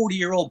find a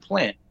 40-year-old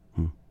plant?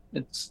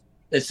 It's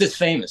this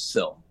famous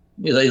still.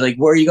 He's like,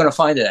 where are you gonna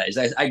find it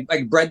at?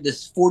 I bred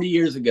this 40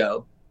 years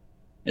ago.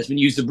 It's been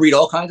used to breed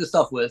all kinds of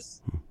stuff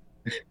with.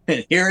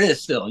 Here it is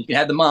still. You can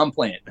have the mom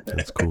plant.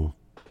 That's cool.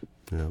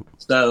 Yeah.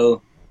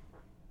 So.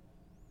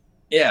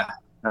 Yeah,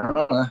 I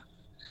don't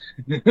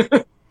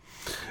know.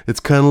 It's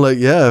kind of like,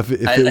 if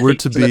it were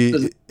to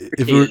be,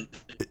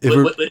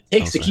 what it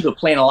takes to keep a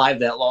plant alive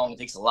that long, it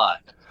takes a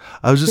lot.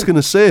 I was just going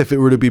to say, if it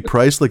were to be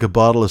priced like a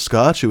bottle of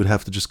scotch, it would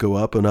have to just go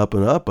up and up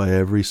and up by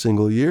every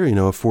single year. You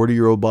know, a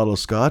 40-year-old bottle of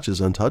scotch is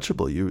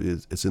untouchable.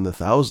 It's in the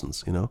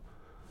thousands, you know?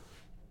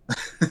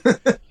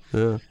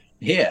 Yeah.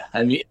 Yeah.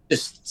 I mean,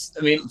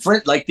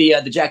 for like the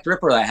Jack the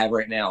Ripper I have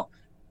right now,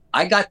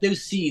 I got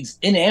those seeds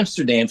in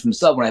Amsterdam from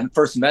Sub when I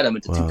first met him.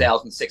 It's a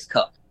 2006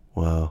 cup.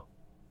 Wow.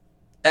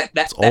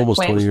 That's almost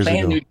plant 20 was years planted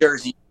ago. in New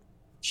Jersey,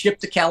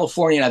 shipped to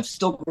California, and I'm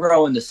still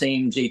growing the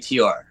same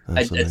JTR.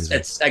 I guess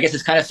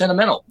it's kind of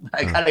sentimental.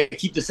 I gotta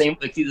keep the same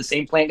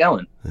plant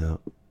going. Yeah,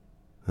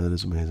 that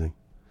is amazing.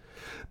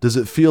 Does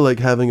it feel like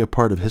having a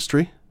part of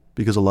history?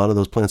 Because a lot of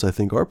those plants, I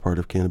think, are part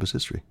of cannabis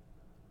history.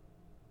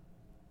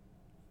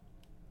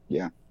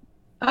 Yeah.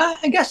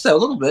 I guess so, a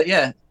little bit.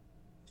 Yeah.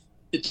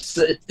 It's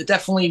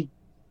definitely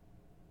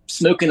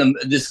smoking them,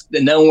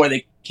 knowing where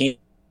they came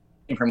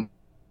from.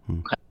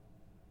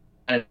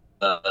 Kind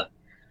of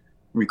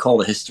recall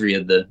the history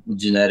of the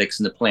genetics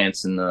and the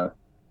plants and the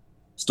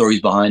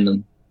stories behind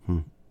them.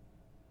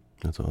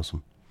 That's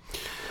awesome.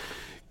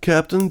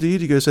 Captain D,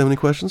 do you guys have any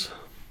questions?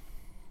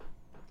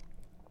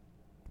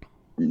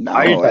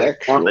 No,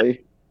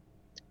 actually.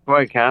 Go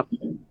ahead, Cap.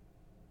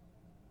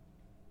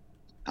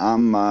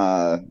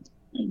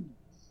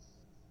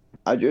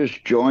 I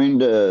just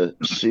joined to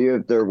see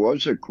if there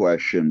was a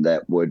question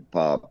that would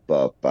pop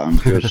up. I'm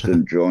just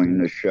enjoying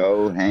the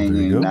show,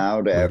 hanging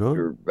out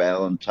after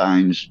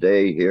Valentine's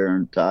Day here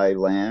in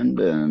Thailand,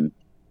 and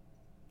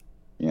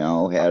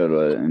had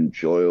an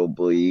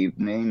enjoyable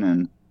evening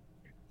and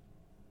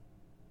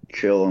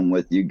chilling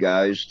with you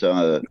guys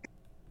to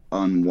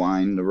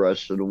unwind the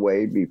rest of the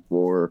way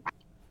before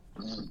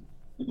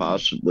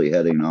possibly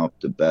heading off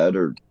to bed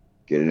or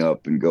getting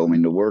up and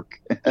going to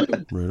work.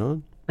 Right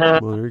on.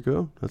 Well, there you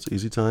go. That's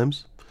easy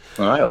times.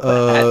 All right.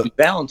 Happy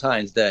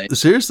Valentine's Day.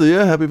 Seriously,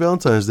 yeah. Happy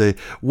Valentine's Day.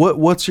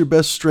 What's your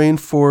best strain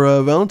for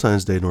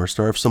Valentine's Day,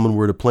 Norstar? If someone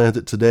were to plant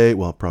it today,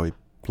 well, probably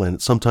plant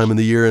it sometime in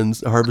the year and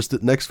harvest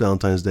it next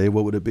Valentine's Day,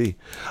 what would it be?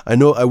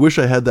 I wish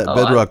I had that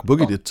Bedrock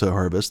Boogie to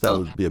harvest. That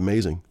would be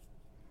amazing.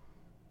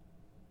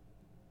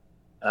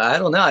 I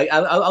don't know.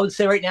 I would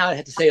say right now I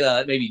have to say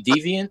maybe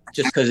Deviant,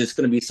 just because it's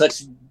going to be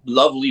such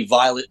lovely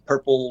violet,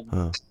 purple,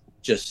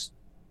 just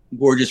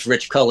gorgeous,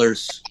 rich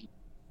colors.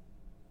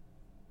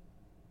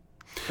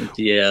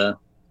 Yeah.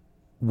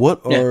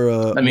 What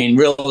are? I mean,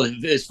 real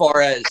as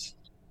far as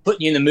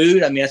putting you in the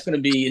mood. I mean, that's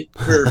going to be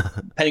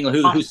depending on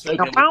who's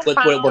smoking it,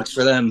 what works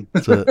for them.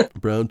 It's a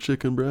brown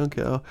chicken, brown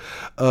cow.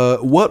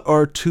 What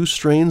are 2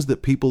 strains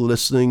that people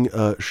listening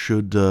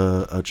should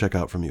check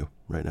out from you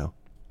right now?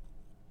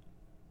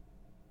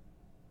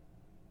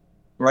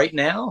 Right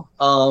now,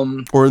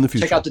 or in the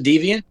future? Check out the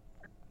Deviant.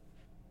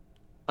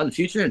 On the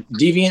future,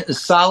 Deviant is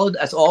solid.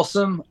 That's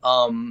awesome.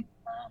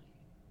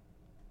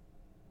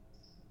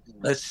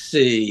 Let's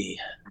see,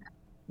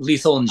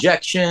 Lethal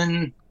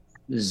Injection,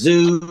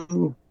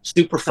 Zoo,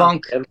 Super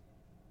Funk.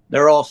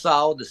 They're all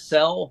solid. The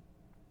Cell.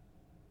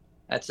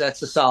 That's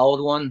a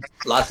solid one.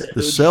 Lots of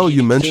the Cell.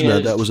 You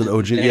mentioned that was an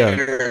OG.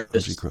 Yeah,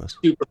 OG cross.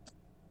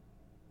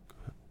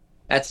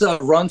 That's a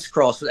Runs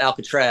cross with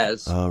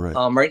Alcatraz. All right.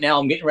 Right now,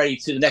 I'm getting ready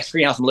to the next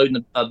greenhouse. I'm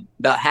loading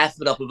about half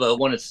of it up of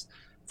one that's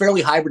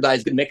fairly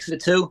hybridized. Good mix of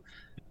the two.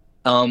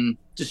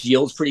 Just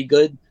yields pretty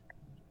good.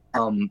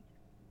 I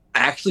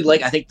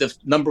actually I think the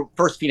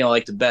first pheno I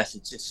like the best.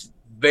 It's just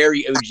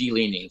very OG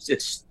leanings.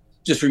 It's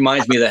just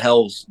reminds me of the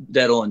Hell's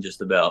dead on just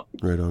about.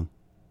 Right on.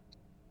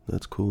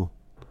 That's cool.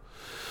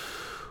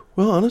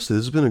 Well, honestly,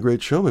 this has been a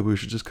great show. Maybe we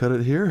should just cut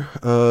it here.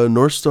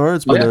 Norstar,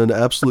 it's been an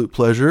absolute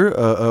pleasure.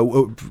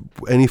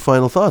 Any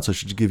final thoughts? I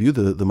should give you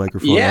the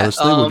microphone. Yeah,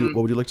 honestly,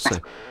 what would you like to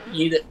say?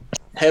 You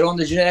head on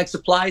to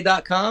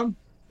geneticssupply.com.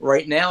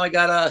 Right now, I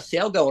got a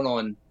sale going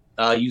on.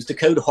 Use the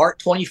code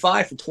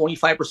HEART25 for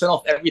 25%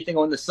 off everything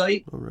on the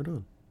site. Oh, right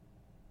on.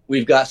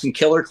 We've got some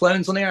killer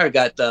clones on there. I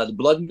got the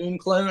Blood Moon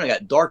clone. I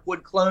got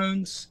Darkwood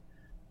clones.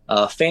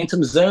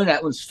 Phantom Zone,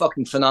 that one's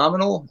fucking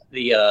phenomenal.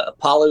 The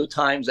Apollo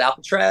times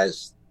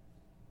Alcatraz.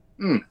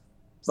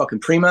 Fucking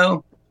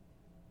primo.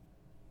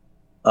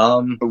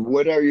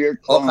 What are your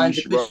clones? All kinds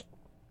of Go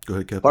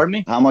ahead, Captain. Pardon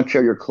me? How much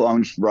are your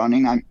clones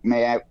running?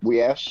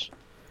 We ask?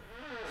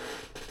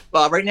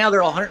 Right now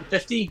they're all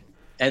 150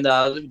 and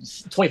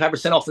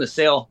 25% off in the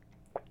sale.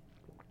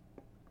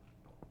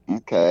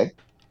 Okay.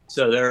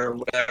 So they're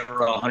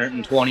whatever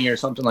 120 or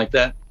something like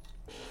that.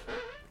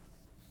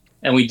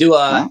 And we do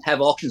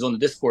have auctions on the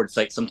Discord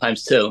site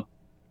sometimes too.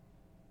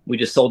 We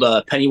just sold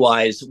a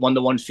Pennywise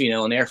 1-to-1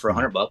 pheno in there for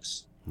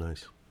 $100.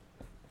 Nice.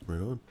 Right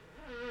on.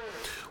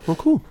 Well,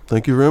 cool.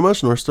 Thank you very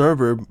much, Norstar.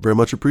 Very, very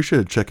much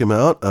appreciated. Check him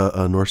out,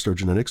 Norstar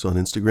Genetics on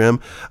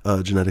Instagram,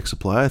 Genetic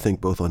Supply, I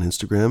think both on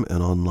Instagram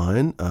and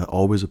online.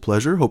 Always a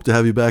pleasure. Hope to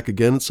have you back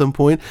again at some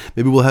point.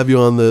 Maybe we'll have you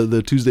on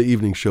the Tuesday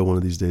evening show one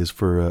of these days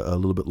for a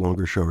little bit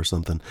longer show or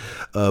something.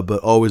 But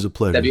always a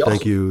pleasure. That'd be awesome.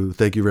 Thank you.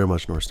 Thank you very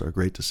much, Norstar.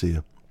 Great to see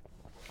you.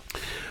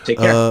 Take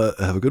care.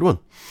 Have a good one.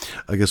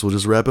 I guess we'll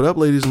just wrap it up,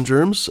 ladies and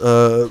germs.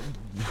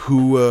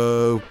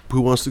 Who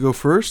wants to go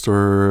first,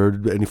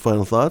 or any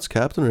final thoughts,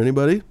 Captain, or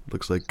anybody?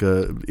 Looks like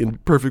in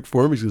perfect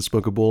form. He's gonna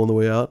smoke a bowl on the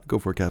way out. Go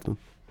for it, Captain.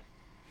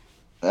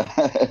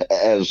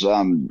 As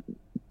I'm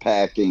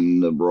packing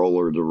the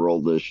roller to roll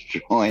this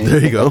joint.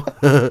 There you go.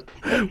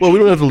 Well, we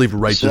don't have to leave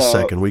right this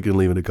second. We can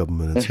leave in a couple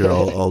minutes. Here,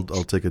 I'll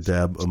take a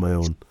dab of my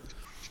own.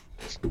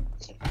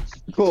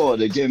 Cool.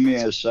 To give me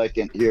a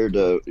second here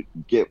to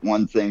get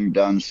one thing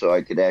done so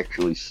I could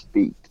actually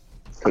speak.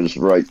 Because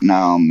right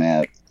now I'm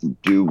at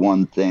do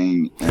one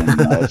thing and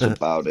that's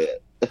about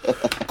it.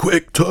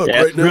 Quick talk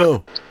right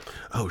now.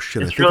 Oh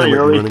shit! I think I might be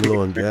running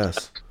low on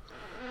gas.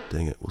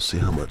 Dang it! We'll see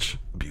how much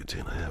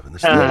butane I have in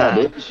this. Yeah,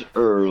 it is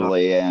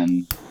early,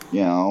 and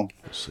we'll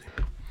see.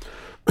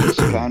 Just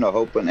kind of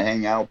hoping to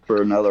hang out for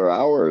another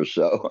hour or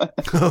so.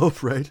 Oh,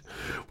 right.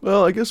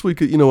 Well, I guess we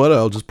could. You know what?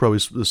 I'll just probably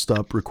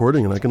stop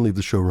recording, and I can leave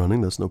the show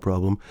running. That's no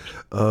problem.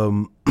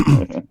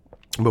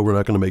 But we're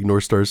not going to make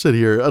Norstar sit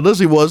here unless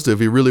he wants to. If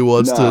he really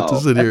wants to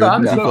sit here,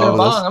 I'm smoking a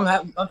bong.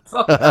 I'm kind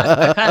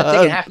of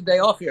taking half a day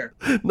off here.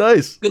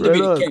 Nice. Good to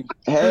be the king.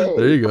 Hey,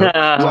 there you go.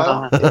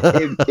 Well,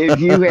 if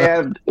you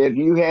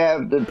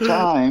have the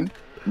time,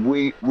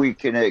 we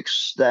can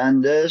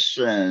extend this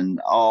and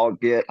all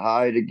get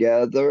high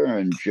together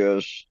and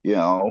just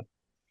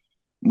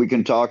we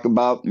can talk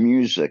about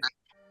music.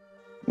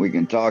 We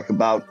can talk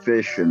about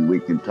fishing. We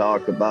can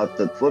talk about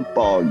the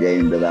football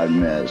game that I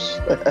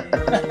missed.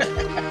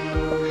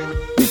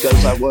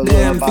 Because I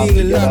wasn't about to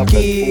get up at 4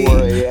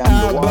 a.m.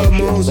 to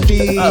watch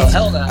it. Oh,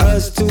 hell no.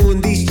 Us two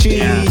in these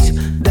trees,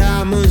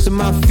 diamonds on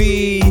my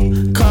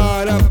feet,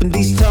 caught up in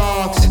these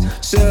talks,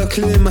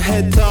 circling my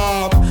head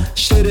top.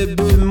 Should have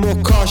been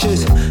more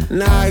cautious.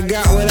 Now I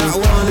got what I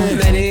wanted.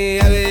 Many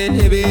I've been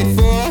here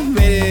before,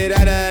 made it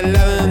out of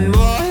 11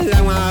 more.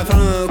 Like my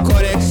frontal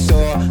cortex, so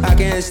I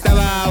can't stop.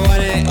 I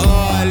want it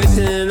all.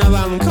 Listen up,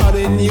 I'm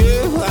calling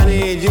you. I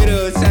need you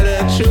to tell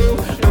the truth.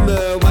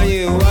 Remember when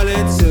you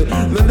wanted to.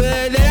 Remember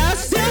that I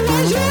said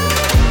was you.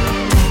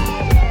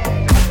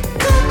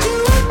 Got you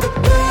at the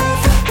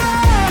perfect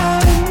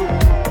time.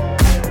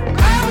 I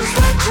was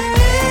watching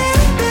it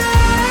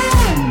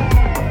then.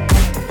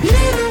 You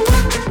know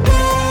what you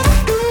wanna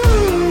do,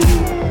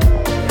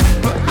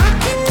 but I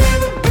can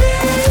never be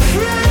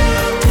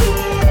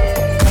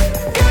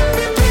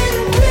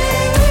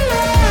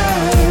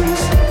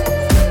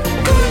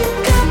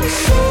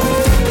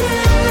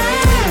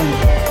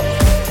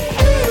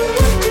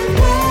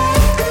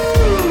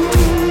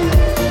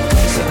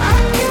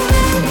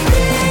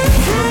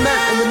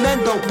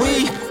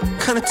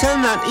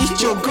can't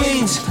eat your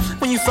greens.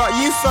 When you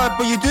fart,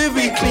 but you do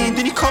real clean.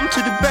 Then you come to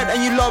the bed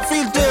and you love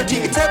real dirty.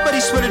 It's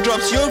everybody sweater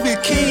drops, you're real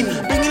keen.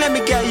 Bring it, let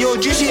me get your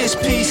juiciest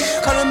piece.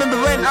 Can't remember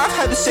when I've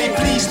had the same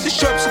please. The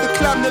shops of the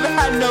club never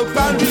had no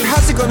boundaries.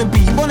 How's it gonna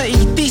be? Wanna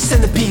eat these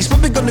centipedes? Where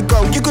we gonna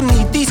go? You're gonna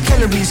need these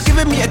calories.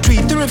 Giving me a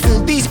treat to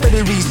refill these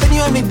batteries. Then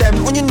you only them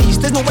on your knees,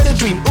 there's no way to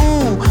dream.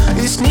 Ooh,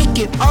 it's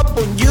sneaking up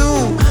on you.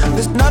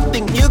 There's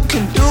nothing you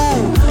can do.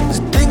 There's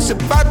things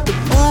about the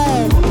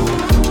boo.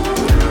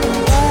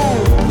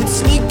 Ooh, it's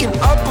sneaking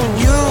up on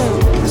you.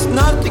 There's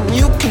nothing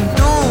you can do.